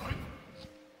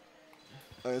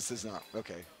 Oh, this is not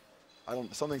okay.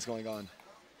 Something's going on.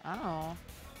 Oh.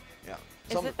 Yeah.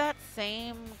 Is it that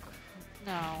same?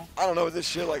 No. I don't know. This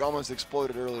shit like almost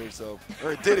exploded earlier,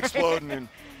 or it did explode, and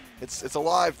it's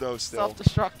alive though still.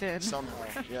 Self-destructed.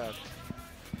 Somehow. Yeah.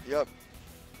 Yep.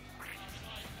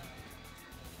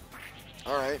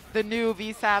 All right. The new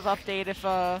VSAV update, if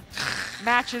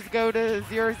matches go to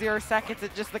 0 seconds,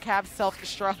 it just the cab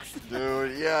self-destructs.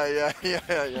 Dude, yeah.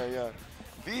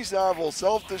 VSAV will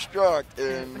self-destruct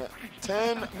in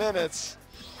 10 minutes.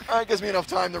 All right, gives me enough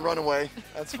time to run away.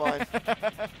 That's fine.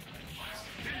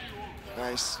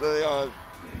 Nice. The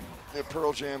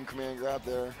Pearl Jam command grab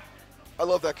there. I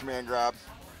love that command grab.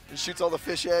 It shoots all the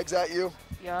fish eggs at you.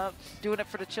 Yep. Doing it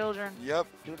for the children. Yep.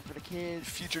 Doing it for the kids.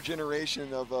 Future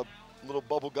generation of little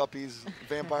bubble guppies,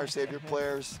 vampire savior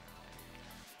players,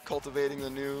 cultivating the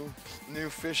new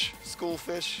fish, school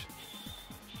fish.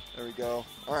 There we go.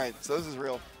 All right, so this is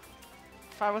real.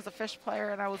 If I was a fish player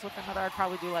and I was with another, I'd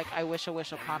probably do like I wish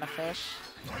upon a fish.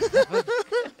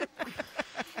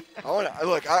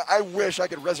 I wish I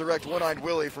could resurrect One-Eyed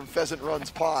Willie from Pheasant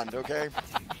Run's Pond, okay?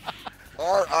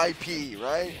 R.I.P.,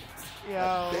 right?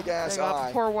 Yo, big ass they got eye.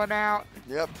 to pour one out.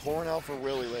 Yep, pouring out for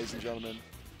Willie, ladies and gentlemen.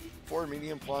 Forward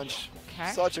medium punch.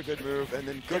 Okay. Such a good move. And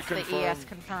then good Gets the confirm ES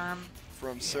confirm.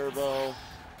 from Servo.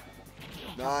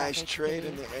 Nice trade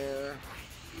in the air.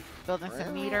 Building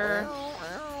some meter.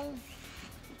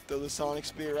 Throw the Sonic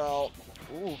Spear out.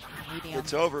 Ooh, medium.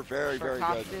 It's over. Very, For very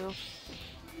good. Katsu.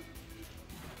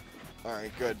 All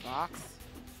right, good. Box.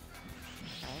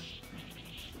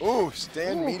 Okay. Ooh,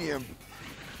 stand medium.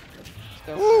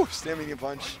 Go. Ooh, stand medium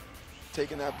punch.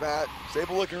 Taking that bat.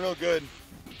 Sable looking real good.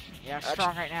 Yeah,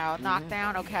 strong right now.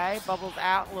 Knockdown, okay. Bubbles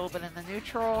out, a little bit in the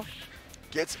neutral.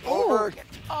 Gets over.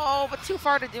 Oh, but too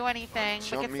far to do anything.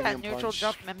 Jump But gets that medium neutral punch.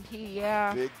 jump MP,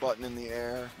 yeah. Big button in the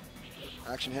air.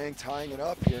 Action Hang tying it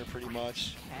up here pretty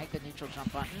much. Okay, good neutral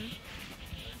jump button.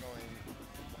 Going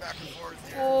back and forth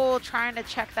here. Oh, trying to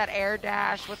check that air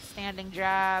dash with standing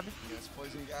jab. Yes,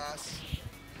 poison gas.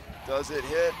 Does it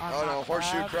hit? On Oh no, that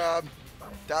horseshoe crab. crab.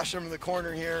 Dash him in the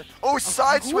corner here. Oh,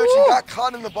 side switch and got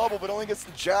caught in the bubble, but only gets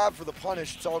the jab for the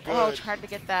punish. It's all good. Oh, tried to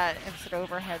get that instant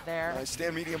overhead there. Nice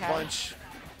stand medium Okay. punch.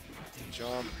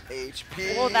 Jump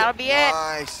HP. Oh, that'll be it.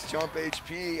 Nice jump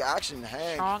HP. Action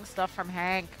Hank. Strong stuff from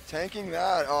Hank. Tanking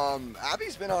that.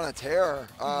 Abby's been on a tear.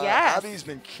 Yes. Abby's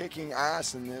been kicking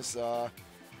ass in this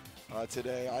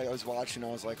today. I was watching. I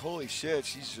was like, holy shit,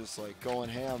 she's just like going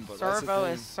ham. But that's the Servo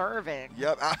thing. is serving.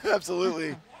 Yep,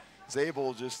 absolutely.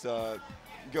 Zabel just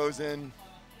goes in.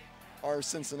 Our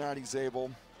Cincinnati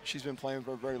Zabel. She's been playing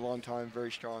for a very long time,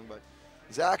 very strong. But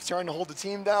Zach's trying to hold the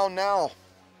team down now.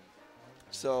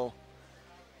 So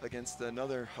against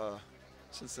another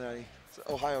Cincinnati,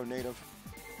 Ohio native.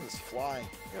 This fly.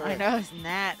 I know, it's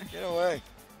Nat. Get away.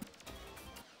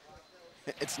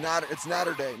 It's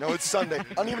Natterday. No, it's Sunday.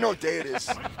 I don't even know what day it is.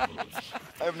 I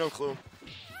have no clue.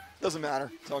 Doesn't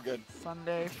matter. It's all good.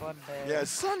 Sunday, fun day. Yeah,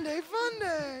 Sunday, fun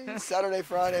day. Saturday,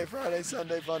 Friday,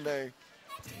 Sunday, fun day.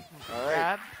 All right.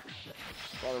 Grab.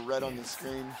 A lot of red on the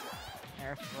screen.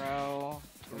 Air throw.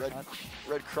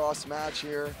 Red cross match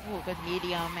here. Ooh, good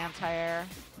medium anti-air.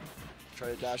 Try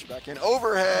to dash back in.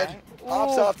 Overhead. Okay.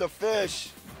 Pops Ooh. off the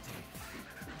fish.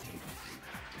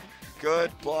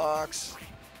 Good blocks.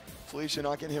 Felicia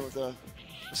not getting hit with a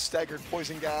staggered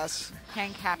poison gas.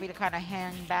 Hank happy to kind of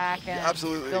hang back and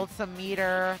absolutely. build some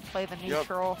meter, play the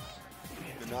neutral.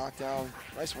 The knockdown.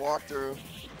 Nice walkthrough.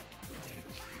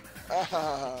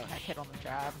 I hit on the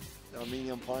jab. No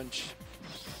medium punch.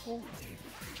 Ooh.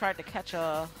 Tried to catch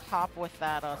a hop with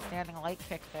that standing light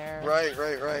kick there.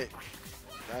 Right.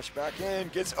 Dash back in.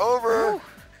 Gets over. Ooh.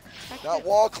 That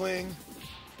wall cling.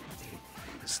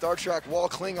 Star Trek wall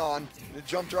Klingon. It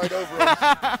jumped right over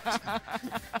him.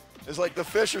 It's like the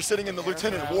fish are sitting in the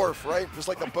Lieutenant Wharf, right? Just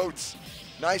like the boats.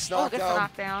 Nice knockdown. Good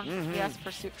knockdown. Yes,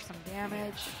 pursuit for some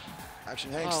damage.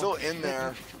 Action Hank still in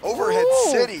there. Overhead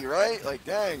City, right? Like,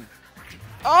 dang.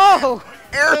 Oh!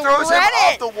 Air throws him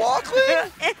off the wall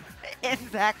cling? In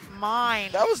Zach's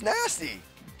mind. That was nasty.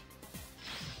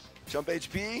 Jump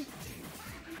HP.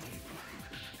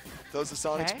 Throws the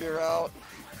Sonic Spear out.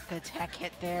 Good tech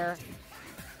hit there.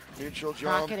 Neutral Not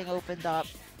jump. getting opened up.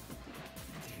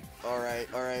 All right.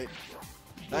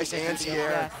 Nice Ooh, good anti-air.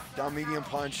 yes. Down medium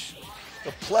punch.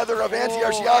 The plethora of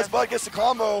anti-air she has, but gets the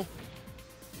combo.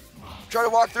 Try to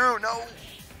walk through. No.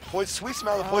 Poison, sweet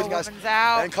smell of the poison, guys.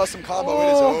 Out. And custom combo. Ooh.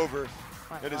 It is over.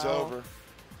 It is low. over.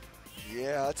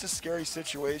 Yeah, that's a scary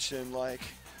situation. Like,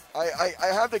 I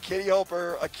have the kitty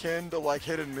helper akin to like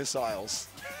hidden missiles.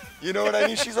 You know what I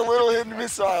mean? She's a little hidden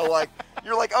missile. Like,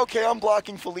 you're like, okay, I'm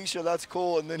blocking Felicia. That's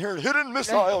cool. And then here, hidden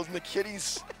missiles, and the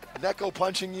kitty's Neko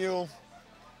punching you.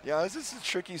 Yeah, this is a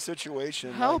tricky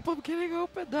situation. Help, I'm getting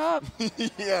opened up.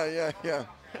 Yeah.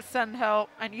 Send help.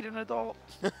 I need an adult.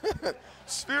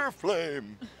 Sphere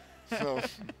Flame. So,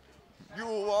 you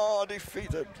are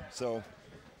defeated. So,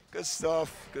 good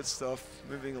stuff. Good stuff.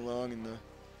 Moving along in the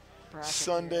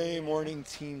Sunday morning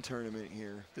team tournament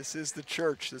here. This is the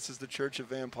church. This is the Church of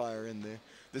Vampire, and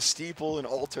the steeple and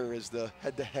altar is the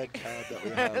head-to-head CAD that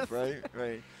we have, right?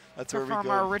 Right. That's where we Perform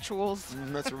go. our rituals.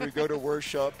 That's where we go to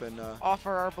worship and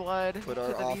offer our blood put to our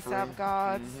the offering. VSAP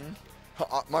gods.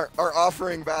 Our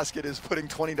offering basket is putting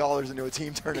 $20 into a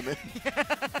team tournament.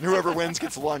 And whoever wins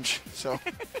gets lunch. So,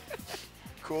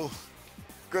 cool.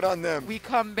 Good on them. We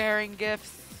come bearing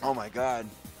gifts. Oh my God.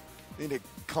 They need to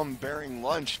come bearing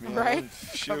lunch, man. Right?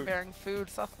 Shoot. Come bearing food,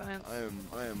 sustenance.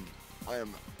 I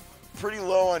am pretty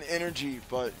low on energy,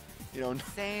 but you know,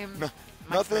 Same.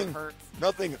 Nothing.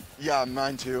 Yeah,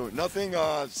 mine too. Nothing.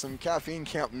 Some caffeine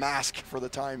can't mask for the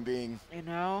time being. You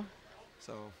know.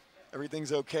 So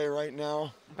everything's okay right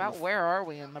now. About where are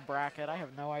we in the bracket? I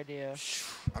have no idea.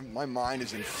 My mind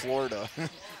is in Florida,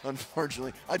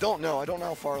 unfortunately. I don't know. I don't know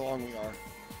how far along we are.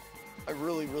 I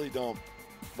really, really don't.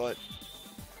 But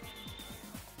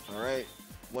all right,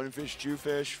 one fish,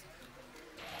 Jewfish.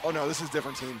 Oh no, this is a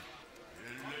different team.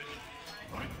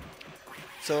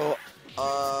 So.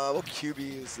 What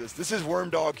QB is this? This is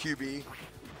Wormdog QB.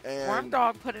 And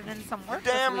Wormdog put it in some work.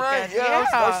 Damn this right, weekend. yeah.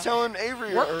 I was telling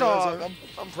Avery. Wormdog.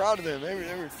 I'm proud of them.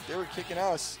 They were kicking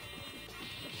us.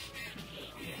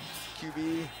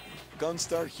 QB,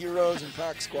 Gunstar Heroes, and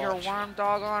PACKQUATCH. Your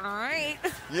Wormdog on right.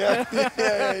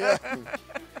 Yeah.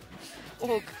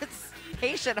 Oh, good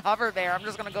patient hover there. I'm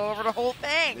just gonna go over the whole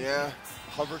thing. Yeah,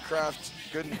 hovercraft.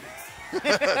 Good.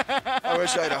 I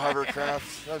wish I had a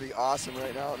hovercraft. That'd be awesome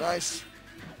right now. Nice.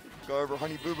 Go over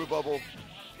Honey Boo Boo Bubble.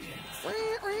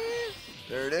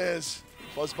 There it is.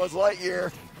 Buzz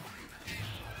Lightyear.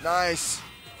 Nice.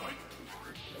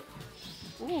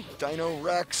 Ooh. Dino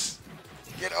Rex.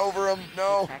 Get over him.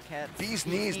 No. Bee's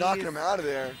knees knocking him out of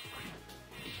there.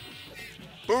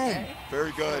 Boom. Okay.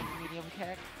 Very good. Medium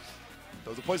kick.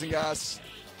 Throws the poison gas.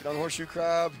 Get on the horseshoe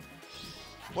crab.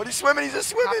 What, he's swimming? He's just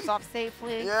swimming. Pops off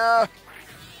safely. Yeah.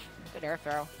 Good air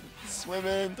throw.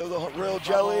 Swimming. Throw the royal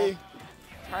jelly.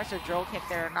 Tries to drill kick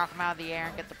there, knock him out of the air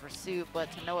and get the pursuit,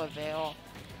 but to no avail.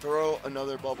 Throw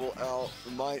another bubble out.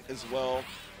 Might as well.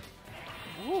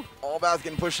 Ooh. Allbath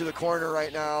getting pushed to the corner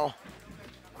right now.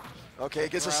 Okay,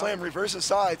 gets a slam. Reverses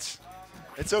sides.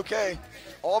 It's okay.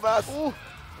 Allbath. Ooh.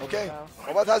 Okay.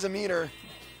 Allbath has a meter.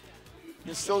 You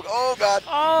can still. Oh God.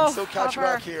 Oh, you can still catch cover.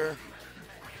 back here.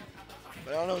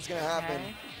 But I don't know what's gonna happen.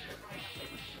 Okay.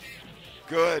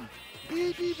 Good.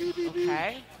 Beep, beep, beep, beep, beep.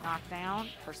 Okay. Knockdown.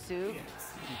 Pursuit.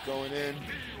 Keep going in.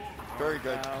 Very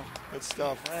good. Good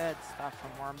stuff. Good stuff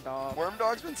from Wormdog.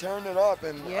 Wormdog's been tearing it up,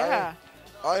 and yeah.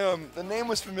 I the name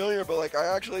was familiar, but like I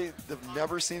actually have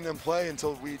never seen them play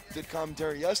until we did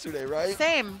commentary yesterday, right?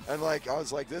 Same. And like I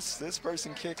was like, this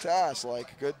person kicks ass.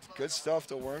 Like good stuff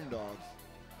to Wormdog.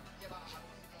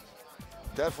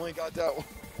 Definitely got that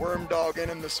Wormdog in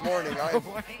him this morning.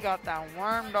 He got that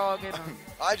Wormdog in him.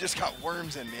 I just got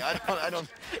worms in me. I don't.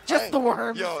 Just the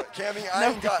worms. Yo, Cammy,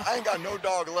 I ain't got no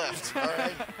dog left. All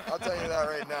right, I'll tell you that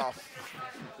right now.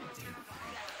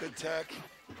 Good tech.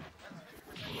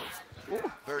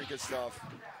 Ooh, very good stuff.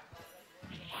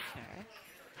 Okay.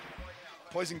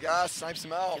 Poison gas snipes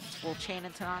him out. Full chain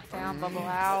into knockdown, bubble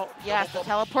out. Yes, the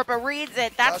teleport, but reads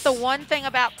it. That's the one thing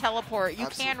about teleport. You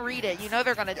can read it. You know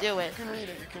they're going to do it. You can read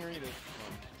it. You can read it.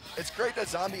 It's great that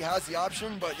Zombie has the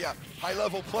option, but yeah,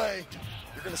 high-level play,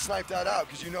 you're going to snipe that out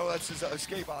because you know that's his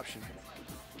escape option.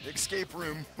 The escape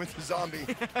room with the Zombie.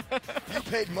 You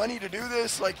paid money to do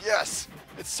this? Like, yes,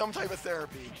 it's some type of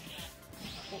therapy.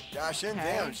 Dash in,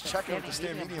 damn, checking with the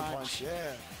stand medium punch.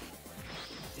 Yeah.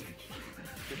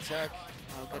 Good tech.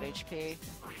 Oh, good HP.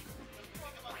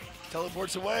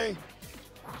 Teleports away.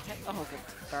 Okay. Oh, good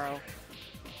throw.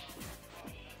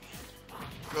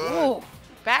 Good. Ooh,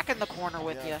 back in the corner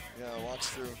with you. Yeah, watch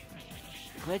through.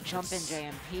 Good jump in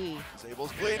JMP.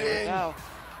 Zable's bleeding. There we go.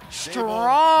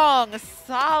 Strong,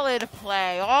 solid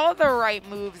play. All the right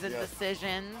moves and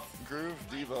decisions. Groove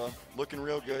Diva looking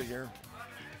real good here.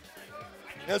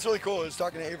 Yeah, it's really cool. I was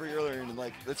talking to Avery earlier, and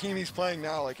like the team he's playing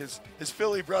now, like his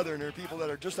Philly brother, and there are people that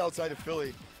are just outside of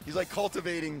Philly. He's like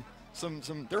cultivating some.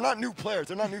 They're not new players.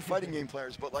 They're not new fighting game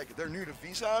players, but like they're new to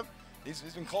VSAV. He's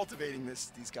been cultivating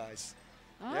these guys.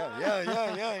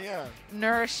 Yeah.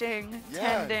 Nourishing,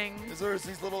 tending. There's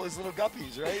these little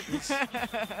guppies, right?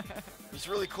 It's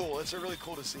really cool. It's really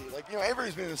cool to see. Like, you know,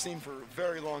 Avery's been in the scene for a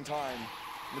very long time.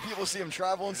 And the people see him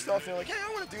travel and stuff, and they're like, hey,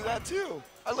 I want to do that too.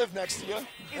 I live next to you.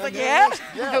 He's like, yeah?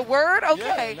 The word?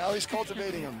 Okay. Yeah, now he's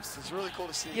cultivating them. It's really cool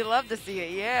to see. You love to see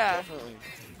it, yeah. Definitely.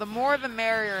 The more the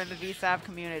merrier in the VSAV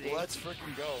community. Let's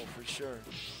freaking go, for sure.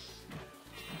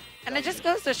 And it just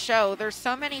goes to show there's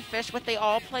so many fish, but they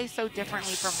all play so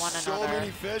differently from one another. So many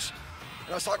fish.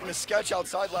 And I was talking to Sketch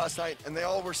outside last night, and they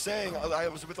all were saying, I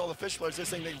was with all the fish players, they're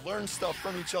saying they learn stuff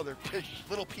from each other,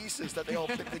 little pieces that they all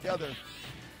pick together,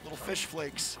 little fish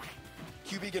flakes.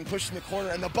 QB getting pushed in the corner,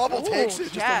 and the bubble takes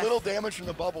it. Just a little damage from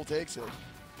the bubble takes it.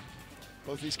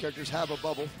 Both these characters have a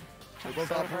bubble. They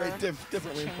both operate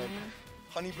differently. But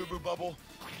Honey Boo Boo Bubble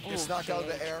gets knocked out of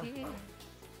the air.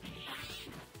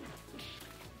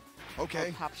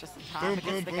 Okay. Pops just in time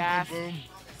against the gas. Boom.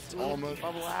 It's almost.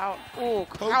 Bubble out. Ooh,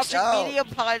 crouching medium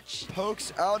punch.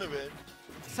 Pokes out of it.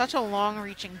 Such a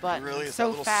long-reaching button. It really is.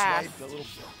 So that fast. Swipe, that little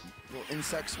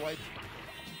insect swipe.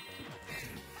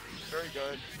 Very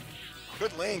good.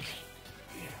 Good link.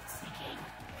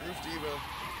 Roof Diva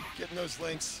getting those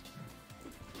links.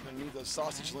 I'm gonna need those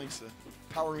sausage links to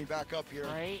power me back up here.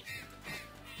 Right.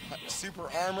 Super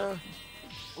armor.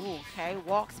 Ooh, okay.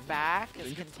 Walks back.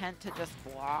 Is content to just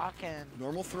block and.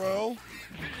 Normal throw.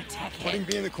 Putting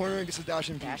B in the corner and gets a dash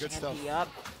and B. Dashing Good stuff. Up.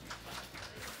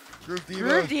 Groove Diva.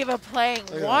 Groove Diva playing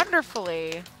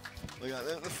wonderfully. Look at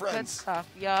that. The friends. Good stuff.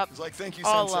 Yup. It's like, thank you,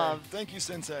 all Sensei. Love. Thank you,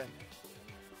 Sensei.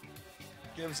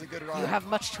 Give us a good ride. You have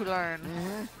much to learn.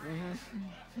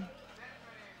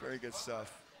 Very good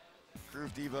stuff.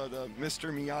 Groove Diva, the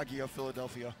Mr. Miyagi of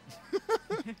Philadelphia.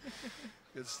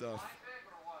 Good stuff.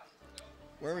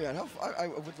 Where are we at? How far, I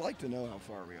would like to know how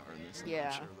far we are in this. I'm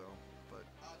not sure, though. But.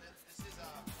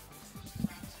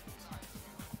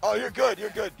 Oh, you're good.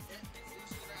 You're good.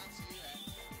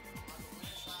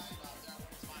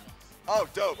 Oh,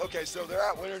 dope. Okay, so they're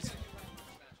at winners.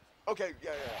 Okay,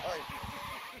 yeah. All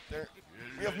right.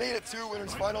 We have made it to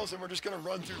winners finals, and we're just going to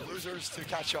run through losers to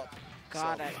catch up.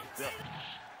 Got it. Yep.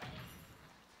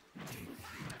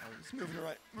 It's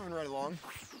moving right along.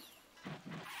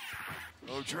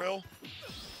 Oh, drill.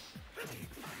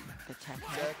 Good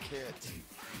tech hit.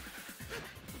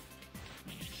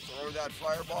 Throw that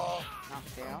fireball.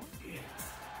 Knockdown.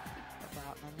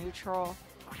 About in the neutral.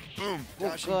 Boom.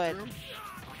 Dashing through.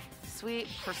 Sweet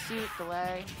pursuit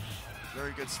delay.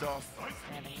 Very good stuff.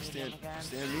 Standing medium again.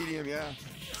 Stand medium, yeah.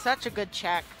 Such a good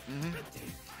check.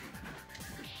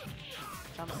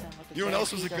 Jumps in with the you know what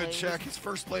else was a good check? His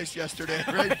first place yesterday,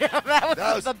 right?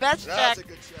 that was the best check. That was a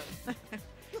good check.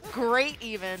 Great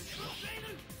even.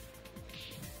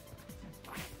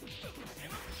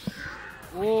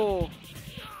 Ooh.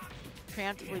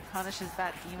 Preemptively punishes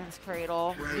that Demon's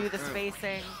Cradle. Do the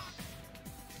spacing.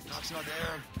 Knocks him out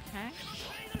there. Okay.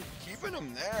 Keeping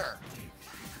him there.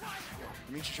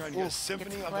 It means you're trying to get a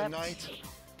Symphony of the night.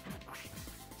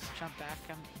 Jump back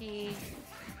MP.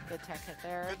 Good tech hit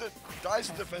there. The Dai's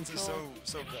defense is so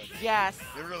good. Yes.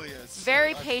 It really is.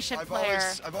 Very patient player.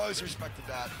 I've always respected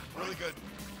that. Really good.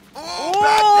 Ooh,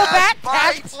 back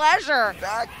dash pleasure.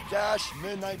 Back dash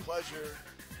midnight pleasure.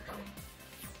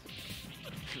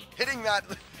 Hitting that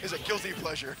is a guilty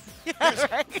pleasure. Yeah,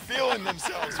 right. Feeling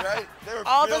themselves, right?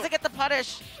 Doesn't get the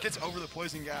punish. Gets over the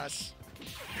poison gas.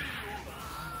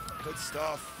 Good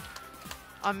stuff.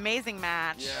 Amazing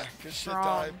match. Yeah, good shit,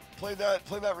 Dai. Played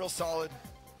that real solid.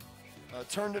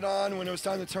 Turned it on when it was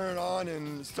time to turn it on,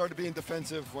 and started being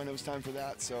defensive when it was time for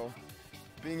that. So,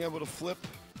 being able to flip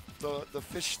the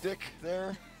fish stick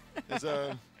there is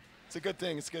it's a good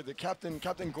thing. It's good. The Captain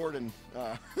Gordon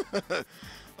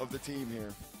of the team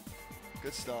here.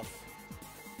 Good stuff.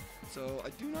 So I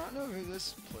do not know who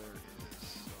this player is.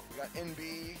 So we got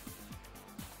NB,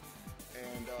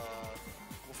 and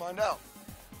we'll find out.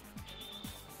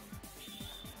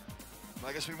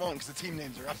 I guess we won't because the team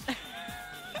names are up.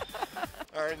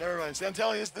 All right, never mind. See, I'm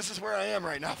telling you, this is where I am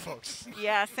right now, folks.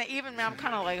 Yeah, so even I'm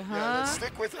kind of like, huh? Yeah,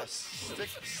 stick with us.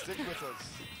 Stick with us.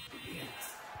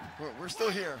 We're still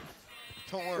here.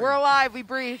 Don't worry. We're alive. We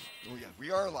breathe. Oh, yeah.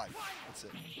 We are alive. That's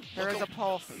it. There is a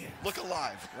pulse. Look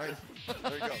alive, right?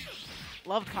 There you go.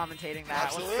 Loved commentating that.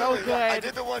 Absolutely. It was so good. I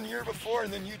did the one year before,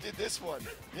 and then you did this one.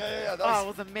 Yeah. It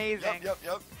was amazing. Yep.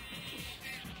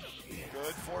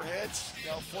 Good. 4 hits.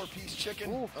 Now 4-piece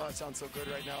chicken. Ooh. Oh, it sounds so good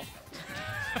right now.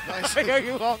 Nice. Are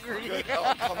you hungry? Good.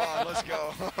 Oh, come on, let's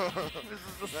go. This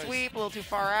is the Nice. sweep, a little too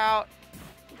far out.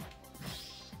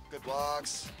 Good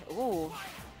blocks. Ooh,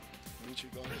 Dimitri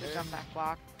going good in. jump back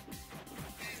block.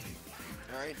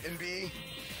 All right, NB.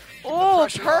 Oh,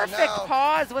 pressure on perfect now.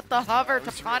 pause with the hover That to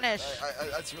was punish.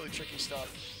 that's really tricky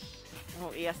stuff.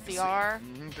 Oh, ESCR.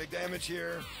 Big damage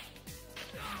here.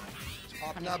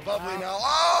 Popping that Punishing bubbly out. now.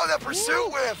 Oh, that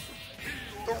pursuit whiff.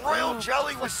 The royal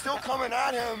jelly was still coming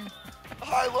at him.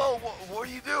 High-low. What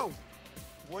do you do?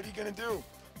 What are you going to do?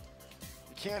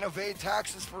 You can't evade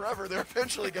taxes forever. They're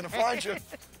eventually going to find you.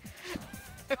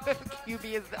 QB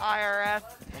is the IRS.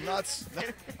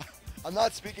 I'm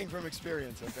not speaking from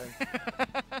experience, okay?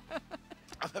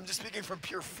 I'm just speaking from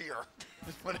pure fear.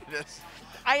 Is what it is.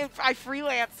 I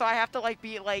freelance, so I have to like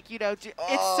be like, you know, it's so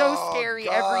Oh, scary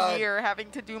God. every year having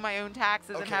to do my own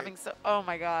taxes and Okay. having oh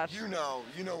my gosh. You know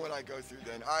what I go through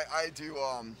then. I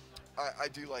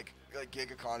do like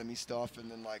gig economy stuff, and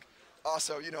then like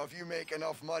also, you know, if you make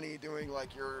enough money doing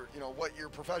like your, you know, what your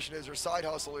profession is or side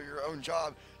hustle or your own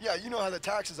job, yeah, you know how the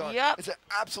taxes are. Yep. It's an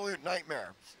absolute nightmare.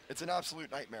 It's an absolute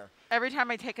nightmare. Every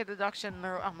time I take a deduction,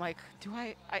 I'm like, do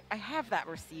I have that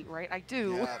receipt, right? I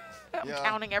do. Yeah, I'm yeah.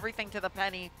 counting everything to the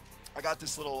penny. I got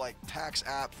this little like tax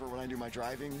app for when I do my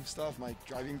driving stuff, my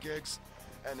driving gigs,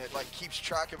 and it like keeps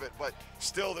track of it. But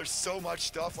still, there's so much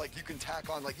stuff like you can tack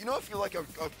on. Like, you know, if you're like a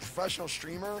professional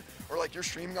streamer or like you're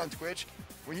streaming on Twitch,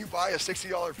 when you buy a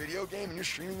 $60 video game and you're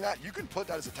streaming that, you can put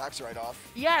that as a tax write-off.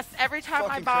 Yes, every time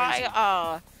I Fucking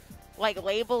buy like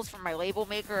labels from my label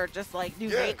maker or just like new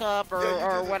makeup or, Yeah, you do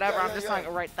or that. whatever, Yeah, I'm yeah, just yeah.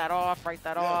 like, write that off.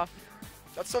 Yeah.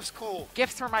 That stuff's cool.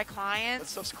 Gifts for my That clients.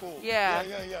 stuff's cool. Yeah.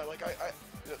 Yeah. Like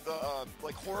the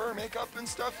like horror makeup and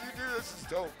stuff you do, this is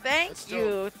dope. That's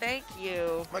Thank dope.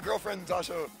 you. My girlfriend's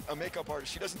also a makeup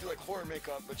artist. She doesn't do like horror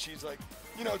makeup, but she's like,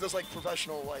 you know, does like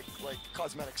professional like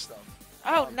cosmetic stuff.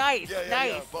 Oh, nice, Yeah.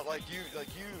 nice. But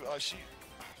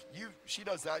she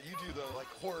does that. You do the like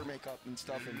horror makeup and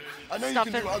stuff. And I know Stuff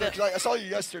you can do in other. the- Cause I saw you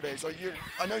yesterday, so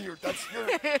I know you're a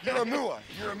mua.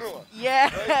 You're a mua. Yeah,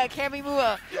 Right? Kami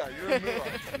Mua. Yeah, you're a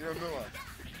mua. You're a mua.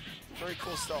 Very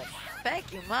cool stuff.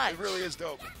 Thank you much. It really is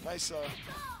dope. Nice.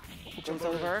 Goes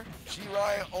over.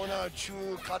 JIRAI, ONNA,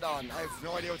 CHUU, KADAN. I have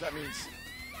no idea what that means.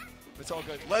 It's all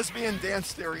good. Lesbian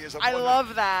dance theory is a I wonderful.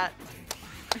 love that.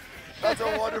 That's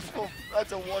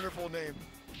a wonderful name.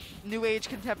 New age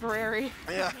contemporary.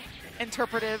 Yeah,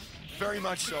 Interpretive. very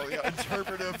much so. Yeah,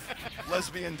 interpretive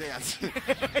lesbian dance.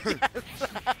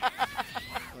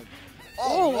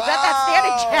 Oh, wow. that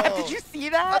standing jab. Did you see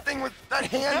That that? thing with that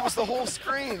hand was the whole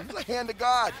screen. It was the hand of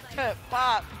God.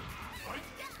 Pop.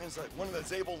 It was like one of the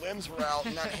Zabel limbs were out,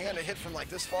 and that hand had hit from like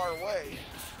this far away.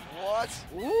 What?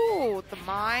 Ooh, the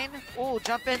mine. Ooh,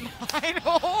 jump in mine.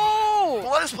 Oh.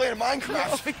 Well, let us play in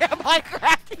Minecraft, Yeah,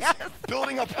 Minecraft, yes.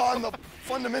 building upon the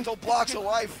fundamental blocks of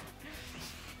life.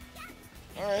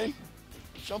 All right,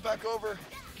 jump back over.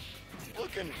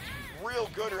 Looking real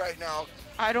good right now.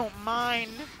 I don't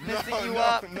mind messing you no,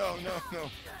 up. no.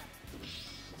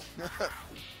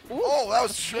 Oh, that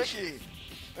was tricky.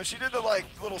 And she did the like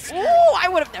little scoot. Ooh, I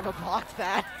would have never blocked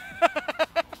that.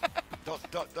 Don't.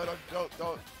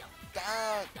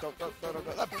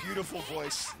 That beautiful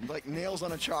voice, like nails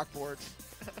on a chalkboard.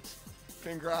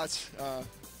 Congrats,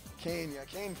 Kane. Yeah,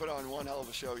 Kane put on one hell of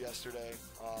a show yesterday.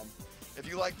 If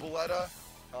you like BULLEDAH,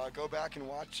 go back and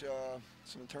watch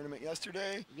some tournament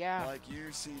yesterday. Yeah. Like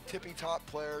you see tippy top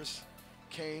players.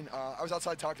 Kane. I was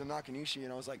outside talking to Nakanishi,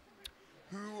 and I was like,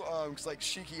 who? Because like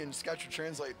Shiki and Sketch would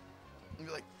translate. And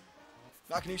be like,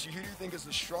 Nakanishi, who do you think is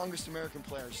the strongest American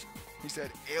players? He said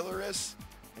Aileris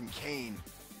and Kane.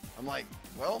 I'm like,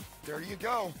 well, there you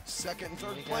go. Second and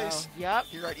third place. Yep.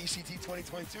 Here at ECT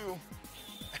 2022.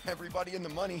 Everybody in the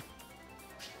money.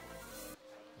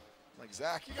 Like,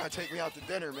 Zach, you gotta take me out to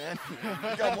dinner, man.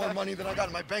 You got more money than I got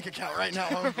in my bank account right now,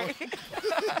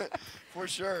 homie. For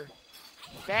sure.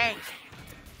 Bang.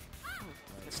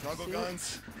 Snuggle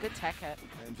Guns Good tech hit.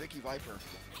 and Vicky Viper.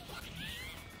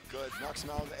 Good. Knocks him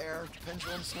out of the air.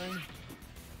 Pendulum swing.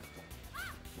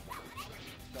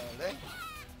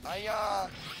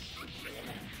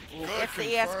 Ooh, Good, gets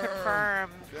the ES confirmed.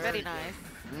 confirmed. Very Very good. nice.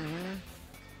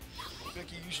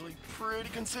 Vicky usually pretty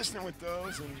consistent with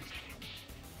those, and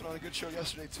put on a good show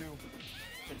yesterday too.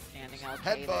 Good standing out.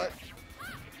 Headbutt.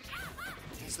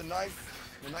 It's the knife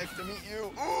to meet you.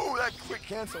 Ooh, that quick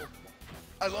cancel.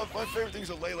 I love, my favorite things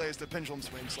with Lele is the pendulum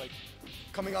swings. Like,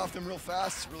 coming off them real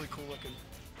fast, it's really cool looking.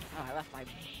 Oh, I left my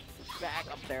bag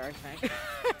up there, I think.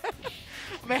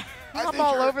 Man, I I'm think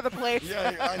all you're- over the place.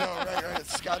 Yeah, I know, right.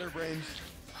 It's scatterbrained.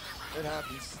 It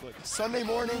happens. Look, Sunday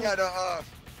morning at a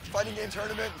fighting game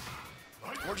tournament,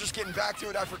 We're just getting back to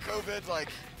it after COVID, like,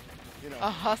 you know. A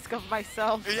husk of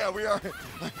myself. Yeah, we are.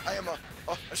 I am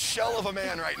a shell of a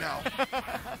man right now.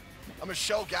 I'm a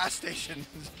Shell gas station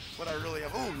is what I really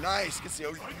am. Ooh, nice. Gets the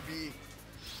OUV.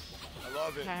 I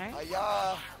love it. Okay.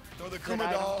 Aya. Throw the Good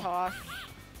item Kumadal. toss.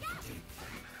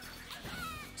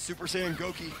 Super Saiyan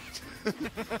Goki.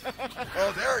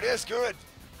 Oh, there it is. Good.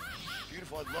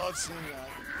 Beautiful. I love seeing that.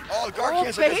 Oh, guard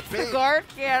cancel. Bates the guard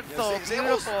cancel. Yeah, Zable's,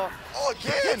 Beautiful. oh,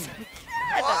 again.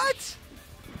 What?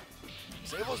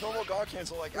 Zable's normal guard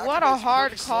cancel. Like, What a activates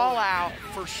hard very call slowly. out.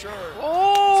 For sure.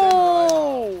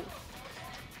 Oh!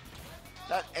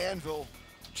 That Anvil,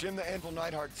 Jim the Anvil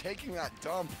Neidhart, taking that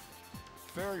dump.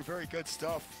 Very, very good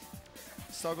stuff.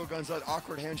 Snuggle guns, that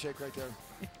awkward handshake right there.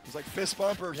 It's like fist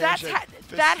bump or handshake.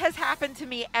 That has happened to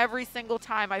me every single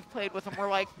time I've played with them. We're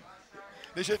like,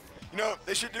 They should, you know,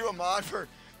 they should do a mod for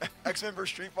X-Men vs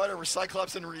Street Fighter where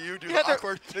Cyclops and Ryu do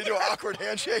they do an awkward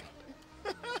handshake.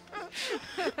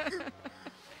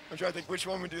 I'm trying to think which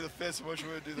one would do the fist and which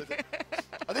one would do the.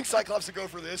 I think Cyclops would go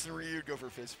for this and Ryu would go for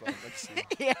fist bump. Let's see.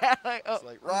 yeah, like, It's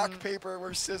like rock, paper,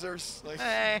 where's scissors? Like,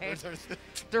 Hey.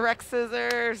 Direct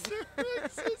scissors.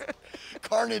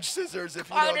 Carnage scissors, if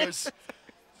you know, there's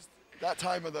that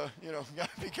time of the, you know, you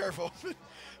gotta be careful.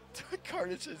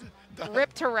 Carnage scissors.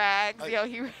 Rip to rags. I-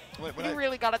 He when I-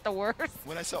 really got it the worst.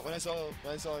 When I saw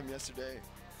him yesterday,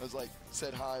 I was like,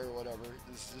 said hi or whatever.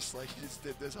 It's just like he just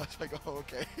did this. I was like, oh,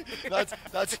 okay.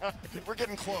 That's we're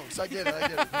getting close. I get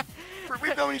it.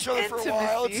 We've known each other for a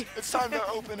while. It's time to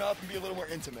open up and be a little more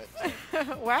intimate.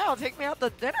 Wow, take me out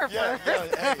to dinner Yeah,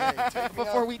 first. hey, take me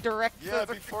Before out. we direct Yeah,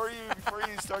 scissors. before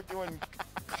you start doing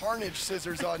carnage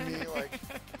scissors on me, like,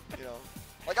 you know,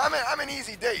 like I'm an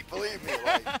easy date, believe me.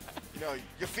 Like, you know,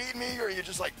 you feed me or you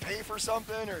just like pay for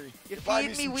something or you buy me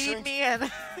Feed me, some weed drinks. me,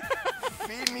 and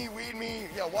Feed me, weed me,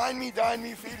 yeah, wine me, dine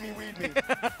me, feed me, weed me.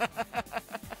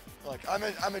 Look,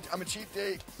 I'm a cheap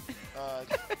date.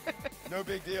 No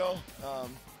big deal.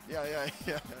 Yeah.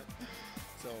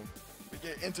 So we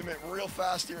get intimate real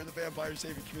fast here in the Vampire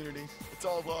Saving community. It's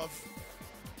all love.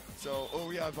 So,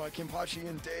 we have Kenpachi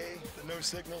and Day, the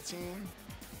NOSGNL team,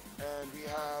 and we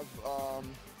have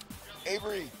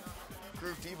Avery,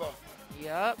 Groove Diva,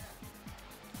 yep.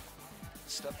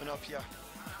 stepping up here.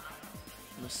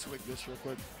 I'm gonna swig this real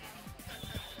quick.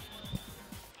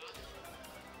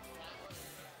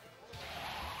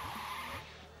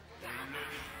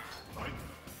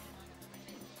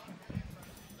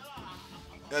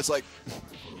 It's like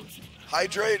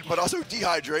hydrate, but also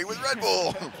dehydrate with Red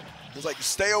Bull. It's like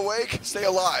stay awake, stay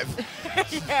alive.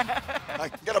 Yeah. I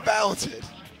gotta balance it.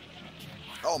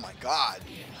 Oh my God.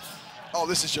 Oh,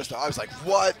 this is just. I was like,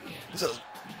 what? This is.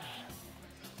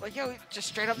 Like, yo, just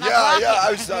straight up not Yeah.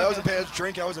 blocking. I wasn't paying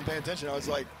drinking. I wasn't paying attention. I was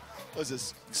like, what is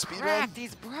this speed run? Cracked,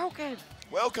 he's broken.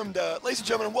 Welcome to, ladies and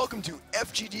gentlemen, welcome to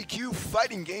FGDQ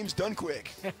Fighting Games Done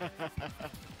Quick.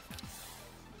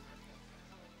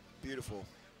 Beautiful.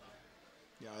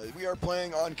 Yeah, we are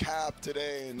playing on Cap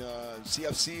today, and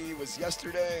CFC was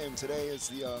yesterday, and today is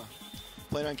the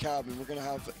playing on Cap, and we're gonna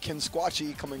have Ken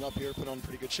Squatchy coming up here, put on a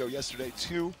pretty good show yesterday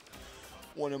too.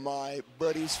 One of my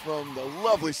buddies from the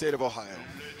lovely state of Ohio.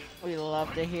 We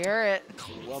love to hear it.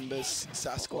 Columbus,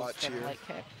 Sasquatch Spin here. light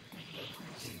kick.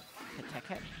 Hit tech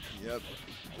hit. Yep.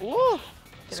 Ooh.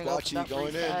 Squatchy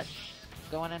going in.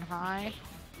 Going in high.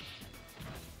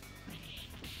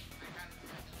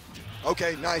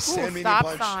 Okay, nice. Ooh, Stand medium stop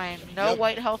punch. sign. No Yep.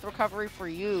 white health recovery for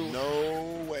you.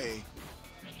 No way.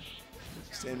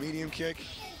 Stand medium kick.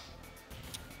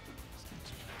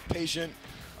 Patient.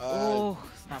 Ooh,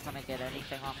 it's not going to get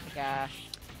anything off the gas.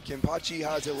 Kenpachi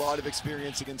has a lot of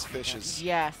experience against fishes.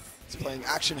 Yes. He's playing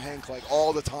Action Hank like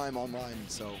all the time online,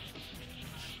 so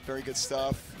very good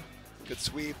stuff. Good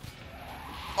sweep.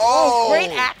 Oh,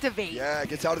 great activate. Yeah,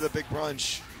 gets out of the big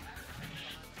brunch.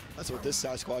 That's what this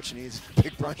Sasquatch needs.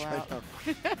 Big brunch right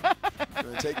now.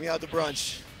 Gonna take me out to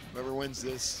brunch. Whoever wins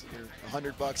this,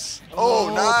 $100.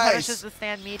 Oh, nice. Punishes the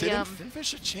stand medium. Didn't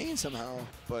finish a chain somehow,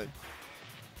 but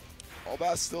All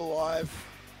Bass still alive.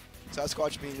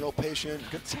 Sasquatch being real patient.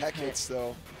 Good tech hits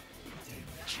though.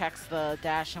 Checks the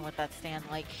dash in with that stand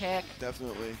light kick.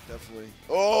 Definitely.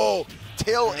 Oh,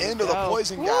 tail There end we of the go.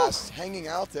 poison Woo. gas hanging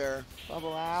out there.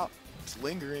 Bubble out. It's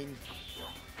lingering.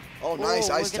 Oh, nice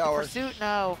Ooh, ice we'll get tower. the pursuit,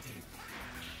 no.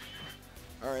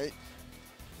 All right.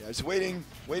 Yeah, just waiting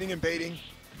and baiting.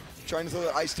 Trying to throw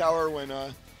the ice tower when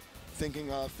thinking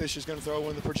Fish is going to throw one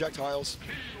of the projectiles.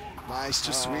 Nice,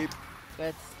 just sweep.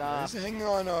 Good He's stuff. hanging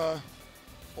on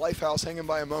Lifehouse, hanging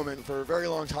by a moment for a very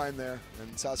long time there,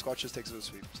 and Sasquatch just takes it with a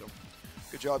sweep. So,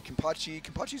 good job, Kenpachi.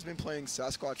 Kenpachi's been playing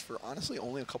Sasquatch for honestly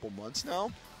only a couple months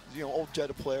now. You know, old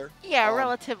Jetta player. Yeah,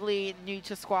 relatively new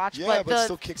to Squatch. Yeah, but the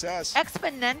still kicks ass.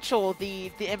 Exponential,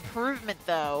 the improvement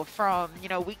though, from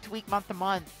week to week, month to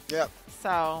month. Yeah.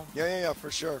 So. Yeah, for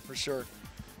sure.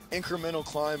 Incremental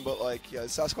climb, but like, yeah,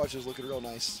 Sasquatch is looking real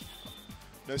nice.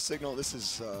 No signal. This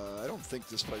is, I don't think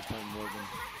this fight's playing Morgan.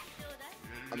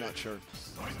 I'm not sure.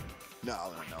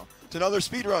 No. It's another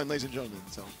speed run, ladies and gentlemen.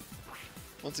 So,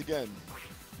 once again,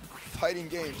 fighting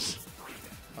games.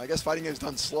 I guess fighting games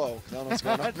done slow. I don't know what's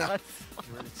going on now.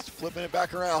 It's flipping it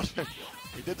back around.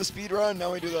 We did the speed run.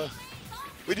 Now we do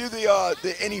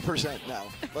the any percent now.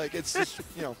 Like it's just,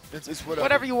 you know, it's whatever.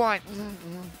 Whatever you want.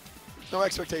 No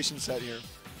expectations set here.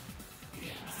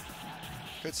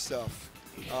 Good stuff.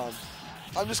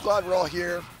 I'm just glad we're all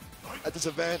here at this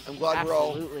event. I'm glad we're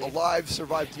all alive,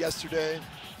 survived yesterday.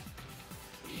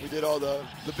 We did all the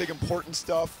big important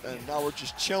stuff, and now we're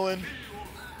just chilling.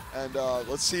 And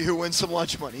let's see who wins some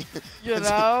lunch money. You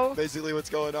know? Basically what's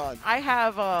going on. I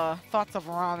have thoughts of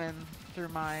ramen through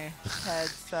my head,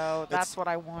 so that's what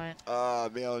I want.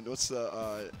 Man, what's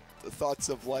the thoughts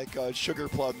of like sugar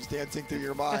plums dancing through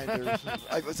your mind? Or,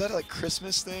 was that like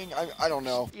Christmas thing? I don't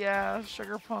know. Yeah,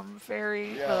 sugar plum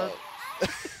fairy. Yeah.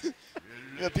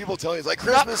 Yeah, people tell you it's like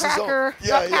Christmas Nutcracker,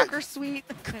 is all. Nutcracker sweet.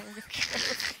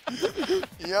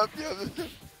 Yep.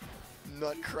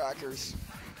 Nutcrackers.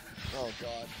 Oh,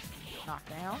 God.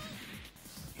 Knockdown.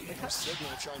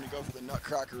 Signal trying to go for the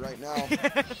Nutcracker right now.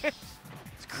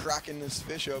 He's cracking this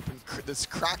fish open. This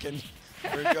Kraken.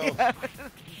 There you go.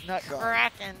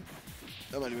 Nutcracking.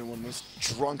 That might have been one of the most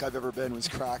drunk I've ever been was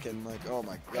Kraken. Like, oh,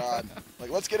 my God. Like,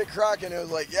 let's get a Kraken. It was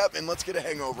like, yep, and let's get a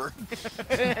hangover.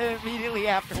 Immediately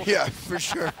afterwards. Yeah, for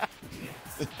sure.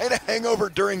 I had a hangover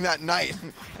during that night.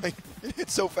 Like,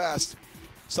 it's so fast.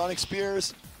 Sonic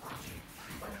Spears.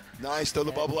 Nice, throw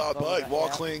the bubble out, but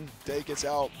Walkling, Day gets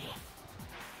out.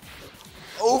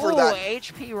 Over that.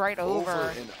 HP right over.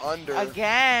 Over and under.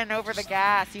 Again, over the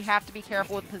gas. You have to be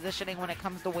careful with positioning when it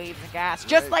comes to waves and gas.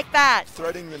 Just like that.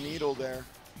 Threading the needle there.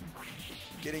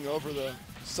 Getting over the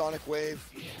Sonic wave.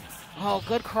 Oh,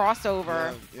 good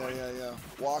crossover. Yeah.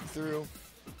 Walk through.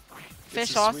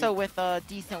 Fish also with a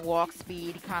decent walk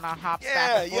speed. He kind of hops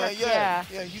back and forth. Yeah,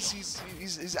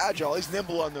 he's agile. He's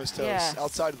nimble on those toes. Yes.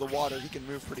 Outside of the water, he can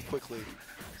move pretty quickly.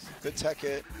 Good tech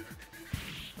hit.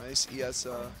 Nice ES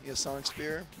Sonic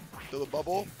Spear. Through the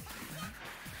bubble.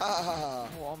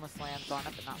 Almost lands on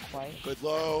it, but not quite. Good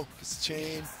low. Gets the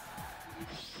chain.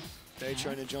 Day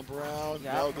trying to jump around.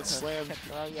 Yep. No, good slam.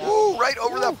 Yep. Ooh, right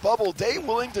over that bubble. Day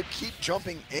willing to keep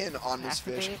jumping in on this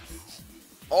fish.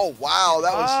 Oh, wow.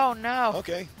 That was. Oh, no.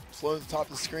 Okay. Slow to the top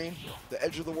of the screen. The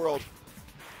edge of the world.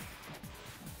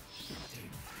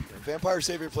 Vampire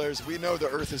Savior players, we know the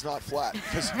Earth is not flat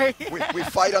because we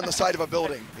fight on the side of a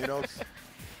building, you know.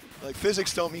 Like,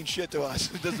 physics don't mean shit to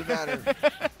us. It doesn't matter.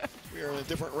 We are in a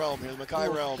different realm here, the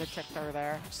Makai realm. Good check throw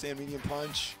there. Stand medium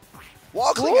punch.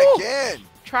 Walkling again.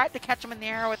 Tried to catch him in the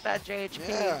air with that JHP.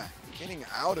 Yeah, getting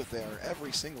out of there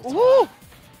every single time. Ooh.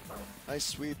 Nice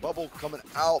sweet bubble coming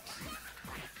out.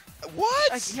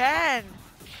 What? Again.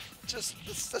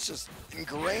 That's just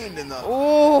ingrained in the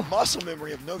muscle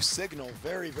memory of no signal.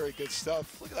 Very, very good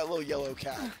stuff. Look at that little yellow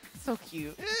cat. So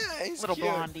cute. Yeah, he's little cute.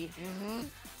 blondie.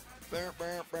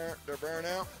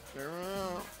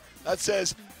 That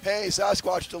says, hey,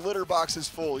 Sasquatch, the litter box is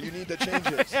full. You need to change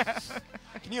it.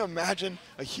 Can you imagine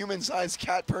a human-sized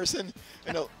cat person?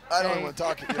 I don't even want to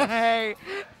talk to you. Hey.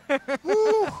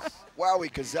 Woo.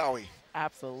 Wowie kazowie.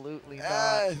 Absolutely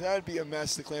not. That'd be a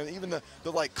mess to clean. Even the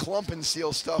like clump and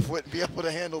seal stuff wouldn't be able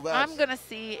to handle that. I'm gonna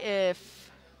see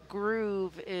if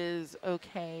Groove is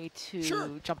okay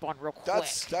to jump on real quick.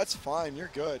 That's fine. You're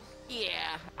good.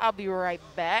 Yeah, I'll be right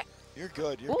back. You're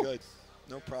good. You're good.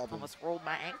 No problem. Almost rolled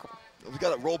my ankle. We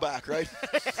got to roll back, right?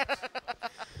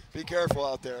 Be careful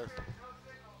out there.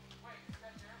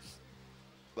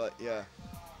 But yeah,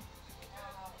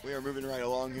 we are moving right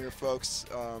along here, folks.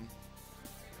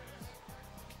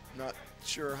 Not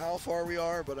sure how far we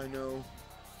are, but I know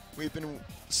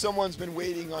someone's been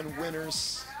waiting on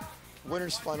winners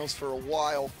finals for a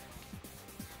while.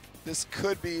 This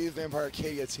could be the Vampire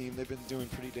Arcadia team. They've been doing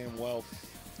pretty damn well,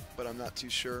 but I'm not too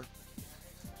sure.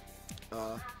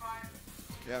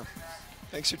 Yeah,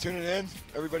 thanks for tuning in,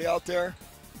 everybody out there.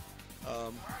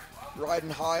 Riding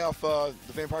high off the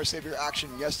Vampire Savior action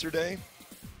yesterday,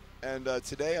 and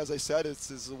today, as I said, this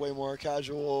is way more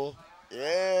casual.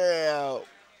 Yeah.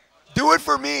 Do it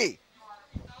for me.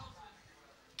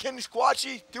 Ken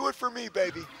Squatchy, do it for me,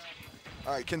 baby.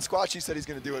 All right, Ken Squatchy said he's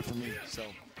going to do it for me. So,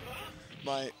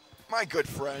 my good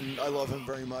friend, I love him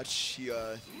very much. He's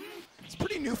a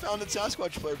pretty newfounded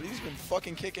Sasquatch player, but he's been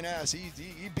fucking kicking ass. He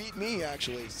beat me,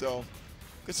 actually. So,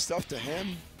 good stuff to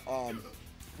him.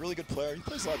 Really good player. He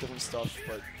plays a lot of different stuff,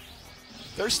 but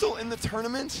they're still in the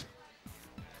tournament.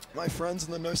 My friends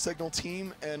in the NOSGNL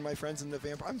team and my friends in the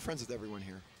Vampire. I'm friends with everyone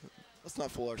here. Let's not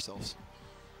fool ourselves.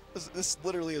 This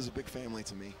literally is a big family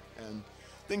to me, and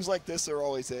things like this are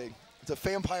always it's a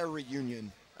vampire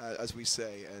reunion, as we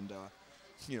say. And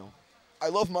you know, I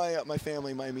love my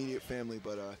family, my immediate family,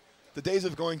 but the days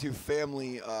of going to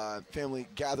family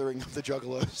gathering of the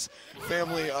Juggalos,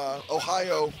 family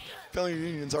Ohio family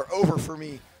reunions are over for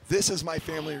me. This is my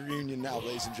family reunion now,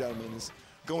 ladies and gentlemen. Is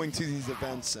going to these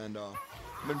events, and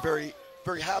I've been very,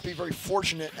 very happy, very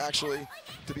fortunate actually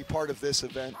to be part of this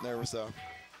event. There was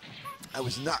I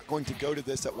was not going to go to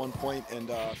this at one point, and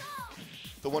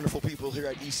the wonderful people here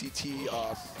at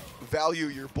ECT value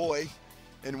your boy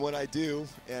and what I do,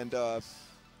 and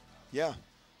yeah,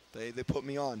 they put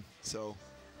me on. So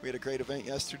we had a great event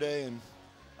yesterday, and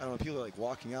I don't know, people are like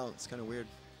walking out. It's kind of weird.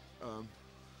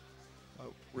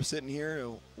 We're sitting here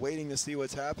waiting to see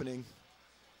what's happening.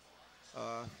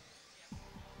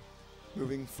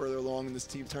 Moving further along in this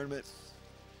team tournament,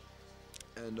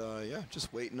 and yeah,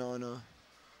 just waiting on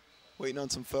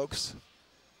some folks.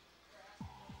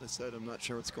 As I said, I'm not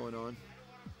sure what's going on.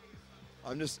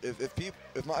 I'm just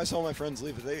I saw my friends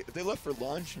leave, if they left for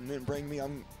lunch and didn't bring me,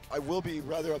 I will be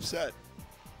rather upset.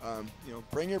 You know,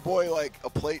 bring your boy like a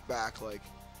plate back, like,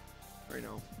 or, you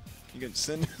know, you can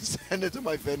send it to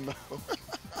my Venmo.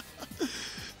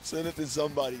 Send it to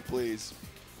somebody, please.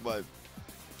 But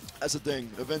that's the thing.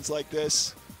 Events like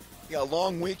this, you got a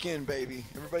long weekend, baby.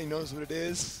 Everybody knows what it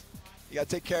is. You got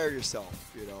to take care of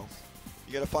yourself, you know.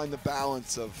 You got to find the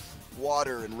balance of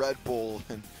water and Red Bull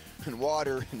and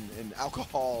water and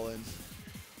alcohol and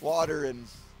water and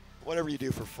whatever you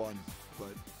do for fun.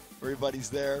 But everybody's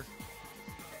there.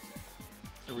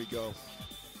 There we go.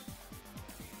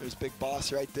 There's Big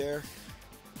Boss right there.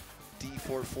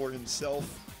 D44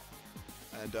 himself.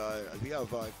 And we have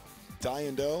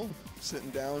Diando sitting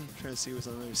down, trying to see what's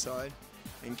on the other side.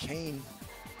 And Kane.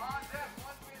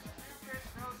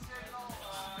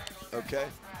 Okay.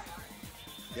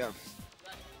 Yeah.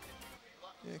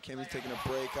 Yeah, Cameron's taking a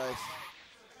break.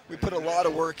 We put a lot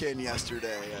of work in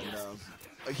yesterday, and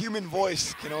a human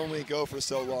voice can only go for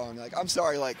so long. Like, I'm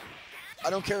sorry, like, I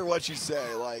don't care what you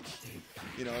say. Like,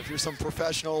 you know, if you're some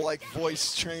professional, like,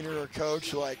 voice trainer or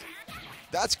coach, like,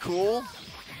 that's cool,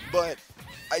 but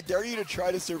I dare you to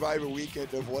try to survive a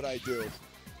weekend of what I do.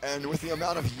 And with the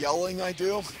amount of yelling I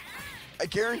do, I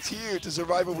guarantee you to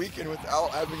survive a weekend without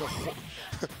having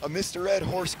a Mr. Ed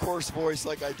horse course voice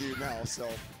like I do now. So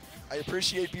I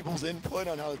appreciate people's input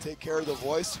on how to take care of the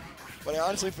voice, but I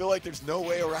honestly feel like there's no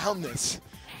way around this.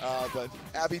 But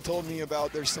Abby told me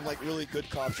about there's some like really good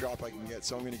cough drop I can get,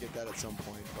 so I'm going to get that at some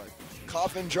point. But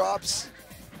coffin drops,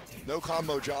 no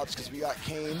combo drops because we got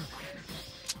Kane.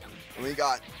 And we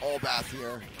got Allbath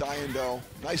here, Diando,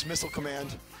 nice missile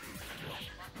command.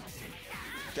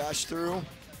 Dash through,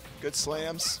 good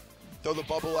slams, throw the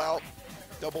bubble out,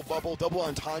 double bubble, double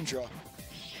entendre.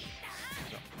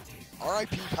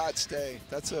 R.I.P. Pat Stay,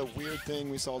 that's a weird thing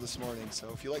we saw this morning. So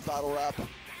if you like battle rap,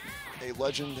 a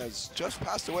legend has just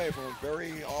passed away from a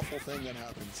very awful thing that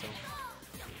happened. So,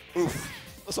 oof,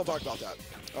 let's not talk about that.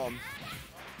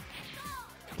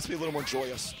 Let's be a little more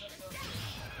joyous.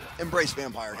 Embrace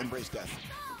vampire, embrace death.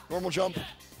 Normal jump,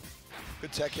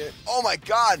 good tech hit. Oh my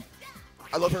God!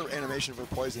 I love her animation of her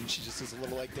poison. She just does a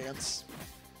little like dance.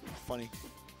 Funny.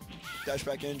 Dash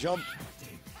back in, jump.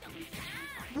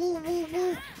 Woo, woo,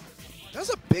 woo. There's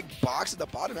a big box at the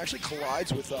bottom. Actually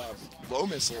collides with low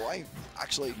missile. I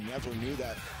actually never knew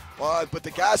that. But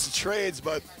the gas trades,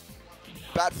 but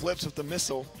bat flips with the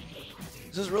missile.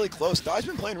 This is really close. Dai's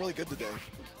been playing really good today.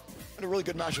 Had a really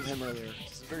good match with him earlier.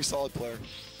 He's a very solid player.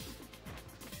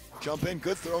 Jump in,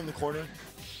 good throw in the corner.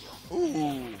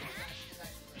 Ooh.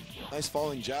 Nice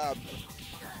falling jab.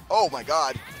 Oh my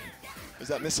God. Is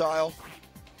that missile?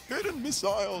 Hidden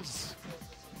missiles.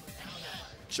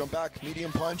 Jump back,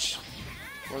 medium punch.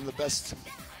 One of the best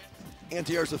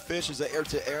anti-airs of Fish is the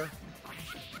air-to-air.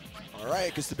 All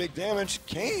right, gets the big damage.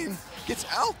 Kane gets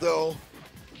out though.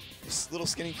 This little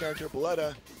skinny character,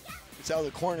 BULLEDAH, gets out of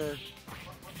the corner.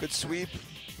 Good sweep.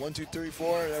 1, 2, 3,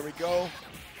 4. There we go.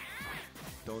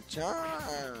 Don't charge.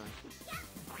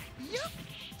 Yep.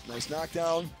 Nice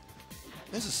knockdown.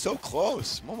 This is so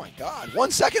close. Oh my God.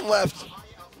 1 second left.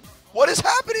 What is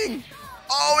happening?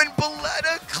 Oh, and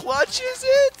BULLEDAH clutches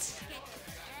it?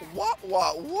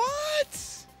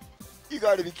 What? You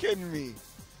gotta be kidding me.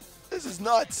 This is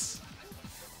nuts.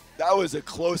 That was a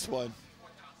close one.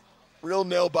 Real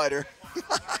nail biter.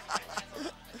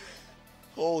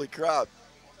 Holy crap.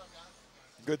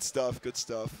 Good stuff, good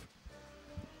stuff.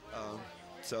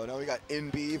 So now we got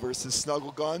NB versus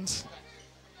Snuggle Guns.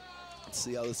 Let's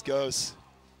see how this goes.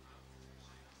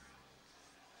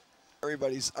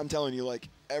 Everybody's, I'm telling you, like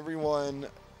everyone,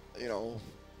 you know,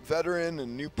 veteran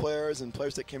and new players and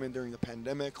players that came in during the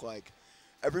pandemic, like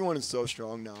everyone is so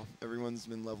strong now. Everyone's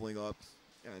been leveling up,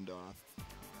 and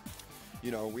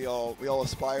you know, we all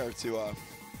aspire to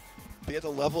be at the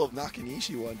level of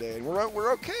Nakanishi one day, and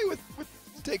we're okay with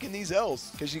taking these L's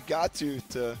because you got to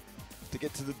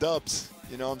get to the dubs.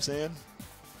 You know what I'm saying?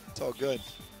 It's all good.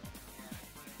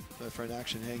 My friend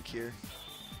Action Hank here.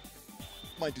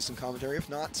 Might do some commentary. If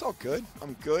not, it's all good.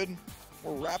 I'm good.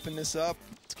 We're wrapping this up.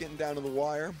 It's getting down to the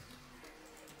wire.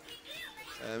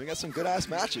 And we got some good-ass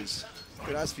matches.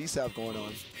 Good-ass VSAP going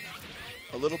on.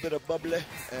 A little bit of BUBBLEH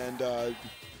and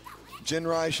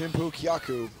JIRAI, SYMPHONY,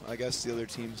 KYAKU, I guess the other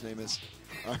team's name is.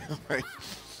 All right.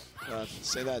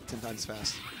 Say that 10 times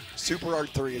fast. Super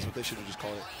Art 3 is what they should have just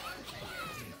called it.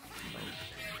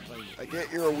 Like, I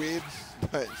get you're a weeb,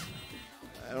 but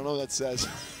I don't know what that says.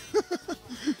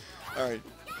 All right.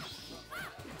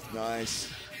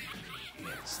 Nice.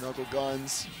 Snuggle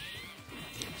Guns.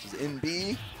 This is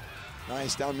NB.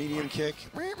 Nice down medium kick.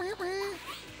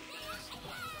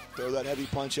 Throw that heavy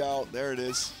punch out. There it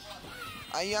is.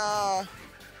 Aya.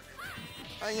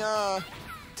 Aya.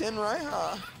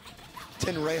 Tenreha.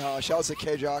 Tenreha. Shout out to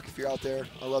K-Jock if you're out there.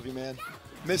 I love you, man.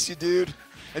 Miss you, dude.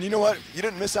 And you know what? You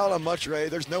didn't miss out on much, Ray.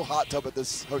 There's no hot tub at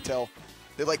this hotel.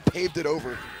 They like paved it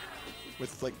over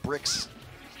with like bricks.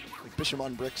 Like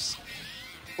Bishamon bricks.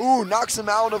 Ooh, knocks him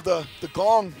out of the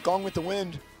gong. Gong with the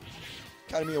Wind.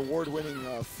 Academy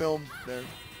Award-winning film there.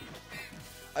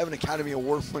 I have an Academy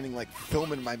Award-winning like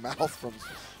film in my mouth from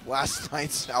last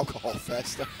night's alcohol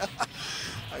fest.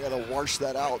 I gotta wash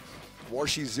that out.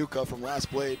 Warshizuka from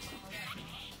Last Blade.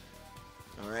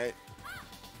 All right.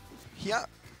 Yeah.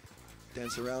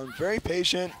 Dance around. Very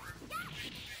patient.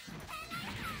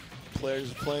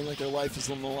 Players are playing like their life is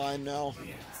on the line now.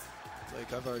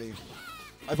 Like I've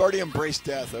already embraced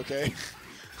death. Okay.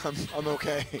 I'm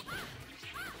okay.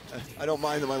 I don't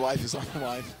mind that my life is on the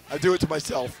line. I do it to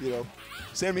myself, you know.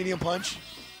 Stand medium punch.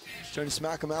 Just trying to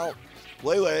smack him out.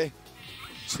 Lele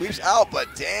sweeps out, but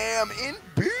damn,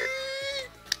 NB.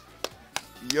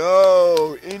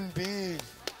 Yo, NB.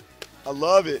 I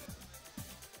love it.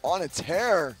 On a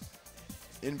tear.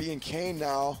 NB and Kane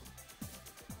now.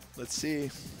 Let's see.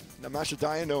 Now Master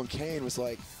Diando and Kane was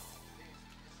like,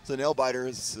 it's a nail biter.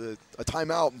 It's a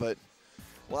timeout, but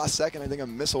last second I think a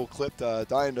missile clipped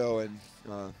Diando and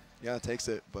yeah, takes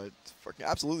it. But fucking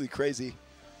absolutely crazy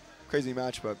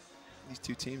match. But these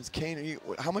two teams, Kane,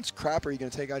 how much crap are you gonna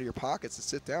take out of your pockets to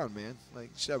sit down, man? Like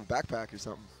you should have a backpack or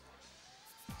something.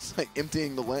 It's like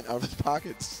emptying the lint out of his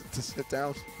pockets to sit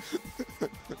down.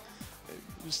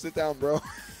 Just sit down, bro.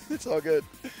 It's all good.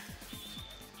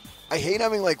 I hate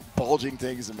having like bulging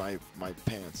things in my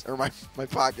pants or my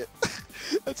pocket.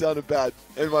 That sounded bad.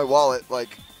 In my wallet,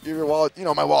 like your wallet, you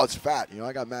know, my wallet's fat. You know,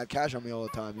 I got mad cash on me all the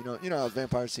time. You know how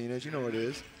vampire scene is. You know what it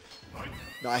is.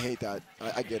 No, I hate that.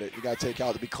 I get it. You gotta take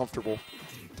out to be comfortable.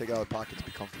 Take out of the pocket to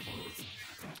be comfortable.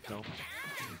 No.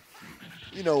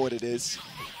 You know what it is.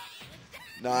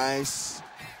 Nice.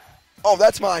 Oh,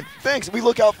 that's mine. Thanks. We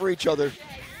look out for each other.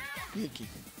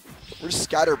 We're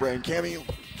scatterbrained. Cammy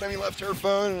left her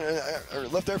phone, or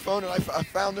left their phone, and I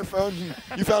found their phone.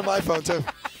 And you found my phone too.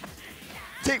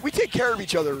 We take care of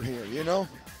each other here, you know.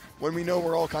 When we know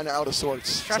we're all kind of out of sorts.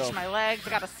 Stretch my legs. I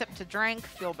got a sip to drink.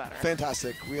 Feel better.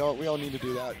 Fantastic. We all need to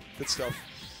do that. Good stuff.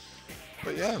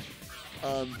 But yeah,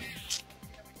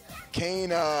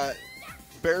 Kane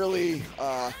barely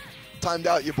timed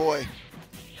out your boy.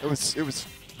 It was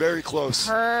very close.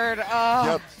 Heard. Oh.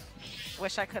 Yep.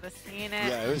 Wish I could have seen it.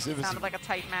 Yeah, it sounded like a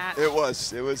tight match. It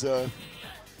was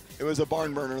a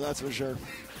barn burner, that's for sure.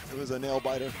 It was a nail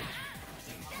biter.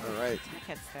 All right.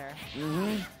 Hits there.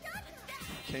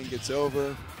 Kane gets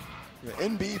over. Yeah,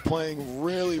 NB playing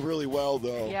really, really well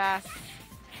though. Yes.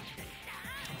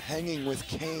 Hanging with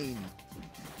Kane,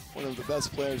 one of the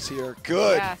best players here.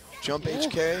 Good. Yes. Jump Ooh.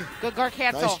 HK. Good guard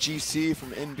cancel. Nice GC from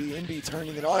NB. NB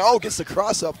turning it on. Oh, gets the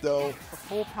cross up though. A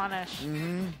full punish.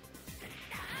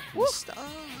 Woo. Stop.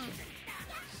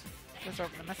 Goes over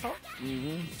the missile.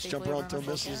 Jump around throw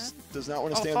missiles. Again. Does not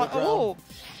want to stand the ground. Oh.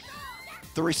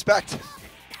 The respect.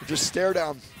 Just stare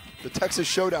down. The Texas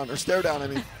Showdown, or stare down, I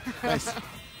mean. Nice.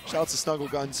 Shout out to Snuggle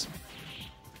Guns.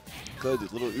 Good.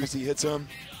 Little Uzi hits him.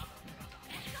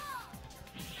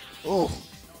 Oh.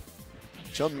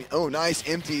 Jump me. Oh, nice.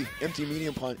 Empty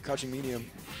medium punch. Crouching medium.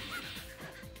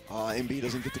 MB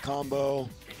doesn't get the combo.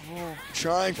 Oh.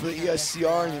 Trying for the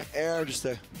ESCR in the air just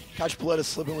to catch BULLEDAH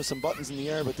slipping with some buttons in the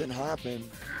air, but didn't happen.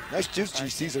 Nice juice.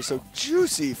 GCs are so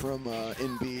juicy from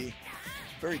NB.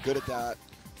 Very good at that.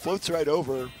 Floats right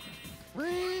over.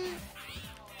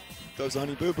 Throws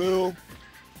honey boo boo.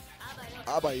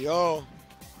 Abayo.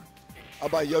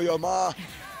 Abayo yo ma.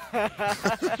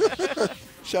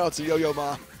 Shout out to Yo Yo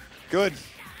Ma. Good.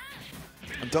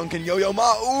 Duncan Yo Yo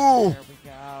Ma. Ooh. There we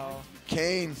go.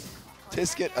 Kane.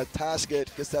 Tisket a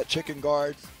tasket. Gets that chicken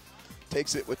guard.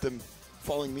 Takes it with the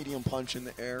falling medium punch in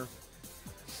the air.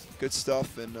 Good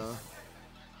stuff. And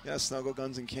yeah, Snuggle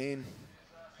Guns and Kane.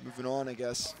 Moving on, I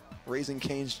guess. Raising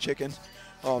Kane's chicken.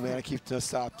 Oh man, I keep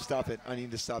stop it. I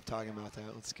need to stop talking about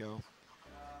that. Let's go.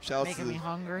 Shouts Making to me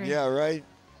hungry. Yeah, right.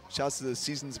 Shouts to the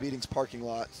Seasons Meetings parking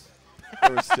lot.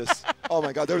 There was just, oh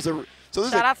my God, there was a. So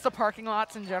there's Shout outs to parking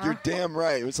lots in general. You're damn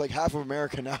right. It's like half of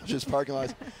America now, just parking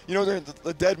lots. You know,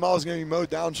 the dead mall is going to be mowed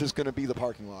down. It's just going to be the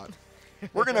parking lot.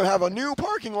 We're going to have a new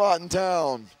parking lot in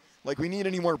town. Like we need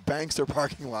any more banks or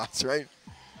parking lots, right?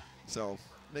 So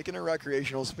making a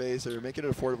recreational space or making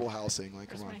it affordable housing. Like,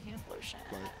 come on. Where's my hand lotion?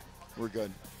 But we're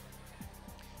good.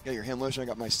 You got your hand lotion. I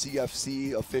got my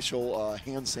CFC official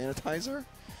hand sanitizer.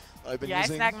 I've been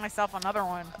using. I snagged myself another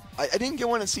one. I didn't get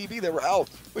one at CB. They were out,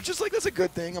 which is like, that's a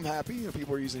good thing. I'm happy. You know,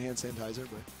 people are using hand sanitizer,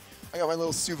 but I got my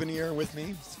little souvenir with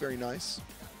me. It's very nice.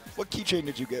 What keychain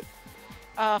did you get?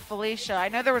 Felicia. I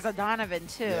know there was a Donovan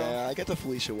too. Yeah, I got the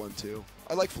Felicia one too.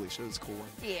 I like Felicia. It's a cool one.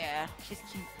 Yeah, she's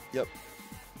cute. Yep.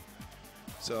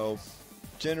 So,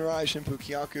 JIRAI, SYMPHONY,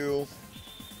 Kyaku.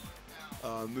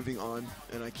 Moving on,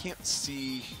 and I can't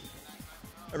see.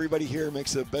 Everybody here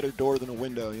makes a better door than a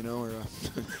window, you know, or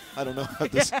I don't know.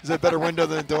 Is it a better window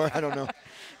than a door? I don't know.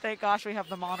 Thank gosh we have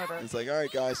the monitor. It's like, all right,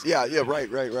 guys. Yeah,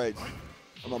 right.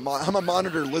 I'm a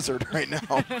monitor lizard right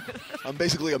now. I'm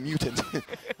basically a mutant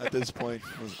at this point.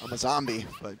 I'm a zombie,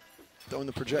 but throwing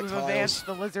the projectiles. We've advanced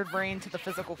the lizard brain to the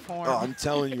physical form. Oh, I'm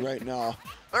telling you right now.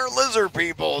 They're lizard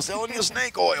people selling you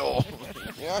snake oil.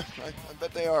 Yeah, I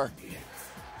bet they are.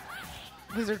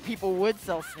 Lizard people would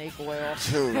sell snake oil.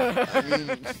 Dude, I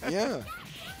mean, yeah.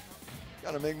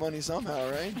 Got to make money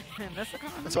somehow, right? In this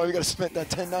economy. That's why we got to spend that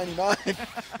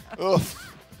 $10.99.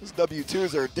 Oof. Those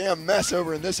W-2s are a damn mess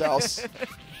over in this house.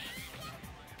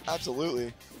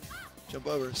 Absolutely. Jump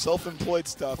over. Self-employed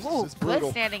stuff. Ooh, This is brutal.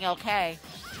 good standing LK.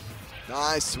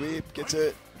 Nice sweep. Gets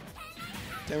it.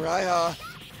 Tenraiha.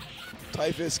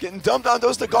 Typhus getting dumped on.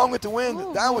 Goes to Gong with the win.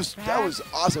 Ooh, that was back.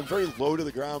 awesome. Very low to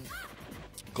the ground.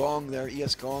 Gong there.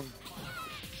 ES Gong.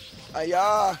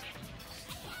 Ayah.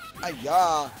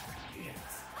 Ayah.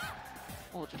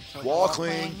 Ooh, just Wall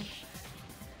cling.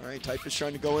 All right, Typhus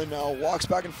trying to go in now. Walks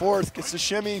back and forth. Gets the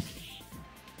shimmy.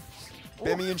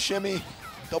 Bimmy and shimmy.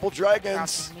 Double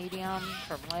dragons. Medium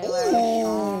from Layla.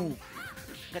 Ooh.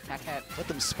 Good tech hit. Let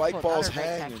them spike Ooh, balls another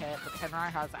great hang. tech hit, but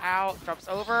Tenraiha's out. Jumps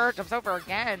over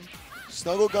again.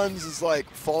 Snuggle Guns is like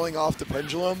falling off the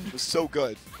pendulum. It was so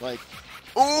good. Like,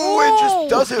 ooh, it just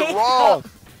does it raw.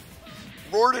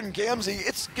 Rorden Gamzee,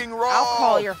 it's king raw. I'll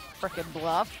call your frickin'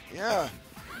 bluff. Yeah.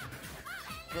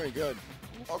 Very good.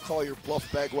 I'll call your bluff,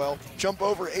 Bagwell. Jump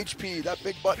over HP, that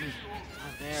big button.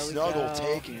 Oh, there we Snuggle go.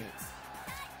 taking it.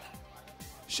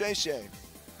 Shay.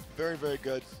 Very, very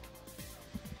good.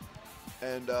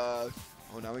 And, oh,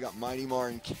 now we got Mighty Mar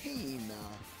and Kane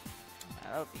now.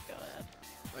 That would be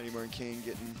good. Mighty Mar and Kane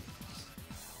getting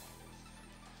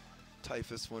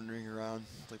Typhus wandering around.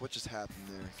 Like, what just happened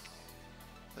there?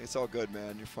 Like, it's all good,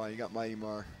 man. You're fine. You got Mighty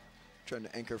Mar trying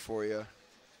to anchor for you.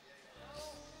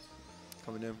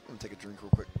 Coming in. I'm going to take a drink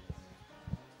real quick.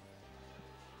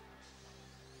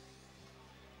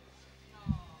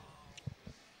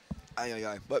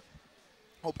 Aye. But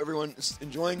hope everyone is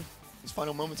enjoying these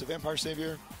final moments of Vampire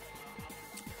Savior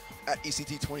at ECT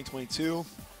 2022.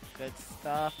 Good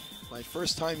stuff. My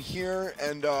first time here,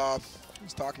 and I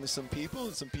was talking to some people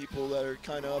that are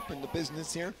kind of up in the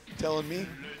business here, telling me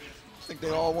I think they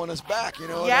all want us back, you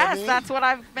know Yes, what I mean? that's what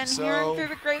I've been hearing through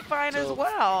the grapevine as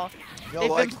well.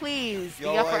 They've been pleased. The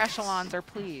upper echelons are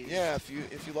pleased. Yeah, if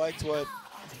you liked what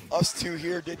us two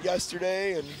here did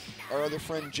yesterday, and our other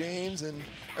friend James, and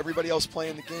everybody else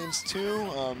playing the games too,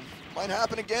 might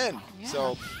happen again. Yeah.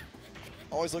 So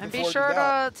always looking And be forward sure to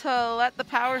that. to let the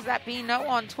powers that be know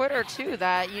on Twitter too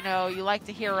that you like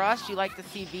to hear us, you like to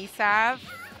see VSAV,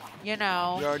 You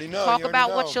already know. Talk you already about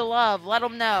know. what you love. Let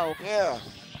them know. Yeah.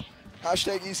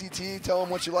 Hashtag ECT, tell them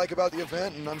what you like about the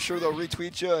event, and I'm sure they'll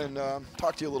retweet you and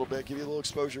talk to you a little bit, give you a little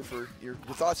exposure for your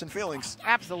thoughts and feelings.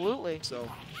 Absolutely. So,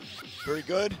 very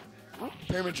good.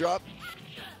 Pyramid drop.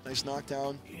 Nice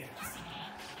knockdown.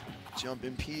 Jump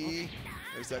in P.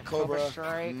 There's that Cobra.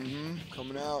 Strike.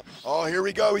 Coming out. Oh, here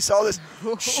we go. We saw this.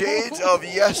 Shades of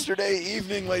yesterday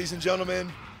evening, ladies and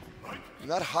gentlemen. And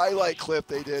that highlight clip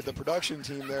they did, the production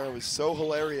team there, was so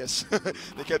hilarious.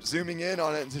 They kept zooming in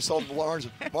on it and just saw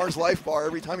Mars life bar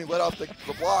every time he let off the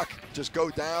block just go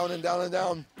down and down and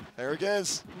down. There it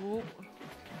is. Ooh.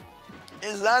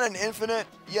 Is that an infinite?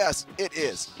 Yes, it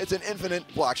is. It's an infinite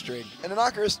block string. And an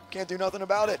Ocarus can't do nothing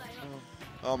about it.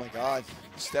 Oh my God.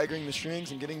 Staggering the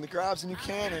strings and getting the grabs, and you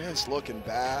can, and it's looking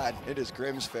bad. It is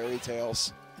Grimm's Fairy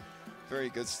Tales. Very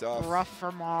good stuff. Rough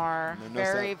for Mar.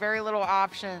 Very little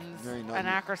options.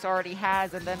 Ocarus already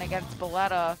has, and then against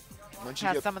BULLEDAH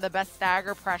has some of the best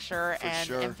stagger pressure and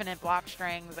infinite block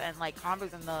strings and like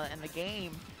combos in the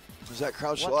game. There's that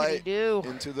crouch light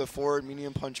into the forward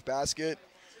medium punch basket,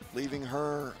 leaving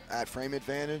her at frame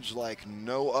advantage like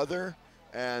no other,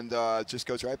 and just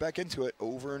goes right back into it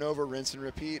over and over, rinse and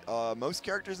repeat. Most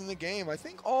characters in the game, I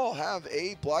think, all have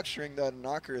a block string that an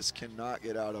Ocarus cannot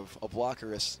get out of a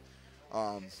Blockerus.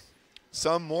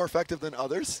 Some more effective than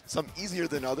others, some easier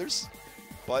than others,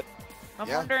 but I'm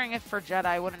wondering if for Jedi,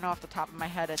 I wouldn't know off the top of my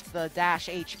head, it's the dash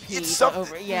HP. It's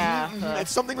something,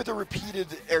 it's something with the repeated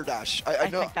air dash. I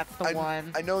know, think that's the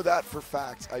one. I know that for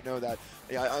fact. I know that.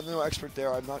 Yeah, I'm no expert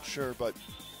there. I'm not sure, but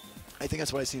I think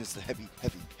that's what I've seen. It's the heavy.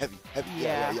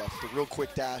 Yeah. The real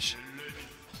quick dash.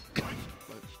 But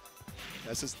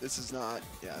this is not.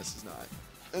 Yeah, this is not.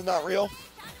 It's not real.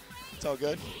 It's all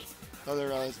good.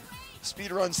 Another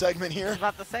speed run segment here. I was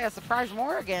about to say a surprise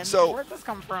Morrigan. So where'd this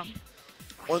come from?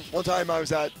 One time I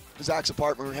was at Zach's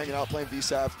apartment. We were hanging out playing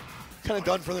VSAV. Kind of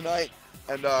done for the night.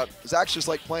 And Zach's just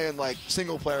like playing like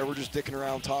single player. We're just dicking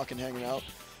around, talking, hanging out.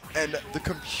 And the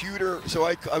computer, so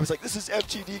I was like, this is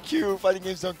FGDQ, fighting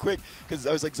games done quick. Because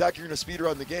I was like, Zach, you're going to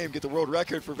speedrun the game, get the world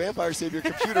record for Vampire Savior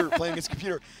computer, playing his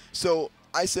computer. So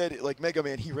I said, like Mega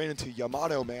Man, he ran into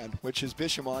Yamato Man, which is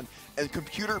Bishamon. And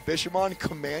computer Bishamon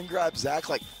command grabbed Zach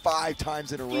like 5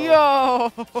 times in a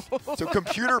row. Yo! So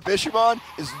computer Bishamon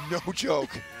is no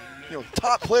joke. You know,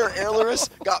 top player Airlurus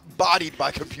got bodied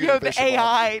by computer Bishamon. The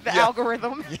AI, the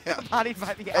algorithm. Yeah. Bodied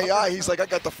by the algorithm. AI, he's like, I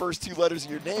got the first 2 letters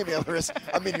of your name, Airlurus.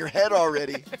 I'm in your head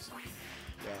already.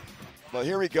 Yeah. Well,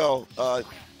 here we go.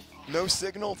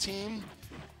 NOSGNL team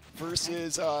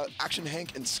versus Action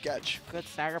Hank and Sketch. Good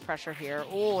stagger pressure here.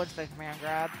 Oh, it's the command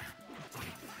grab.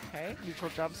 Okay, neutral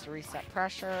jumps to reset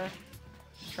pressure.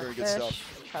 Very good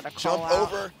stuff. Try to jump out.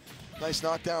 Over. Nice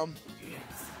knockdown.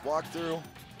 Walk through.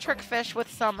 Trickfish with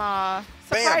some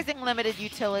surprising limited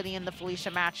utility in the Felicia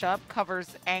matchup.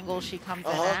 Covers angles she comes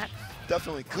in at.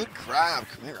 Definitely. Good grab.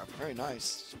 Very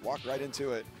nice. Just walk right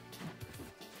into it.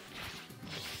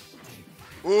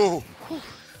 Ooh.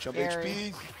 Jump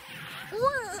HP.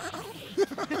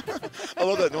 I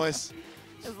love that noise.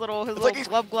 His little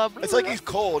glub. It's like he's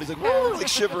cold. He's like, like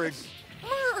shivering.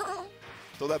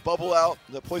 Throw that bubble out.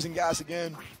 The poison gas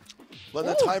again. Let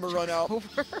that timer run out.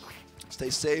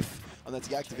 Stay safe on that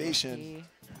deactivation.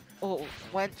 Oh,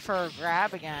 went for a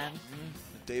grab again.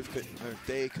 Day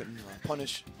couldn't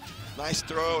punish. Nice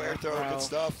throw, air throw, good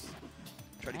stuff.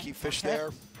 Try to keep fish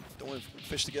there. Don't want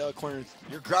fish to get out of the corner.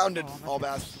 You're grounded,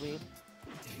 Allbath. Sweet.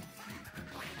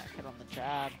 Hit on the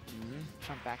jab.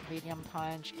 Jump back medium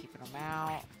punch, keeping him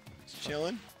out. He's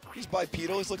chilling. He's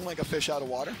bipedal. He's looking like a fish out of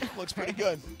water. Looks pretty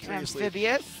good. Curiously.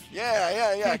 Amphibious.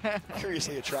 Yeah.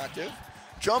 Curiously attractive.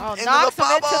 Jump into knocks the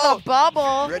bubble. Him into the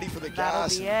bubble. Ready for the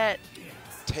gas. That'll be it.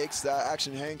 Takes that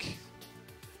Action Hank.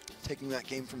 Taking that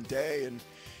game from Day, and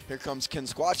here comes Ken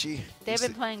Squatchy. They've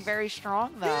been playing very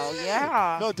strong, though.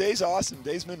 Yeah. No, Day's awesome.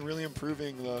 Day's been really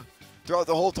improving throughout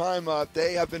the whole time.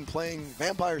 They have been playing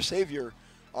Vampire Savior.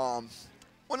 One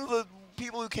of the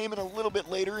people who came in a little bit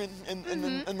later in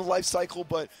the life cycle,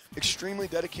 but extremely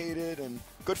dedicated and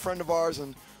good friend of ours,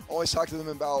 and always talk to them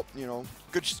about, you know,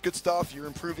 good stuff. You're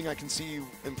improving. I can see you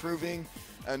improving.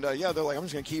 And, yeah, they're like, I'm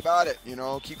just going to keep at it, you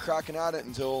know, keep cracking at it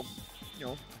until, you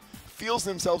know, feels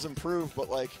themselves improve, but,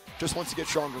 like, just wants to get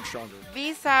stronger and stronger.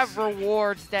 VSAV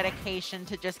rewards dedication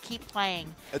to just keep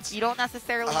playing. You don't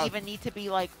necessarily even need to be,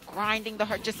 like, grinding the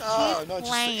hard. Just keep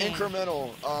playing. Just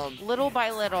incremental. Little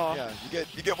by little. Yeah,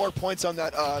 you get more points on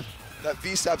that that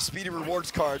VSAV Speedy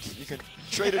Rewards card. You can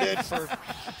trade it in for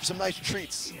some nice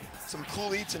treats, some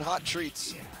cool eats and hot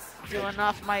treats. Do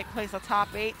enough, might place a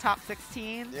top 8, top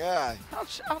 16. Yeah.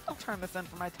 I'll turn this in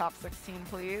for my top 16,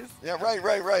 please. Yeah,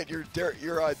 right. Your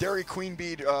Dairy Queen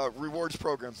Bead rewards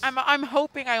program. I'm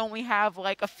hoping I only have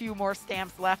like a few more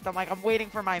stamps left. I'm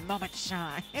waiting for my moment to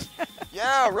shine.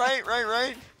 Yeah,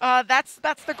 right. That's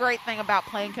the great thing about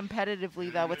playing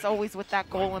competitively, though. It's always with that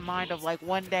goal in mind of like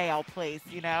one day I'll place.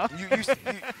 You know.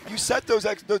 You set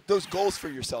those goals for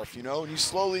yourself, you know, and you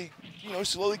slowly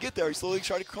get there. You slowly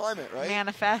try to climb it, right?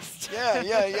 Manifest.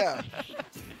 Yeah.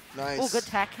 Nice. Oh, good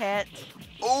tech hit.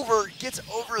 Gets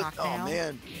over. Knockdown. Oh,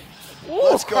 man. Ooh,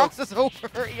 Let's go. crosses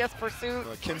over. Yes, pursuit.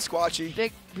 Ken Squatchy.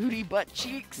 Big booty butt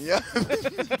cheeks. Yeah. You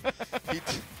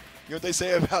know what they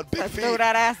say about big Let's feet? throw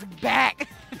that ass back.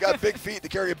 You got big feet to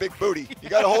carry a big booty. You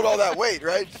got to hold all that weight,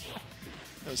 right?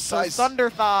 Those thunder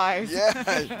thighs. Yeah,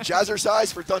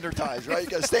 jazzercise for thunder thighs, right? You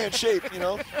got to stay in shape, you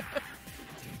know.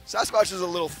 Sasquatch is a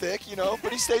little thick, you know,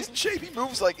 but he stays in shape. He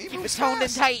moves like he moves toned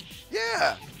and fast. tight.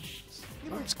 Yeah, he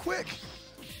moves quick.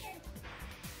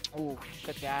 Ooh,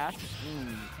 good gas.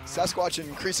 Sasquatch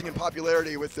increasing in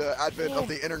popularity with the advent of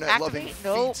the internet loving feet.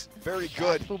 Nope. Very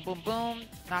good. Boom, boom, boom.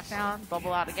 Knockdown.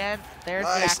 Bubble out again. There's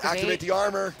Nice. the activate. Activate the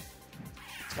armor.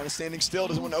 It's kind of standing still.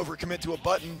 Doesn't want to overcommit to a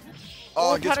button.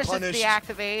 Oh, and gets punishes punished. the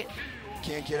activate.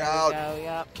 Can't get There out. we go,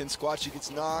 yep. Ken Squatchy gets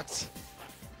knocked.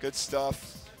 Good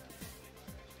stuff.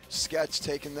 Sketch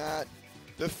taking that.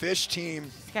 The fish team.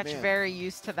 Sketch man. very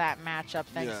used to that matchup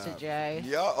thanks Yeah. to Jay.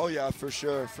 Yeah, oh yeah, for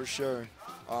sure, for sure.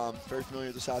 Very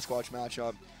familiar with the Sasquatch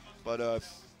matchup. But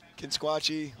Ken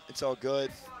Squatchy, it's all good.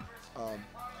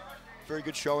 Very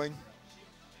good showing.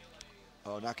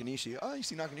 Oh, Nakanishi. Oh, you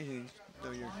see Nakanishi.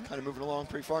 No, you're kind of moving along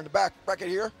pretty far in the back bracket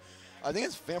here. I think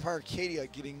it's Vampire Arcadia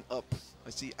getting up.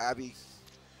 I see Abby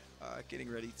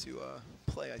getting ready to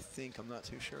play, I think. I'm not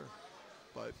too sure.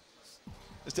 But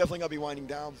it's definitely going to be winding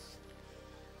down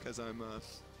because I'm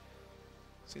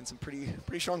seeing some pretty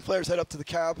strong players head up to the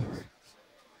cab.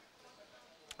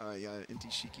 Yeah, Inti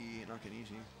Shiki and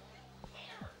Nakanishi.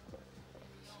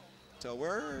 So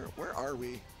where are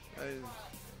we?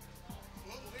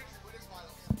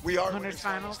 We are Winners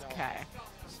finals? now. Okay.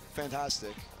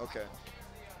 Fantastic. Okay.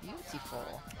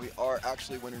 Beautiful. We are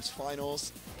actually winners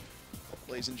finals.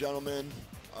 Ladies and gentlemen,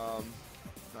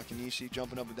 Nakanishi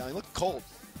jumping up and down. He looks cold.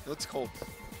 He looks cold.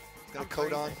 He's got a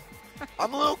coat on.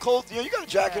 I'm a little cold. You know, you got a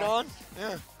jacket on.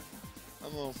 Yeah.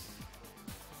 I'm a little.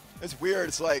 It's weird.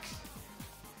 It's like,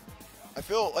 I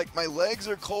feel like my legs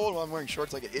are cold while I'm wearing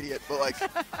shorts like an idiot, but like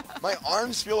my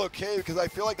arms feel okay because I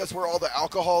feel like that's where all the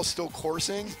alcohol is still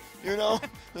coursing, you know?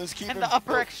 It's keeping And the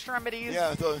upper extremities.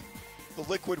 Yeah, the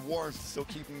liquid warmth still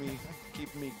keeping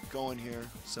me going here.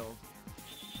 So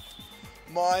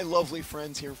my lovely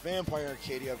friends here, Vampire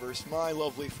Arcadia versus my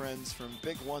lovely friends from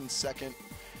Big 1 Second,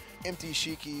 Empty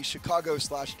Shiki,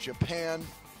 Chicago/Japan.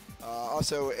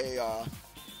 Also a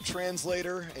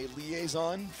translator, a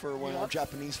liaison for when our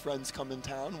Japanese friends come in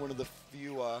town. One of the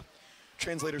few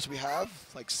translators we have,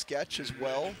 like Sketch as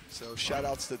well. So shout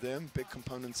outs to them, big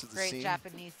components of the Great scene.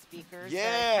 Japanese speakers.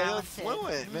 Yeah, they're talented.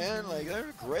 fluent, man. Like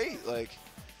they're great. Like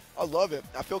I love it.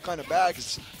 I feel kind of bad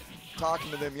because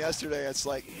talking to them yesterday, it's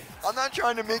like I'm not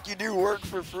trying to make you do work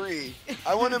for free.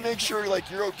 I want to make sure like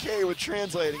you're okay with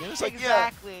translating. And it's like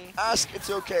Exactly. yeah, ask. It's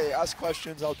okay. Ask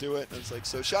questions. I'll do it. And it's like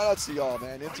so. Shout outs to y'all,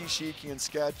 man. Empty Shiki and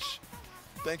Sketch.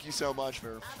 Thank you so much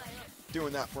for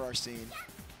doing that for our scene.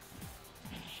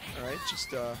 All right, just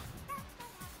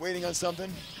waiting on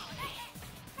something.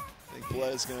 I think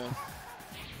BULLEDAH's gonna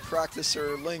practice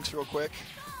her links real quick,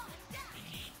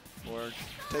 or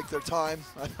take their time.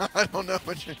 I don't know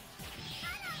what you.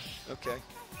 Okay.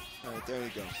 All right, there you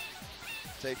go.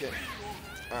 Take it.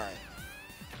 All right.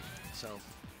 So.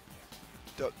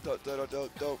 Dope.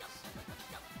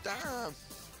 Damn.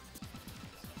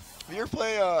 You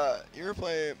ever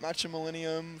play Match of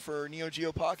Millennium for Neo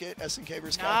Geo Pocket, SNK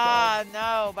versus Capcom?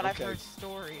 No, but I've Okay. heard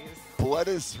stories.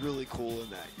 BULLEDAH's really cool in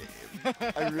that game.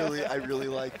 I really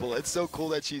like BULLEDAH. It's so cool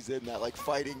that she's in that, like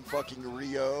fighting fucking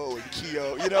Ryo and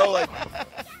Kyo. You know, like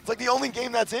it's like the only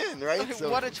game that's in, right? So,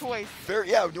 What a choice.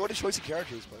 what a choice of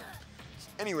characters. But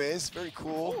anyways, very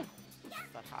cool.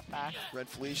 That hop back. Red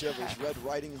Felicia versus Red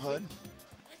Riding Hood.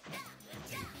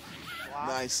 Block,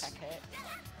 Nice. tech hit.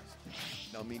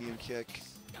 Now medium kick.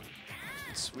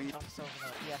 Sweep. Jumps over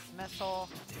the yes missile.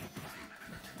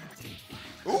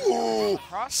 Ooh!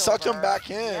 Crossover. Sucked him back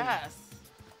in. Yes.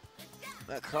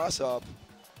 That cross up.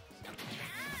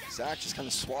 Zach just kind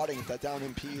of swatting at that down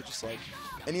MP, just like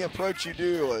any approach you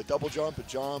do, a double jump, a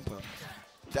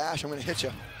dash, I'm going to hit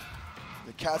you.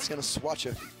 The cat's going to swat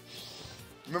you.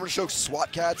 Remember the show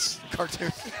SWAT Cats?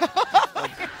 Cartoon. On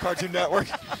Cartoon Network?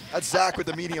 That's Zach with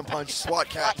the medium punch. SWAT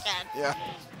Cat. SWAT Cat. Yeah.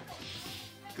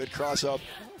 Good cross up.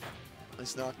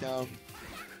 Nice knockdown.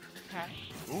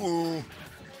 Okay. Ooh.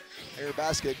 Air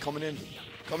basket coming in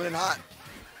hot.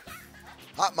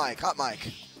 Hot mic.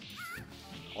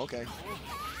 Okay.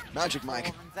 Magic mic.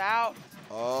 Wolverines out.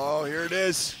 Oh, here it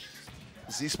is.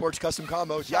 Z Sports custom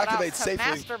combo. Shout out Deactivate to safely.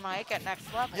 Master Mike at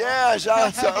Next Level. Yeah, shout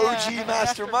out to OG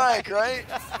Master Mike, right?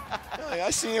 Yeah, I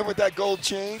see him with that gold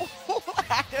chain.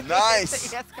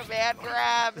 Nice. Yes, command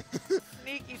grab.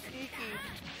 Sneaky.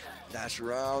 Dash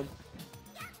around.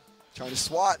 Trying to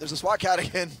swat. There's a SWAT cat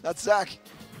again. That's Zach.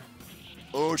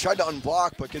 Oh, tried to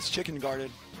unblock, but gets chicken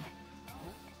guarded.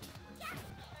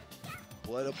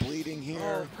 BULLEDAH bleeding here.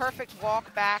 Oh, perfect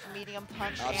walk back, medium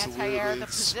punch, Absolutely. anti-air, the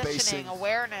positioning, Spacing.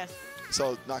 awareness.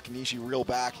 So Nakanishi reel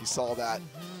back. He saw that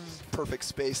perfect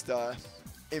spaced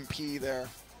MP there.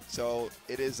 So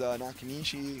it is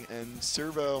Nakanishi and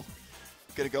Servo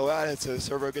going to go at it. So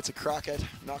Servo gets a crack at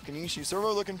Nakanishi.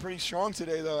 Servo looking pretty strong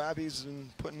today, though. Abby's been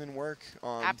putting in work.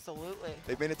 Absolutely.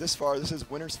 They've made it this far. This is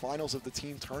winners finals of the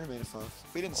team tournament.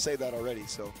 If we didn't say that already,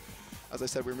 so as I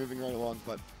said, we're moving right along.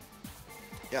 But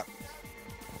yeah,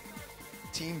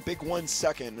 team Big One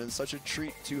second, and such a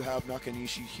treat to have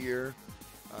Nakanishi here.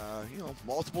 You know,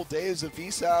 multiple days of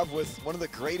VSAV with one of the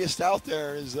greatest out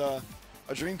there is a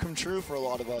dream come true for a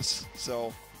lot of us.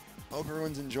 So hope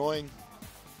everyone's enjoying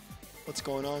what's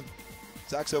going on.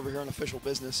 Zach's over here on official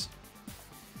business.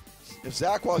 If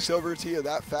Zach walks over to you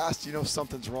that fast, you know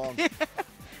something's wrong.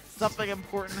 Something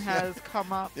important has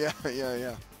come up. Yeah.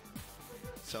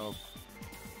 So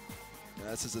yeah,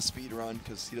 this is a speed run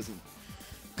because he doesn't,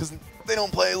 because they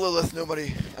don't play Lilith.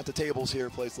 Nobody at the tables here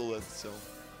plays Lilith. So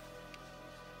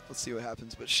let's see what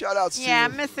happens. But shout outs to, Yeah,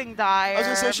 missing Dyer. I was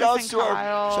gonna say shout outs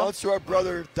Kyle. to our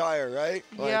brother Dyer, right?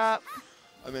 Like, Yep.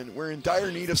 I mean, we're in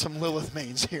dire need of some Lilith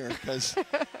mains here because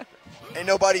ain't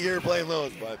nobody here playing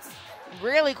Lilith, but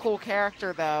Really cool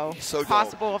character, though. So dope.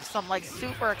 Possible of some like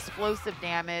super explosive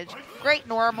damage. Great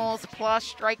normals, plus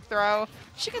strike throw.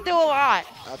 She can do a lot.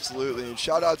 absolutely. And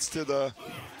shout outs to the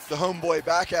homeboy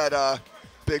back at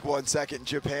Big One Second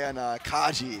Japan,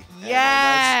 Kaji. And,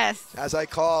 Yes. as I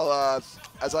call The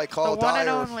one Dyer, and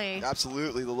only.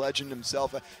 absolutely the legend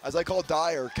himself. As I call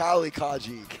Dyer, Kali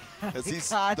Kaji, because he's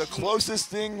the Kaji. closest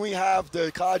thing we have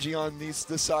to Kaji on this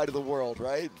side of the world,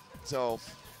 right? So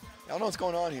I don't know what's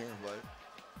going on here, but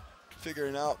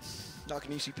figuring out.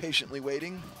 Nakanishi patiently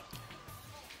waiting.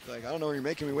 Like, I don't know why you're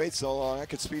making me wait so long. I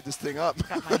could speed this thing up.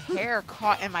 Got my hair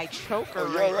caught in my choker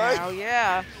Oh, yeah, right? now.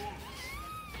 Yeah.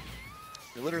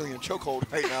 You're literally in a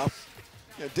chokehold right now.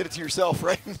 You did it to yourself,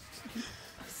 right?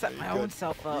 Set my Good. own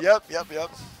self up. Yep.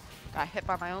 Got hit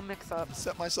by my own mix-up.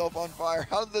 Set myself on fire.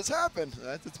 How did this happen?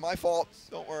 It's my fault.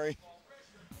 Don't worry.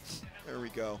 There we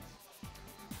go.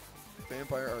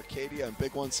 Vampire Arcadia and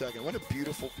Big One Second. What a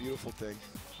beautiful, beautiful thing.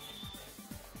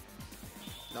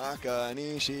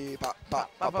 Nakanishi, pop, pop,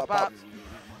 pop, pop, pop.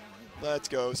 Let's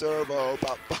go, Servo,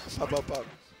 pop, pop, pop, pop, pop.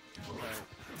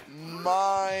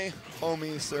 My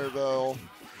homie Servo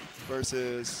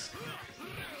versus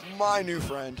my new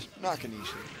friend,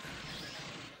 Nakanishi.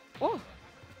 Ooh.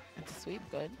 That's a sweep.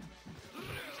 Good.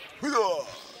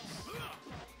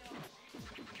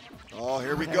 Oh,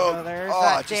 here we There go. we go. There's Oh,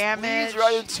 that just damage. leads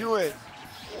right into it.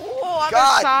 Ooh, other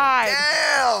God side.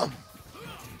 damn!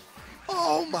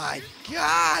 Oh my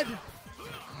God!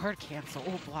 Guard cancel.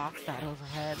 Ooh, blocks that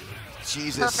overhead.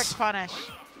 Jesus. Perfect punish.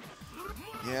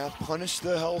 Yeah, punish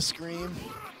the hell scream.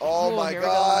 Oh Ooh, my here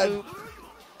God! we go, loop.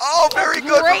 Oh, very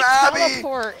good Great from Abby.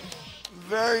 teleport.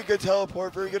 Very good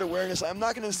teleport. Very good awareness. I'm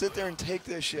not gonna sit there and take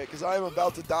this shit because I am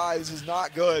about to die. This is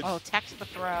not good. Oh, text the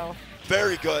throw.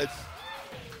 Very good.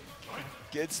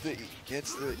 Gets the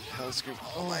hell scream.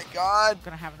 Oh my God!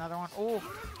 Gonna have another one. Ooh.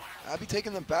 Abby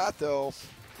taking the bat though.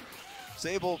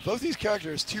 Sable, both these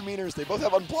characters, 2 meters, they both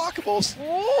have unblockables.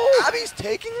 Ooh. Abby's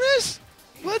taking this?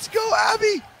 Let's go,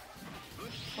 Abby!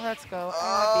 Let's go.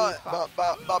 Abby.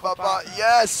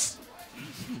 Yes!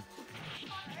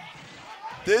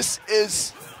 Is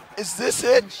this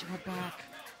it? She went back.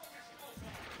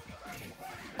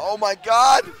 Oh my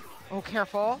God! Oh,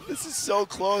 careful. This is so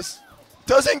close.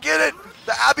 Doesn't get it!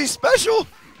 The Abby special!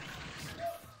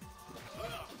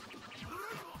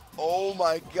 Oh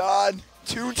my God.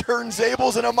 2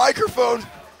 turntables and a microphone.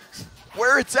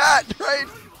 Where it's at, right?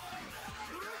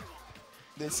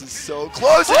 This is so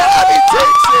close. And Abby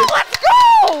takes it. Let's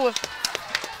go!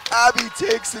 Abby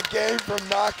takes the game from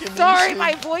Nakanishi. Sorry,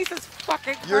 my voice is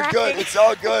fucking cracking. You're good. It's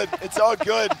all good. It's all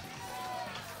good.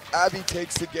 Abby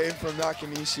takes the game from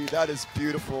Nakanishi. That is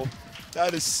beautiful.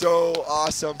 That is so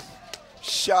awesome.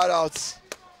 Shout outs.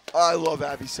 I love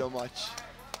Abby so much.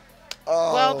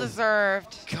 Oh, Well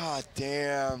deserved. God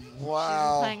damn. She's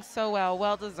Wow. playing so well.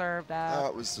 Well deserved.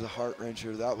 That was a heart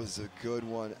wrencher. That was a good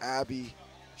one. Abby,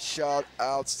 shout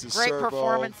outs to Great Servo.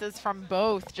 performances from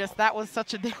both. Just that was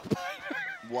such a nail biter.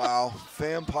 Wow.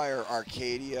 Vampire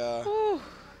Arcadia Whew.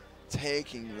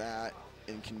 taking that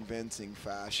in convincing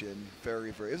fashion.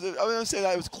 Very, very. I'm going to say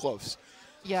that it was close.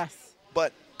 Yes.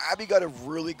 But Abby got a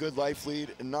really good life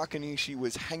lead, and Nakanishi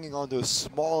was hanging on to a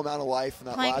small amount of life in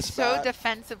that Playing last so bat.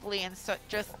 defensively and so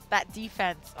just that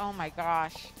defense. Oh my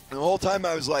gosh. And the whole time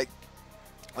I was like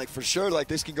for sure, like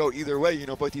this can go either way. You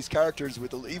know, both these characters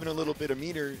with even a little bit of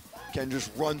meter, can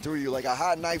just run through you like a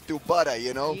hot knife through butter,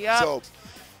 you know? Yep. So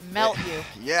Melt you.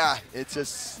 Yeah, it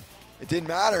didn't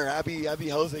matter. Abby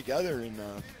held it together and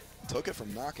took it from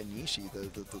Nakanishi,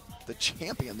 the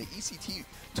champion, the ECT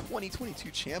 2022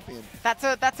 champion.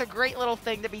 That's a great little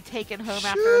thing to be taken home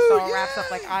after Shoot, it's all wraps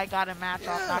up. Like, I got a match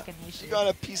off Nakanishi. You got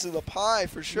a piece of the pie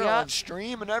for sure Yep. on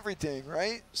stream and everything,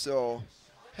 right? So,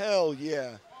 hell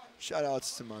yeah. Shout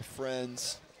outs to my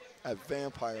friends at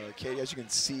Vampire Arcade. As you can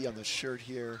see on the shirt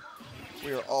here,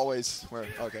 we are always,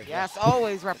 okay. Yes,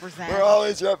 always represent. We're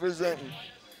always representing.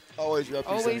 Always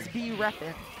representing. Always be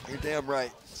repping. You're damn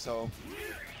right. So,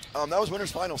 that was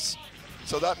winners finals.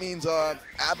 So that means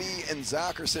Abby and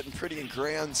Zach are sitting pretty in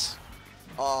grands.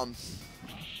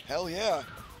 Hell yeah.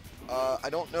 I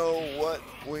don't know what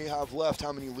we have left,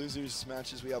 how many losers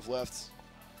matches we have left.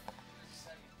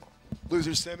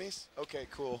 Losers semis? Okay,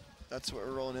 cool. That's what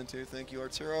we're rolling into. Thank you,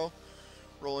 Arturo.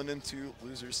 Rolling into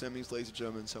losers semis, ladies and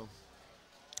gentlemen. So,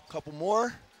 a couple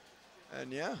more.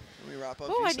 And yeah, let me wrap up.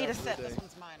 Oh, I VSAT need a for the set. day. This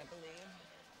one's mine, I believe.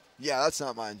 Yeah, that's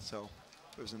not mine. So,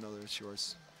 there's another, it's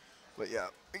yours. But yeah,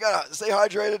 we gotta stay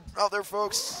hydrated out there,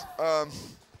 folks. That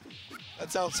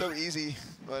sounds so easy,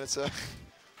 but it's a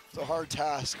hard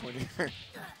task when you're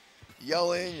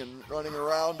yelling and running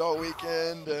around all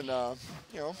weekend and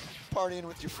you know, partying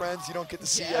with your friends you don't get to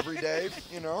see every day.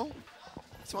 You know,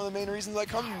 it's one of the main reasons I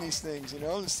come to these things. You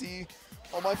know, to see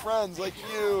all my friends like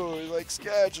you, like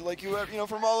Sketch, like you know,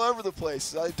 from all over the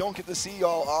place. I don't get to see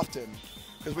y'all often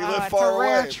because we live far away.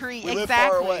 It's a rare treat. We live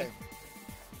far away.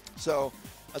 So.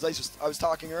 As I was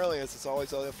talking earlier, it's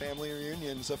always a family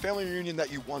reunion. It's a family reunion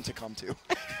that you want to come to.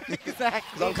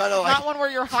 Exactly. I'm kind of like, not one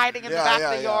where you're hiding in the back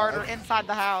of the yard or inside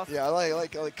the house. Yeah, I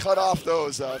like cut off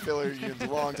those family reunions a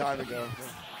long time ago.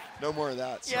 No more of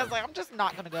that. So. Yeah, I was like, I'm just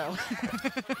not gonna go.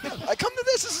 I come to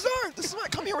this. This is why I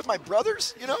come here with my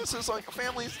brothers. You know, so it's like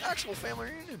a actual family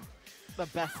reunion. The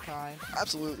best kind.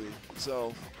 Absolutely.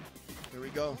 So here we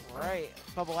go. Right.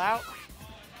 Bubble out.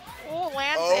 Oh,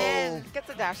 lands in. Gets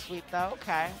a dash sweep, though.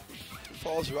 Okay.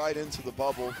 Falls right into the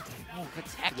bubble. Oh, good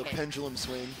tech The hit. pendulum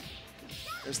swing.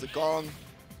 There's the gong.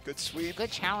 Good sweep.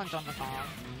 Good challenge on the gong.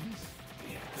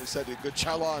 They said a good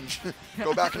challenge.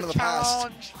 Go back into the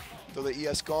past. To the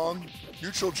ES gong.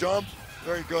 Neutral jump.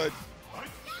 Very good.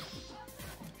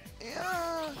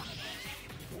 Yeah.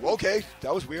 Okay,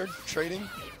 that was weird. Trading.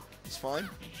 It's fine.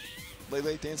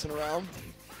 Lele dancing around.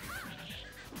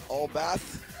 All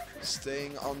bath.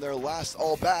 Staying on their last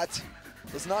all bat.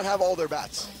 Does not have all their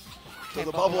bats. So Okay,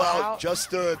 the bubble out out.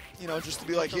 just to, you know, just to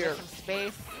be like, here, Some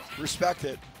space. respect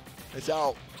it. It's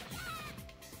out.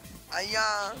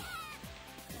 Aya.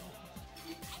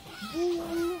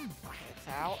 It's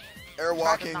out. Air Try to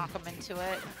walking. knock him into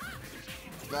it.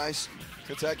 Nice.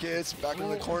 Good tech hits. Back in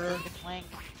the corner. Good flank.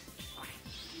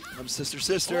 I'm sister.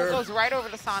 Oh, it goes right over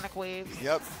the Sonic waves.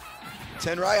 Yep.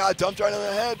 Tenrai dumped right on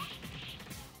the head.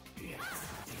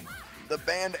 The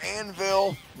band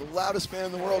Anvil, the loudest band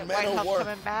in the world, Man of War.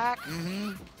 coming back.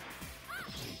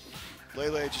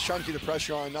 Lele just trying to keep the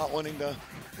pressure on, not wanting to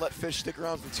let Fish stick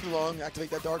around for too long. Activate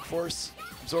that Dark Force.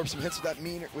 Absorb some hits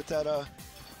with that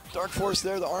Dark Force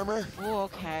there, the armor. Oh,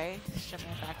 okay. Shimmy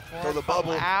back and forth. Throw the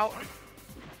bubble. Out.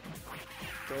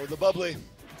 Throw the bubbly.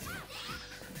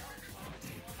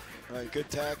 All right, good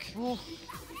tack.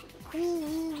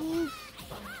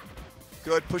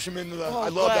 Good, push him into the. I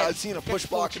love that. I've seen a push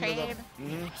block into the.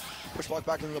 Push block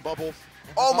back into the bubble.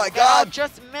 Oh my God!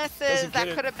 Just misses.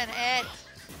 That could have been it.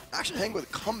 Action Hang with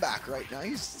a comeback right now.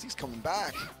 He's coming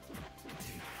back.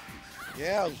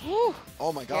 Yeah. Woo.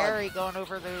 Oh my God. Gary going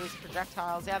over those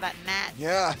projectiles. Yeah, that gnat.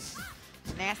 Yeah.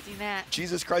 Nasty gnat.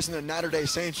 Jesus Christ and the Natter Day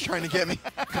Saints trying to get me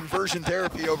conversion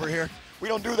therapy over here. We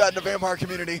don't do that in the vampire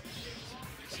community.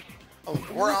 Oh,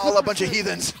 we're all a bunch of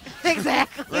heathens.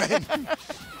 Exactly. Right?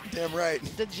 Damn right.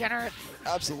 Degenerates.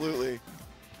 Absolutely.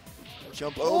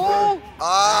 Jump over. Ooh.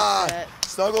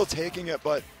 Snuggle taking it,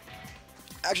 but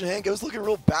Action Hank, it was looking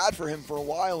real bad for him for a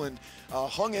while and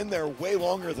hung in there way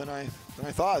longer than I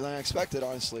expected,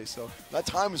 honestly. So that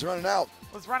time was running out.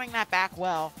 Was running that back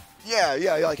well. Yeah,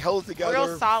 like held it together.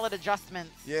 Real solid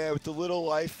adjustments. Yeah, with the little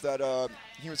life that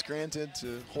he was granted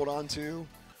to hold on to,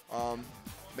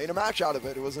 made a match out of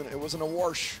it. It wasn't a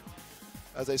wash,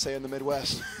 as they say in the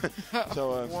Midwest.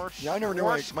 So yeah, I never knew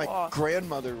my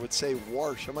grandmother would say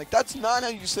wash. I'm like, that's not how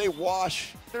you say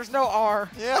wash. There's no R.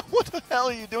 Yeah, what the hell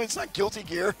are you doing? It's not Guilty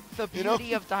Gear. The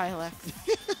beauty of dialect.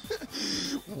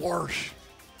 Wash.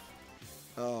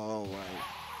 Oh, all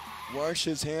right. Wash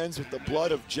his hands with the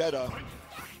blood of Jeddah.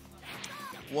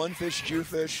 One Fish,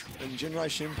 Jewfish, and Jinrai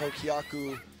Shinpo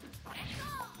Kyaku.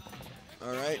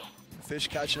 All right. Fish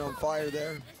catching on fire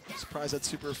there. Surprised that's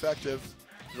super effective.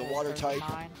 The water type.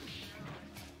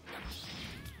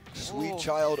 Sweet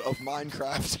child of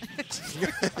Minecraft.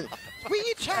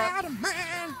 Sweet child of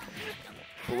mine.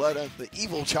 BULLEDAH, the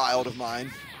evil child of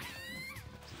mine.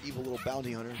 Evil little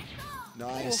bounty hunter.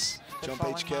 Nice. Ooh, Jump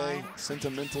falling HK. line.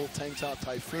 Sentimental tank top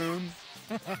typhoon.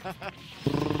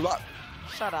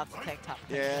 Shout out to Tank Top.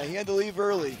 Yeah, he had to leave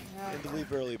early. He had to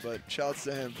leave early, but shouts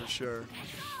to him for sure.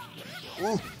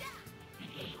 Ooh.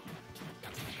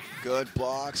 Good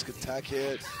blocks, good tech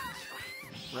hit.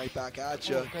 Right back at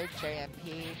you. Ooh, good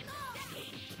JMP.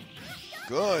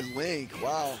 Good link,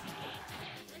 wow.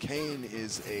 Kane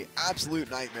is a absolute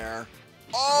nightmare.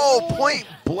 Oh, point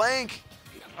blank.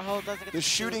 Oh, doesn't get The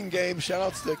shooting game, shout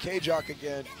outs to K-Jock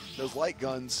again. Those light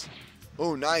guns.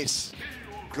 Oh, nice.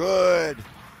 Good.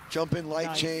 Jump in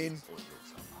light chain.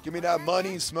 Give me that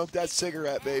money, smoke that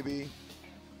cigarette, baby.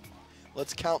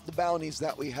 Let's count the bounties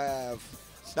that we have.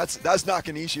 That's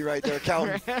Nakanishi right there,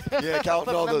 counting. Yeah,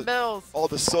 counting all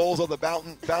the souls, all the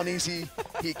bounties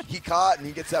he caught, and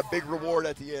he gets that big reward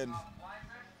at the end.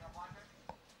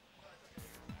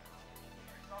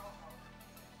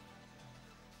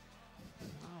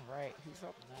 All right, who's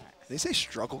up next? Did they say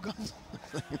struggle guns?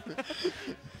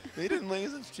 He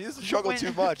doesn't struggle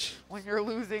too much. When you're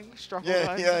losing, struggle Yeah,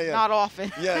 guns. yeah. Not often.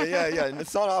 Yeah. And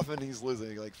it's not often he's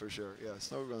losing, like, for sure. Yeah,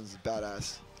 struggle guns is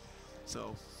badass.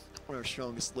 So, one of our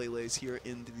strongest Lele's here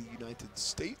in the United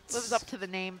States. Lives up to the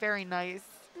name. Very nice.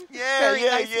 Yeah, Very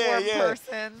nice warm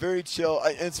person. Very chill.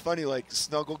 It's funny, like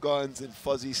Snuggle Guns and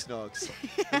Fuzzy Snugs.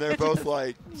 And they're both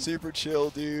like super chill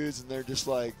dudes, and they're just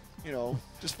like, you know,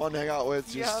 just fun to hang out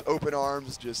with, just open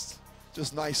arms, just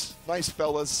nice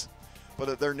fellas.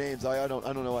 But their names, I don't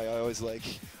know why I always like.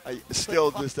 I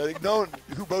think known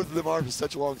who both of them are for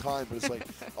such a long time, but it's like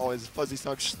always Fuzzy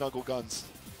Snuggle Guns.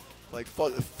 Like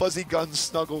Fuzzy Guns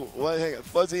Snuggle. What? Hang on,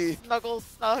 Fuzzy. Snuggle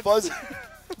Snug.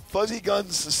 Fuzzy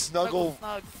Guns Snuggle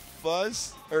Snug.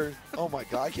 Fuzz? Or, oh my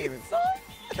god, I can't even.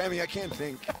 Cammy, I can't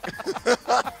think.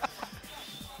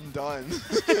 I'm done.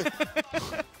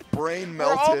 Brain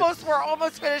melted. We're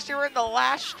almost finished. We're in the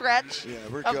last stretch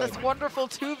of good. this wonderful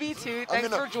 2v2. Thanks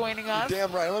for joining us. You're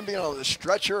damn right. I'm going to be on the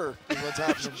stretcher. Is what's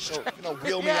happening. So,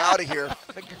 wheel me out of here.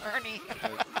 The gurney.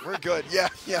 We're good. Yeah.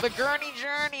 The gurney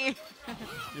journey.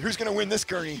 Who's going to win this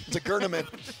gurney? It's a gurnament.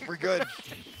 We're good.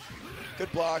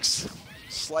 Good blocks.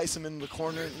 Slice him in the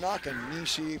corner.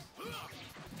 Nakanishi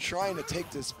trying to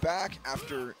take this back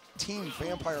after Team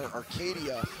Vampire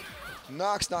Arcadia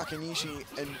knocks Nakanishi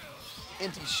and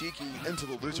Intishiki into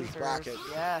the loser's bracket.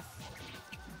 Yes.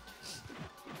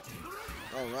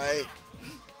 All right.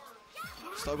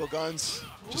 Snuggle Guns.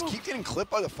 Just keep getting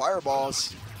clipped by the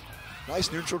fireballs.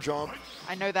 Nice neutral jump.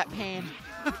 I know that pain.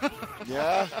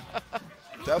 Yeah.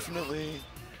 Definitely.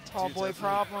 Tall boy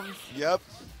problems. Yep.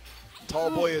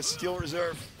 Tall boy is Steel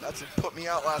Reserve. That's what put me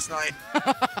out last night.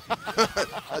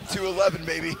 At 211,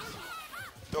 baby.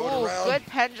 Throw it around. Good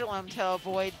pendulum to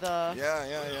avoid the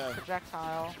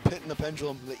projectile. Hitting the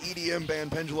pendulum, the EDM band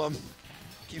pendulum.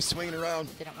 Keeps swinging around.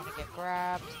 Didn't want to get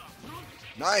grabbed.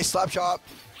 Nice slap chop.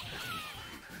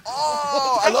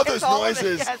 Oh, I love those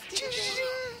noises. Yes.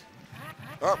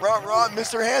 Run,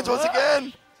 Mr. Hands once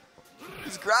again.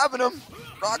 He's grabbing him.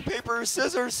 Rock, paper,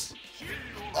 scissors.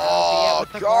 Oh,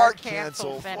 guard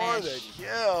cancel for the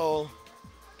kill.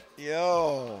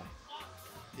 Yo.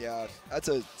 Yeah, that's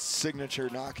a signature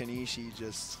Nakanishi,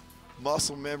 just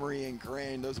muscle memory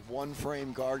ingrained. Those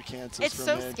one-frame guard cancels. It's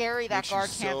so scary that guard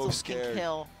cancels can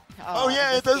kill. Oh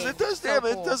yeah, it does. It does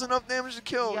damage. It does enough damage to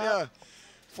kill. Yeah,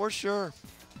 for sure.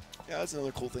 Yeah, that's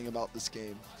another cool thing about this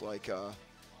game. Like,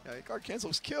 guard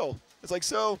cancels kill. It's like,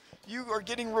 so you are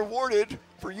getting rewarded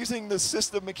for using the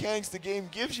system mechanics the game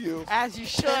gives you. As you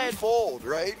should. Tenfold,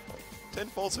 right?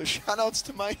 Tenfold. So shout outs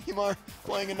to Mighty Mar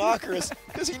playing Inocarus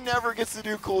because he never gets to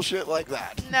do cool shit like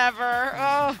that. Never.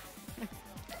 Oh.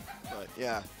 But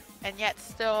yeah. And yet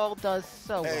still does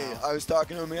so well. Hey, I was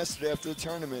talking to him yesterday after the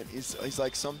tournament. He's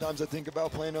like, sometimes I think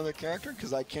about playing another character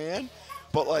because I can,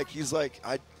 but like he's like,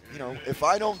 if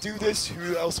I don't do this,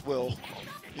 who else will?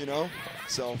 You know?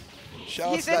 So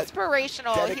shout he's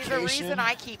inspirational. He's the reason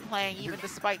I keep playing even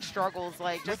despite struggles.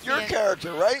 Like just with your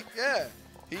character, right? Yeah.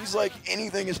 He's like,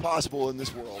 anything is possible in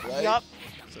this world, right? Yep.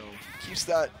 So keeps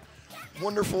that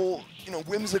wonderful,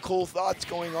 whimsical thoughts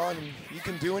going on, and you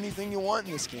can do anything you want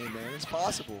in this game, man. It's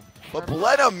possible. But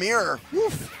BULLEDAH Mirror,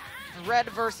 woof. Red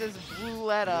versus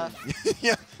BULLEDAH.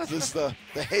 Yeah, this is the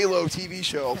Halo TV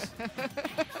show.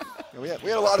 We had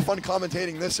a lot of fun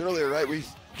commentating this earlier, right? We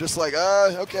just like,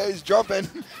 okay, he's jumping.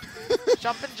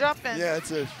 Jumping. Yeah,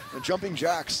 it's a jumping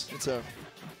jacks.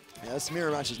 This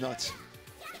mirror match is nuts.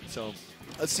 So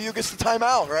let's see who gets the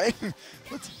timeout, right?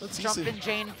 let's see. Jumping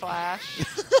Jane Flash.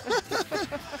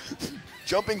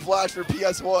 Jumping Flash for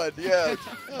PS1. Yeah.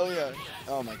 Hell yeah.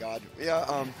 Oh my God.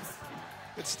 Yeah.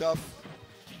 Good stuff.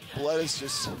 BULLEDAH's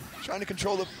just trying to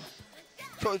control the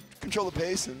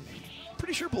pace, and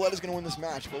pretty sure BULLEDAH's going to win this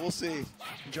match, but we'll see.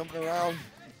 Jumping around.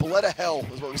 BULLEDAH hell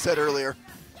is what we said earlier.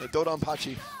 The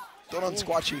Dodonpachi. Dodon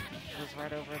Squatchy. Goes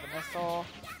right over the missile.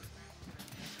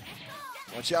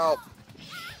 Watch out.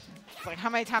 It's like, how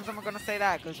many times am I going to say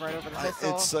that? Goes right over the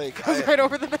missile. It's like goes right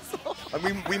over the missile. I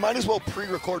mean, we might as well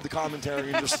pre-record the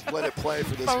commentary and just let it play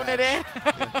for this Phone match. it in.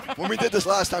 Yeah. When we did this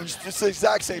last time, just the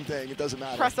exact same thing. It doesn't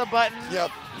matter. Press a button.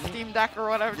 Yep. Steam Deck or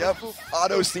whatever. Yep.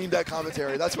 Auto Steam Deck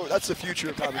commentary. That's the future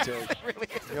of commentary. It really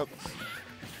is.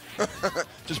 Yep.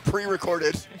 Just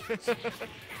pre-recorded.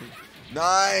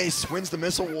 Nice. Wins the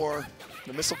missile war.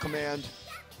 The missile command.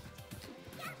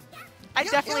 I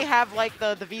definitely have like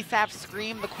the VSAP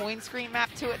scream, the coin scream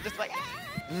map to it, just like.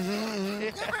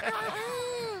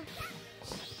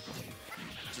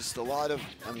 Just a lot of,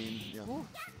 I mean, yeah.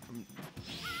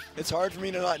 It's hard for me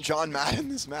to not John Madden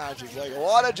this match. It's like a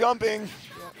lot of jumping.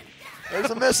 There's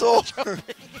a missile.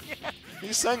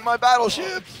 He sank my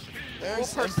battleship.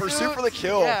 There's and pursuit for the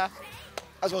kill. Yeah.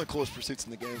 That's one of the coolest pursuits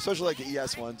in the game, especially like the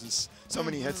ES ones. It's so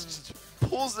many hits, just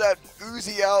pulls that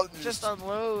Uzi out and just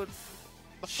unloads.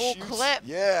 The full shoots. clip.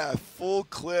 Yeah, full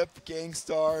clip,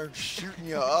 Gangstar, shooting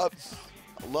you up.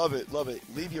 Love it, love it.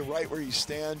 Leave you right where you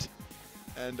stand.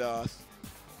 And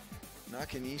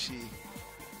Nakanishi.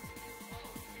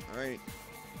 All right.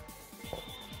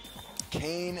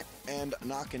 Kane and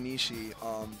Nakanishi.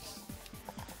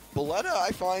 BULLEDAH I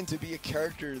find to be a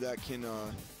character that can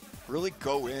really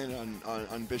go in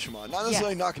on Bishamon. Not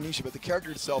necessarily Nakanishi, but the character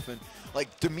itself. And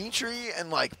like Dimitri and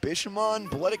like Bishamon,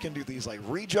 BULLEDAH can do these like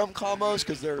re-jump combos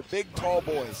because they're big, tall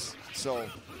boys. So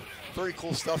very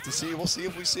cool stuff to see. We'll see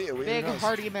if we see it. Big,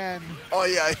 hardy men. Oh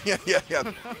yeah.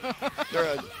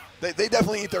 They're they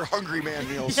definitely eat their hungry man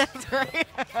meals. That's right.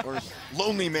 Or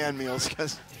lonely man meals,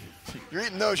 because you're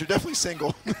eating those, you're definitely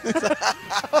single.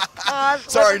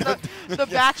 Sorry. The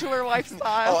bachelor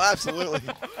lifestyle. Oh, absolutely.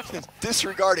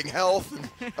 Disregarding health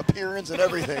and appearance and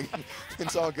everything.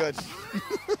 It's all good.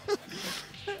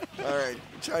 All right,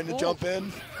 trying to jump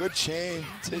in. Good chain.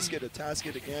 Tisket to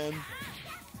Tasket again.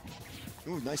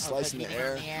 Ooh, nice slice in the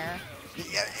air. Yeah,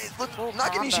 look,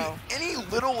 Nakanishi, any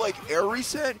little like air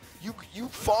reset, you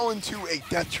fall into a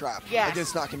death trap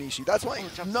against Nakanishi. That's why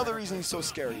another reason he's so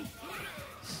scary.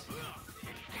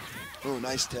 Oh,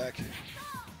 nice tech.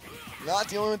 Not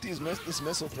dealing with this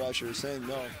missile pressure, saying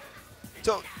no.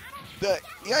 So the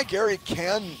AI Gary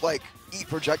can like eat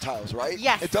projectiles, right?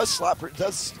 Yes. It does slap. It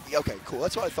does. Okay, cool.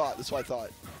 That's what I thought.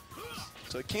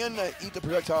 So it can eat the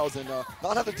projectiles and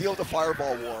not have to deal with the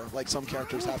fireball war like some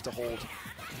characters have to hold.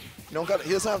 He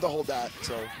doesn't have to hold that,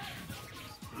 so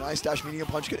nice dash medium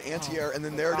punch, good anti-air, and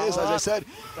then there it is, as I said,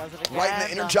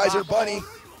 right in the Energizer Bunny.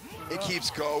 It keeps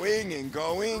going and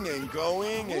going and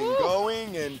going and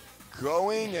going and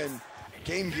going, and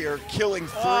Game Gear killing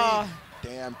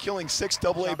killing 6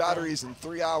 AA batteries in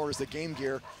 3 hours. The Game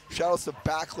Gear, shout outs to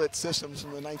backlit systems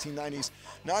from the 1990s.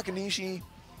 Nakanishi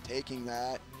taking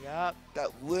that,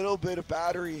 that little bit of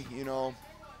battery,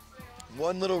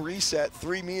 one little reset,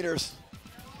 3 meters.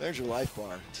 There's your life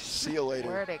bar. See you later.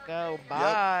 Where'd it go?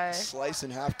 Bye. Yep. Slice in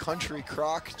half. Country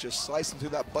croc. Just slicing through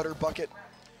that butter bucket.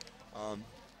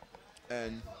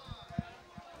 And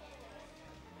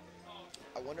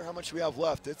I wonder how much we have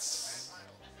left. It is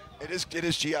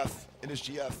GF. It is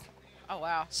GF. Oh,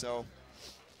 wow. So,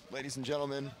 ladies and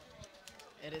gentlemen.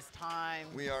 It is time.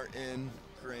 We are in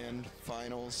grand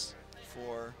finals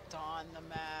for Don the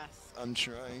Mask. I'm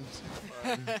trying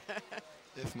to find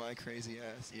if my crazy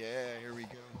ass. Yeah, here we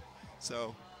go.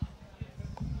 So.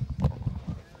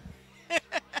 The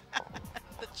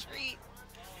treat.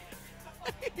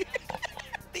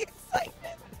 The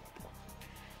excitement.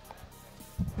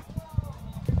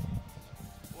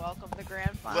 Welcome to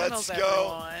grand finals, Let's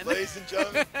go, everyone. ladies and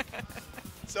gentlemen.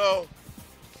 So,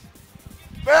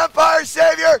 Vampire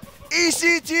Savior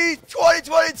ECT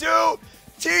 2022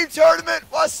 Team Tournament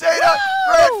Waseda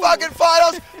Grand fucking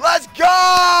Finals. Let's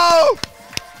go!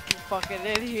 Fucking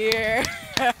in here.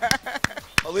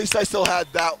 At least I still had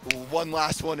that one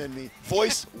last one in me.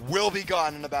 Voice will be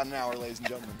gone in about an hour, ladies and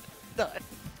gentlemen. Done.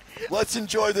 Let's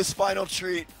enjoy this final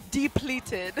treat.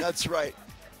 Depleted. That's right.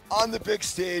 On the big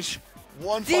stage,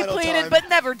 one final time. Depleted, but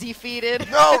never defeated.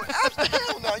 No,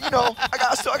 absolutely no.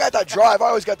 I got that drive. I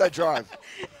always got that drive.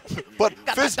 But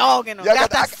got that dog in him. Yeah, got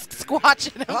that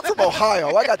squatch in him. I'm from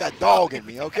Ohio. I got that dog in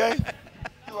me, okay?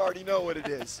 You already know what it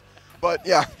is. But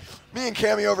yeah, me and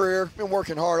Cammy over here been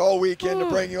working hard all weekend to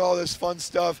bring you all this fun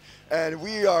stuff, and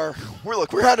we're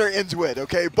at our into it,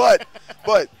 okay? But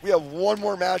we have one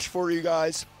more match for you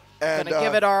guys, and gonna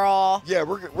give it our all. Yeah,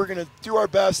 we're gonna do our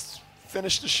best,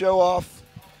 finish the show off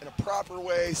in a proper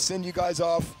way, send you guys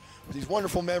off with these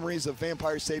wonderful memories of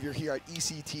Vampire Savior here at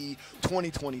ECT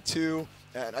 2022.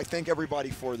 And I thank everybody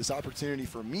for this opportunity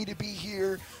for me to be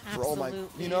here, for all my,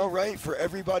 right? For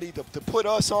everybody to put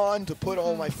us on, to put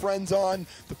all my friends on,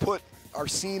 to put our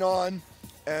scene on,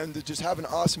 and to just have an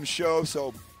awesome show.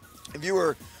 So if you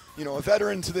were, a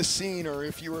veteran to this scene, or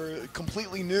if you were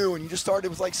completely new and you just started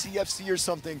with like CFC or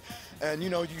something, and,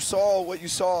 you saw what you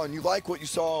saw and you like what you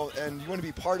saw and you want to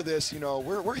be part of this,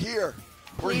 we're here.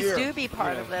 Please do be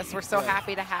part of this. We're so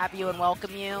happy to have you and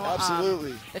welcome you.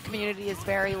 Absolutely. The community is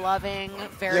very loving,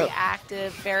 very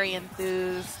active, very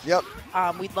enthused. Yep.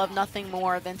 We'd love nothing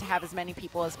more than to have as many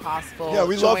people as possible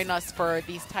join us for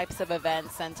these types of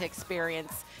events and to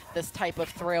experience this type of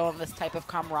thrill and this type of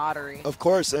camaraderie. Of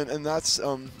course, and that's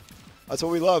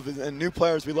what we love. And new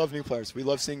players, we love new players. We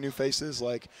love seeing new faces.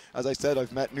 Like, as I said,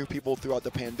 I've met new people throughout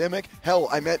the pandemic. Hell,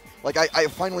 I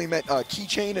finally met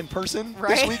Keychain in person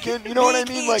this weekend. You know what I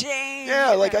mean? Like,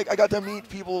 yeah, like I got to meet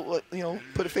people,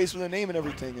 put a face with a name and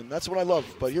everything, and that's what I love.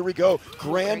 But here we go.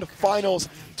 Grand Finals,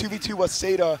 2v2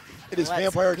 Waseda. It is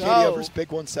Vampire Arcadia versus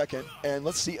Big One Second. And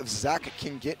let's see if Zach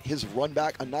can get his run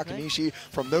back on Nakanishi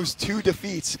from those 2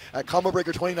 defeats at Combo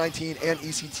Breaker 2019 and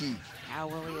ECT. How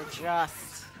will he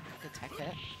adjust? Good tech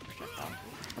hit.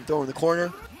 I'm throwing in the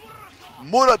corner.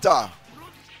 Murata.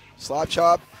 Slap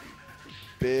chop.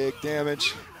 Big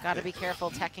damage. Got to be careful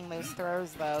teching those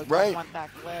throws, though. Right. Don't want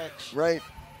that glitch. Right.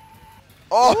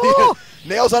 Oh,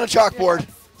 nails on a chalkboard.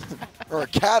 Or a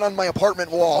cat on my apartment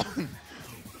wall.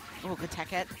 Oh, good tech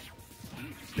hit.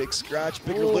 Big scratch,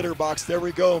 bigger litter box. There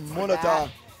we go.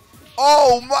 Murata.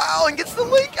 Oh, wow, and gets the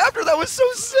link after. That was so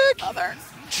sick.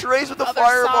 Trays with the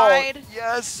fireball. Side.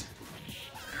 Yes.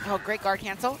 Oh, great guard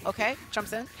cancel. Okay,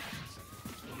 jumps in.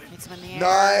 Meets him in the air.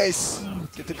 Nice.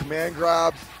 Get the command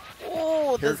grab.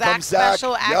 Oh, the Here Zac comes Zach.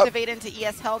 special activate into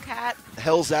ES Hellcat.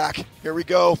 Hell, Zach. Here we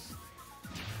go.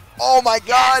 Oh, my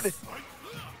God. Yes.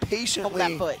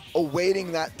 Patiently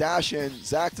awaiting that dash in.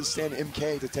 Zach to stand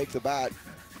MK to take the bat.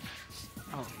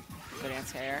 Oh, good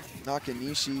anti-air.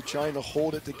 Nakanishi trying to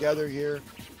hold it together here.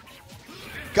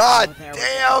 God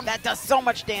damn. That does so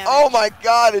much damage. Oh, my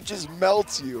God. It just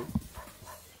melts you.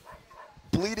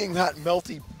 Bleeding that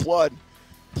melty blood.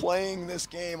 Playing this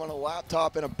game on a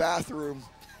laptop in a bathroom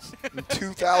in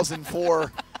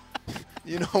 2004.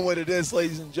 You know what it is,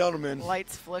 ladies and gentlemen.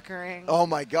 Lights flickering. Oh,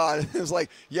 my God. It was like,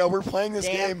 yeah, we're playing this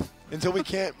game until we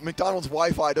can't. McDonald's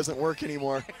Wi-Fi doesn't work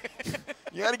anymore.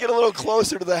 You got to get a little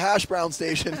closer to the hash brown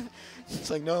station. It's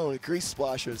like, no, it grease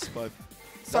splashes. But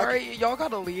sorry, y'all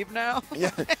got to leave now?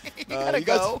 Yeah. you got to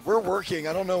go. Guys, we're working.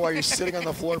 I don't know why you're sitting on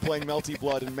the floor playing Melty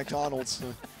Blood in McDonald's.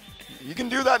 You can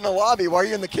do that in the lobby. Why are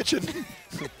you in the kitchen?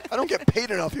 I don't get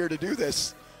paid enough here to do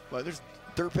this. But there's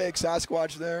Dirtbag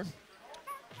Sasquatch there.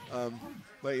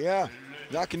 But yeah,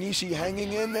 Nakanishi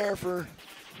hanging in there for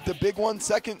the Big One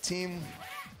Second team.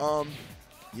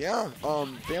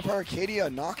 Vampire Arcadia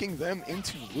knocking them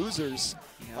into losers.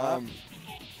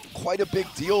 Quite a big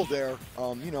deal there.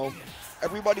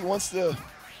 Everybody wants to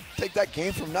take that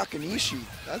game from Nakanishi.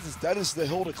 That is the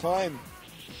hill to climb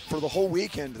for the whole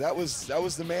weekend. That was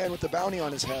the man with the bounty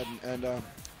on his head, and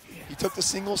he took the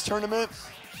singles tournament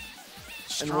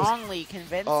strongly,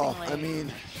 convincingly. Oh, I mean,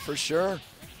 for sure.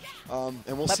 And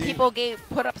we'll see. But people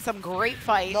put up some great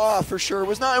fights. No, for sure. It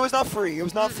was not free. It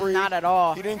was not free. Not at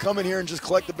all. He didn't come in here and just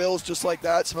collect the bills just like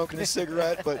that, smoking his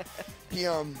cigarette. But he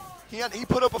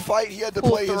put up a fight. He had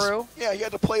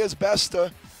to play his best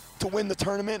to win the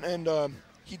tournament, and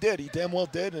he did. He damn well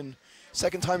did. And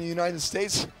second time in the United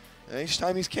States, and each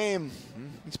time he's came,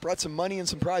 he's brought some money and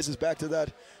some prizes back to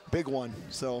that Big One.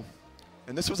 So,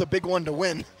 and this was a big one to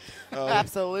win.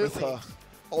 Absolutely. With,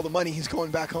 all the money he's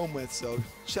going back home with. So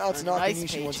shout out to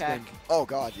Nakanishi once again. Oh,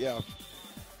 God, yeah.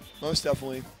 Most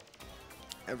definitely.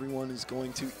 Everyone is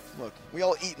going to, look, we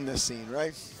all eat in this scene,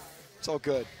 right? It's all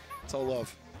good. It's all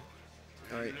love.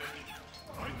 All right.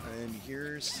 And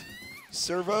here's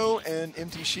Servo and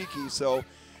Empty Shiki. So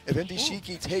if Empty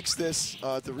Shiki takes this,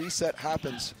 the reset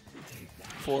happens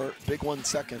for Big One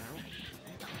Second.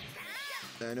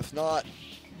 And if not,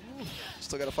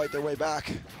 still got to fight their way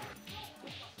back.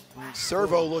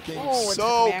 Servo looking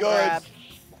so good. Grab.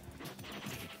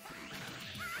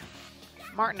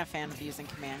 Martin, a fan of using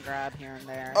command grab here and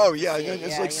there. Oh, yeah.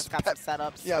 It's like he's got some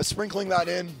setups. Yeah, sprinkling that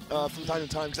in from time to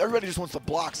time. Because everybody just wants to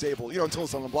block Zabel, until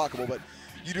it's unblockable. But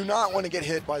You do not want to get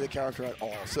hit by the character at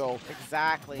all. So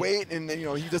exactly. Wait, and then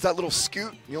he does that little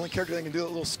scoot. The only character that can do a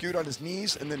little scoot on his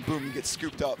knees, and then boom, you get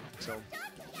scooped up. So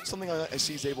something I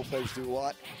see Zabel players do a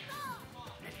lot.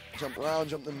 Jump around,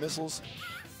 jump the missiles.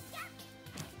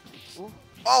 Ooh.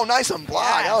 Oh, nice on block.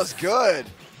 Yes. That was good.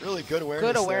 Really good awareness.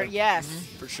 Good awareness, yes.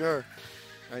 For sure.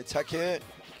 All right, tech hit.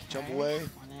 Jump away.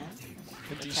 One in.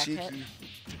 Empty Tech hit. Shiki.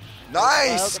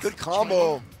 Nice. Good Good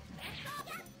combo.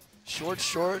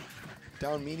 Short.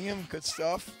 Down medium. Good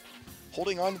stuff.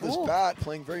 Holding on to this bat,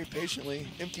 playing very patiently.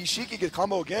 Empty Shiki, good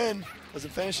combo again.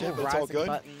 Doesn't finish it, but it's all good.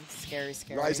 Buttons. Scary.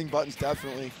 Rising buttons,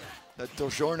 definitely. That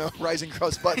DiGiorno rising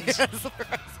crust buttons. Yes.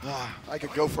 I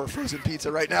could go for a frozen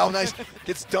pizza right now. Nice.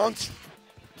 Gets dunked.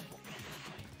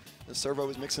 The servo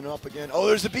is mixing it up again. Oh,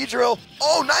 there's the B drill.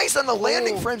 Oh, nice on the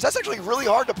landing frames. That's actually really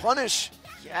hard to punish.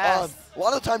 Yes. A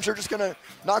lot of the times you're just going to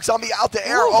knock zombie out the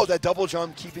air. Oh, that double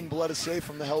jump, keeping BULLEDAH safe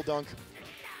from the hell dunk.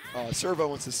 Servo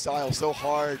wants to style so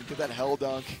hard. Get that hell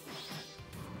dunk.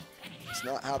 It's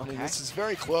not happening. Okay. This is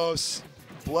very close.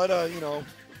 BULLEDAH,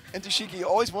 Empty Shiki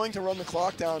always willing to run the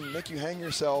clock down and make you hang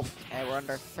yourself. Okay, we're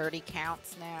under 30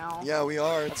 counts now. Yeah, we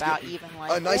are. It's about good. even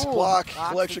A nice block.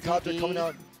 Blocks the Electrocopter DD. coming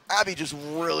out. Abby just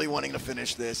really wanting to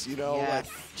finish this, Yes.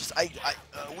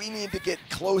 we need to get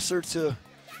closer to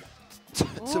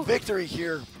victory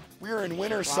here. We're in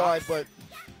winner's side, but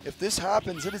if this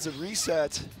happens, it is a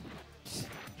reset.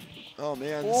 Oh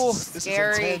man, this is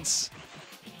intense.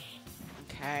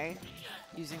 Okay.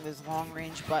 Using those long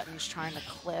range buttons, trying to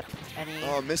clip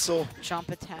any missile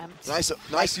jump attempt. Nice,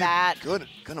 like that. Good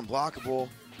unblockable.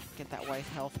 Get that white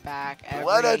health back.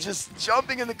 BULLEDAH just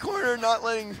jumping in the corner, not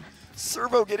letting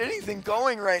Servo get anything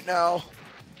going right now.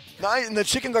 Nice, and the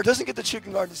chicken guard doesn't get the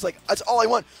chicken guard. It's like, that's all I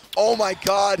want. Oh my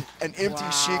God, an empty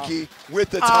Shiki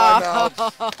with the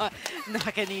timeout.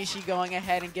 Nakanishi going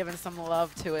ahead and giving some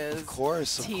love to his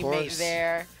teammate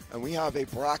there. And we have a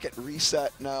bracket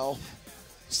reset now.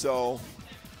 So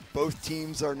both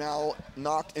teams are now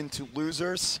knocked into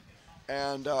losers.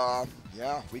 And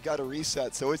yeah, we got a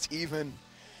reset, so it's even.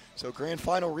 So grand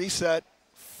final reset,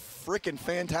 freaking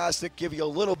fantastic. Give you a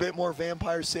little bit more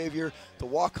Vampire Savior to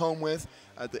walk home with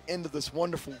at the end of this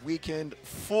wonderful weekend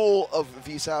full of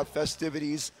VSAP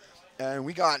festivities. And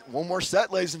we got one more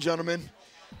set, ladies and gentlemen.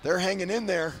 They're hanging in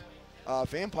there.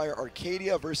 Vampire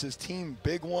Arcadia versus Team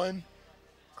Big One.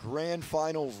 Grand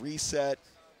final reset.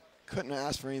 Couldn't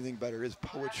ask for anything better. It's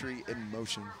poetry in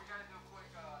motion.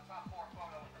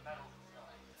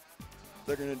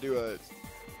 They're going to do a...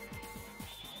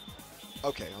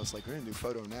 Okay, I was like, we're going to do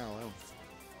photo now.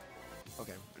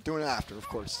 Okay, we're doing it after, of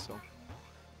course. So.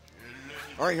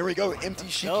 All right, here we go. Empty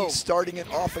Shiki starting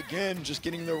it off again, just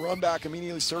getting the run back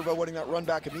immediately. Servo wanting that run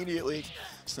back immediately.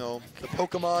 So the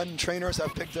Pokemon trainers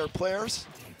have picked their players,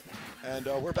 and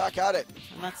we're back at it.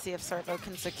 And let's see if Servo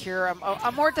can secure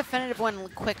a more definitive one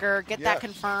quicker, get that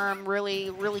confirmed,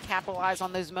 really capitalize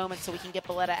on those moments so we can get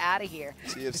BULLEDAH out of here.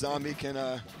 See if Zombie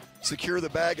can secure the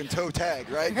bag and toe tag,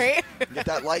 right? Get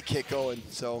that light kick going.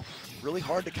 So really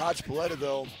hard to catch BULLEDAH,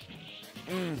 though.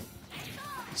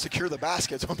 Secure the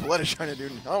baskets, what BULLEDAH's trying to do.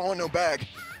 I don't want no bag.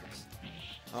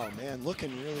 Oh, man,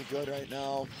 looking really good right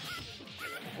now.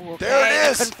 Okay. There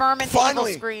it is. Confirming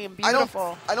finally. Eagle Scream.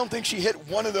 Beautiful. I don't think she hit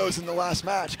one of those in the last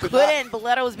match. Couldn't.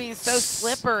 BULLEDAH was being so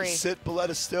slippery. Sit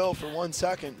BULLEDAH still for 1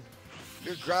 second.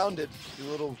 You're grounded, you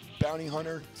little bounty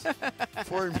hunter.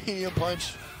 Forward medium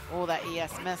punch. Oh, that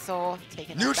ES missile.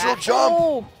 Taking neutral jump.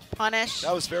 Oh, punish.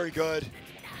 That was very good.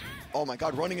 Oh, my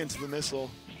God, running into the missile.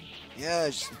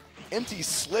 Yes. Empty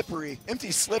slippery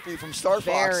from Star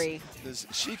Fox. Very. This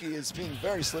Shiki is being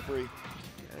very slippery.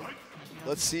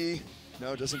 Let's see.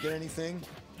 No, doesn't get anything.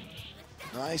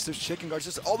 Nice, there's chicken guards.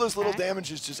 Just all those little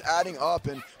damages just adding up,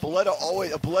 and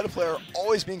BULLEDAH a BULLEDAH player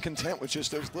always being content with just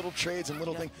those little trades and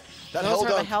little things. That Those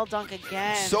are the hell dunk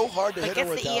again. So hard to hit her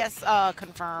with that. Gets the ES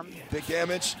confirmed. Big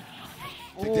damage.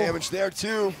 Big damage there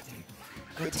too.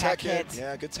 Good tech hit.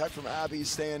 Yeah, good tech from Abby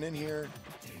staying in here.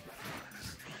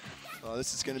 Oh,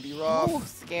 this is going to be rough. Ooh,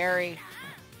 scary.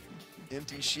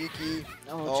 Empty Shiki.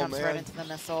 Oh, jumps right into the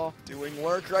missile. Doing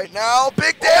work right now.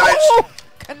 Big damage. Ooh,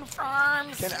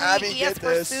 confirms. Can Abby get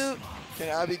this? Pursuit. Can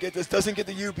Abby get this? Doesn't get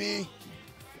the UB.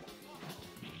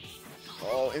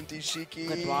 Oh, empty Shiki.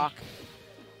 Good block.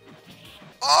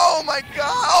 Oh my God!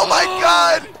 Oh my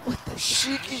God!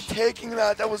 Shiki taking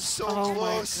that. That was so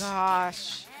close. Oh my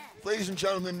gosh. Ladies and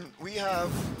gentlemen, we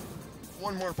have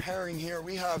one more pairing here.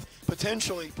 We have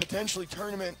potentially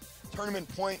tournament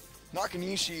point.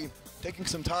 Nakanishi taking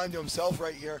some time to himself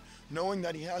right here, knowing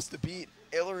that he has to beat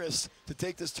Ailerus to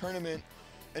take this tournament,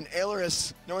 and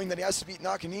Ailerus knowing that he has to beat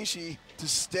Nakanishi to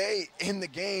stay in the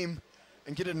game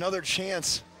and get another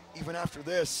chance even after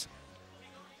this.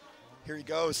 Here he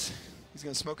goes. He's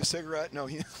going to smoke a cigarette. No,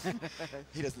 he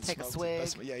doesn't Take smoke. a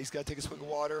swig. Yeah, he's got to take a swig of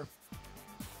water.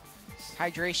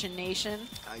 Hydration Nation.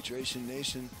 Hydration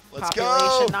Nation. Let's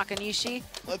Population go. Nakanishi.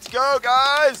 Let's go,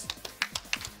 guys.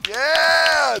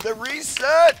 Yeah, the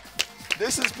reset.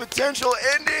 This is potential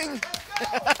ending.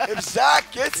 If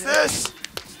Zach gets this,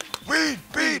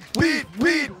 beat.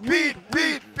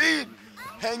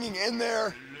 Hanging in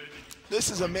there. This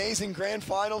is amazing grand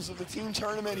finals of the team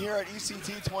tournament here at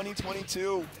ECT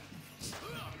 2022.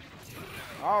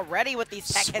 Already with these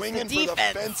tech hits, Swinging the for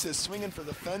defense. the fences, swinging for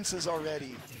the fences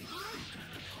already.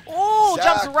 Oh,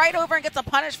 Zach. jumps right over and gets a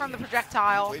punish from the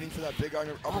projectile. Waiting for that big Oh,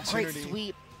 opportunity. great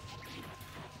sweep.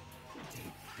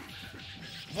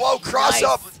 Whoa, cross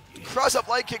Nice. up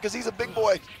light kick because he's a big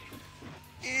boy.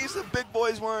 He's a big boy.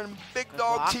 He's wearing big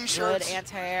dog Block, t-shirts. Good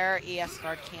anti-air, ES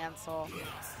guard cancel.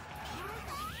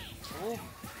 Ooh,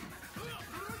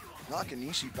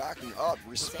 Nakanishi backing up,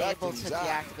 was able respecting to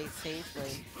Zach. deactivate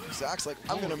safely. Zach's like,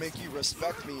 I'm going to make you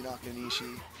respect me,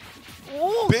 Nakanishi.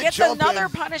 Ooh, Big gets jump another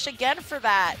in. punish again for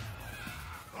that.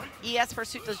 ES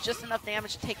Pursuit does just enough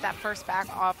damage to take that first back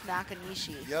off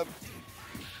Nakanishi. Yep.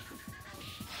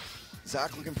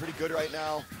 Zach looking pretty good right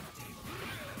now.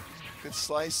 Good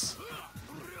slice.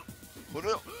 Good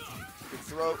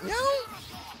throw. No.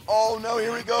 Oh, no,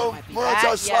 here we go. Might be Morata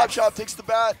back, slap yes. chop takes the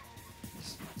bat.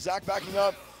 Zach backing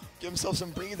up. Give himself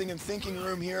some breathing and thinking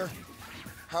room here.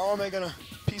 How am I going to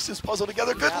piece this puzzle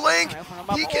together? Good Yep, link. open him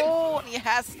up. He can. Oh, and he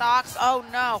has stocks. Oh,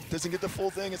 no. Doesn't get the full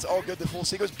thing. It's all good, the full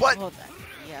sequence. But Oh, that,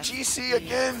 yes. GC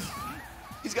again.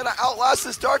 He's going to outlast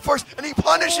this Dark Force, and he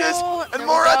punishes. Oh, and there we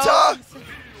Morata. go.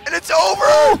 And it's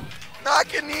over!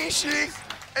 Nakanishi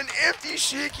and Empty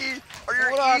Shiki are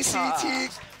your Morata.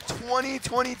 ECT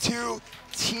 2022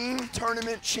 Team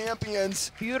Tournament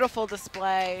champions. Beautiful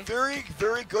display. Very,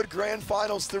 very good grand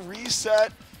finals. The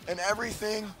reset and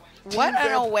everything. What Team an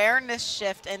Vamp- awareness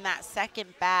shift in that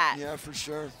second bat. Yeah, for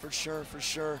sure.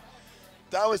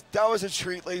 That was a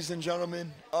treat, ladies and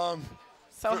gentlemen.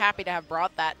 So happy to have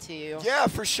brought that to you. Yeah,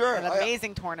 for sure. An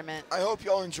amazing tournament. I hope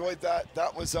y'all enjoyed that.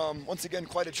 That was, once again,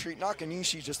 quite a treat.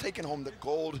 Nakanishi just taking home the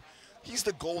gold. He's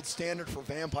the gold standard for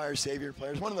Vampire Savior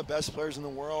players, one of the best players in the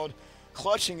world,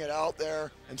 clutching it out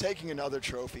there and taking another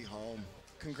trophy home.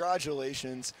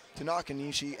 Congratulations to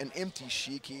Nakanishi and Empty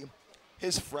Shiki,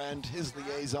 his friend, his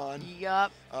liaison.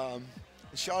 Yup.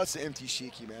 Shout out to Empty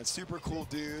Shiki, man. Super cool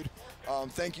dude.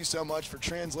 Thank you so much for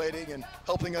translating and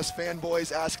helping us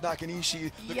fanboys ask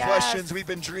Nakanishi the Yes. questions we've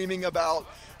been dreaming about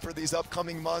for these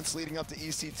upcoming months leading up to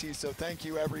ECT. So thank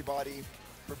you, everybody,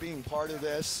 for being part of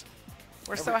this.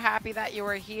 We're so happy that you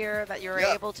were here, that you were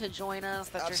Yeah. able to join us,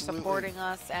 that Absolutely. you're supporting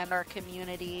us and our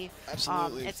community.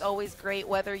 Absolutely. It's always great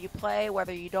whether you play,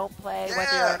 whether you don't play, whether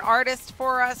Yeah. you're an artist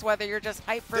for us, whether you're just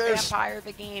hyped for There's- Vampire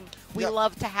the game. We Yep.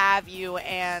 love to have you,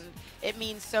 and it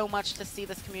means so much to see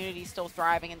this community still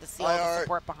thriving and to see all the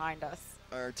support behind us.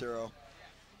 Arturo.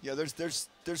 Yeah, there's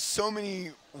so many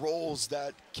roles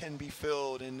that can be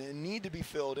filled and need to be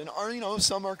filled, and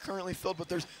some are currently filled, but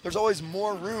there's always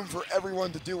more room for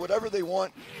everyone to do whatever they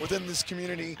want within this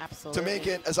community to make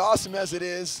it as awesome as it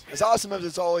is, as awesome as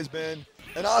it's always been,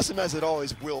 and awesome as it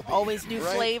always will be. Always new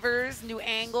right? flavors, new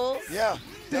angles. Yeah,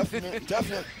 definitely.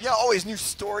 Yeah, always new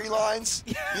storylines.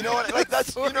 You know what? Like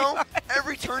that's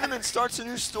every tournament starts a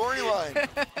new storyline.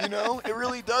 It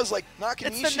really does. Like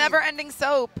Nakanishi. It's the never-ending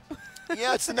soap.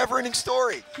 Yeah, it's the never-ending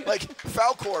story. Like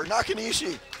Falcor,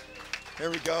 Nakanishi. There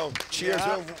we go. Cheers.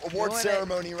 Yeah, We have award doing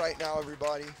ceremony right now,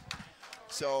 everybody.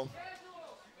 So,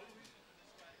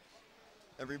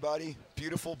 everybody,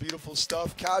 beautiful, beautiful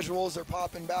stuff. Casuals are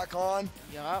popping back on.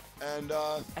 Yup. And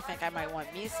I think I might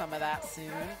want me some of that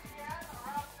soon.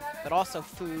 But also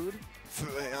food.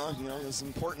 there's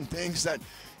important things that,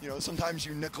 sometimes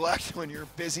you neglect when you're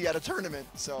busy at a tournament.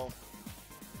 So,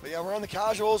 but yeah, we're on the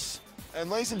casuals. And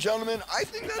ladies and gentlemen, I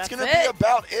think that's going to be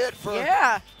about it for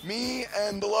me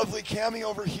and the lovely Cammie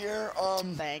over here.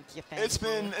 Thank you. It's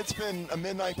been a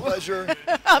midnight pleasure.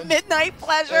 A midnight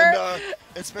pleasure. And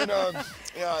it's been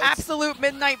Absolute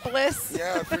midnight bliss.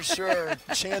 Yeah, for sure.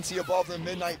 Chancy above the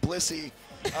midnight blissy.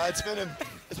 It's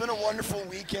been a wonderful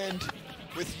weekend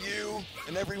with you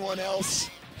and everyone else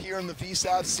here in the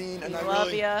VSAV scene. And we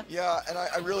love ya. Yeah, and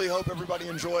I really hope everybody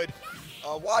enjoyed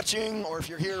watching, or if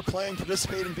you're here playing,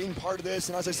 participating, being part of this.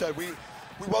 And as I said, we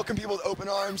welcome people with open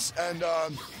arms, and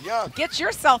yeah. Get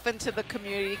yourself into the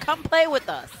community. Come play with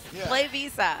us. Yeah. Play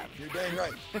VSAV. You're dang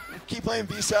right. Keep playing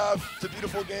VSAV. It's a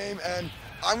beautiful game, and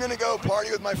I'm going to go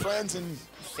party with my friends and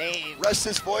Same. rest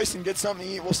his voice and get something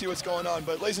to eat. We'll see what's going on.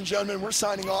 But ladies and gentlemen, we're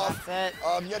signing off. That's it.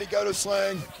 Yeti Goto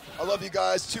Slang. I love you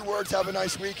guys. 2 words. Have a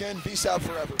nice weekend. Peace out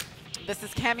forever. This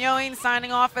is Cameoing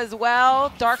signing off as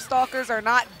well. Darkstalkers are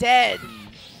not dead.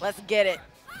 Let's get it.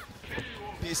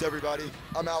 Peace, everybody.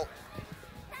 I'm out.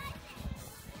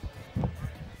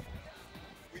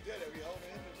 We did it. We held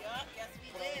in. Yes,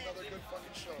 we Put on another good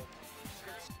fucking show.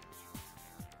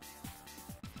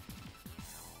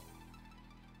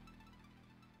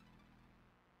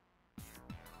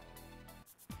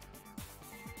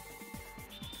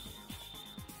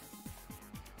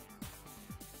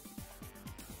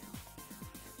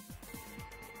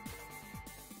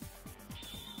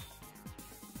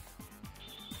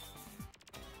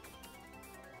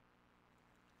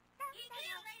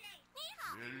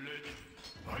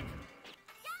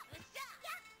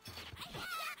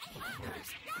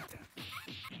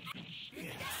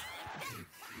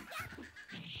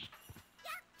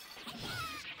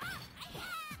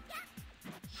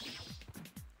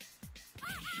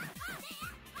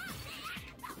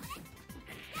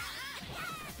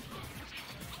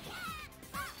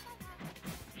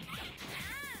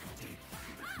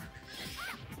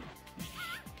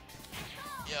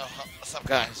 Yo, what's up,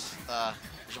 guys?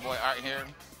 It's your boy Art here.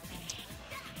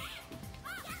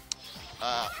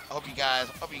 Hope you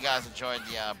guys enjoyed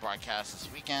the broadcast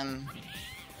this weekend.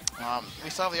 We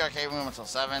still have the arcade room until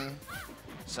 7,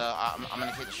 so I'm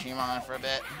gonna keep the stream on for a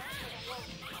bit.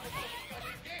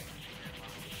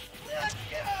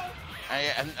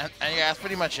 And yeah, that's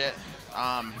pretty much it.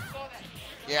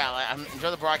 Yeah,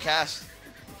 enjoy the broadcast.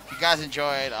 If you guys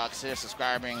enjoyed, consider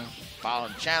subscribing,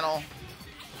 following the channel.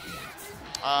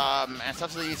 And sub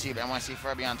to the YouTube, NYC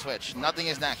Furby on Twitch. Nothing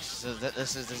is next.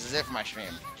 This is it for my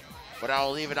stream, but I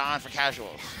will leave it on for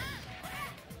casuals.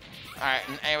 All right.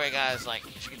 And anyway, guys, like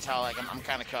you can tell, like I'm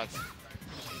kind of cooked.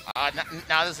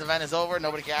 Now this event is over.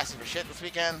 Nobody can ask me for shit this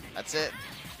weekend. That's it.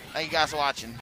 Thank you guys for watching.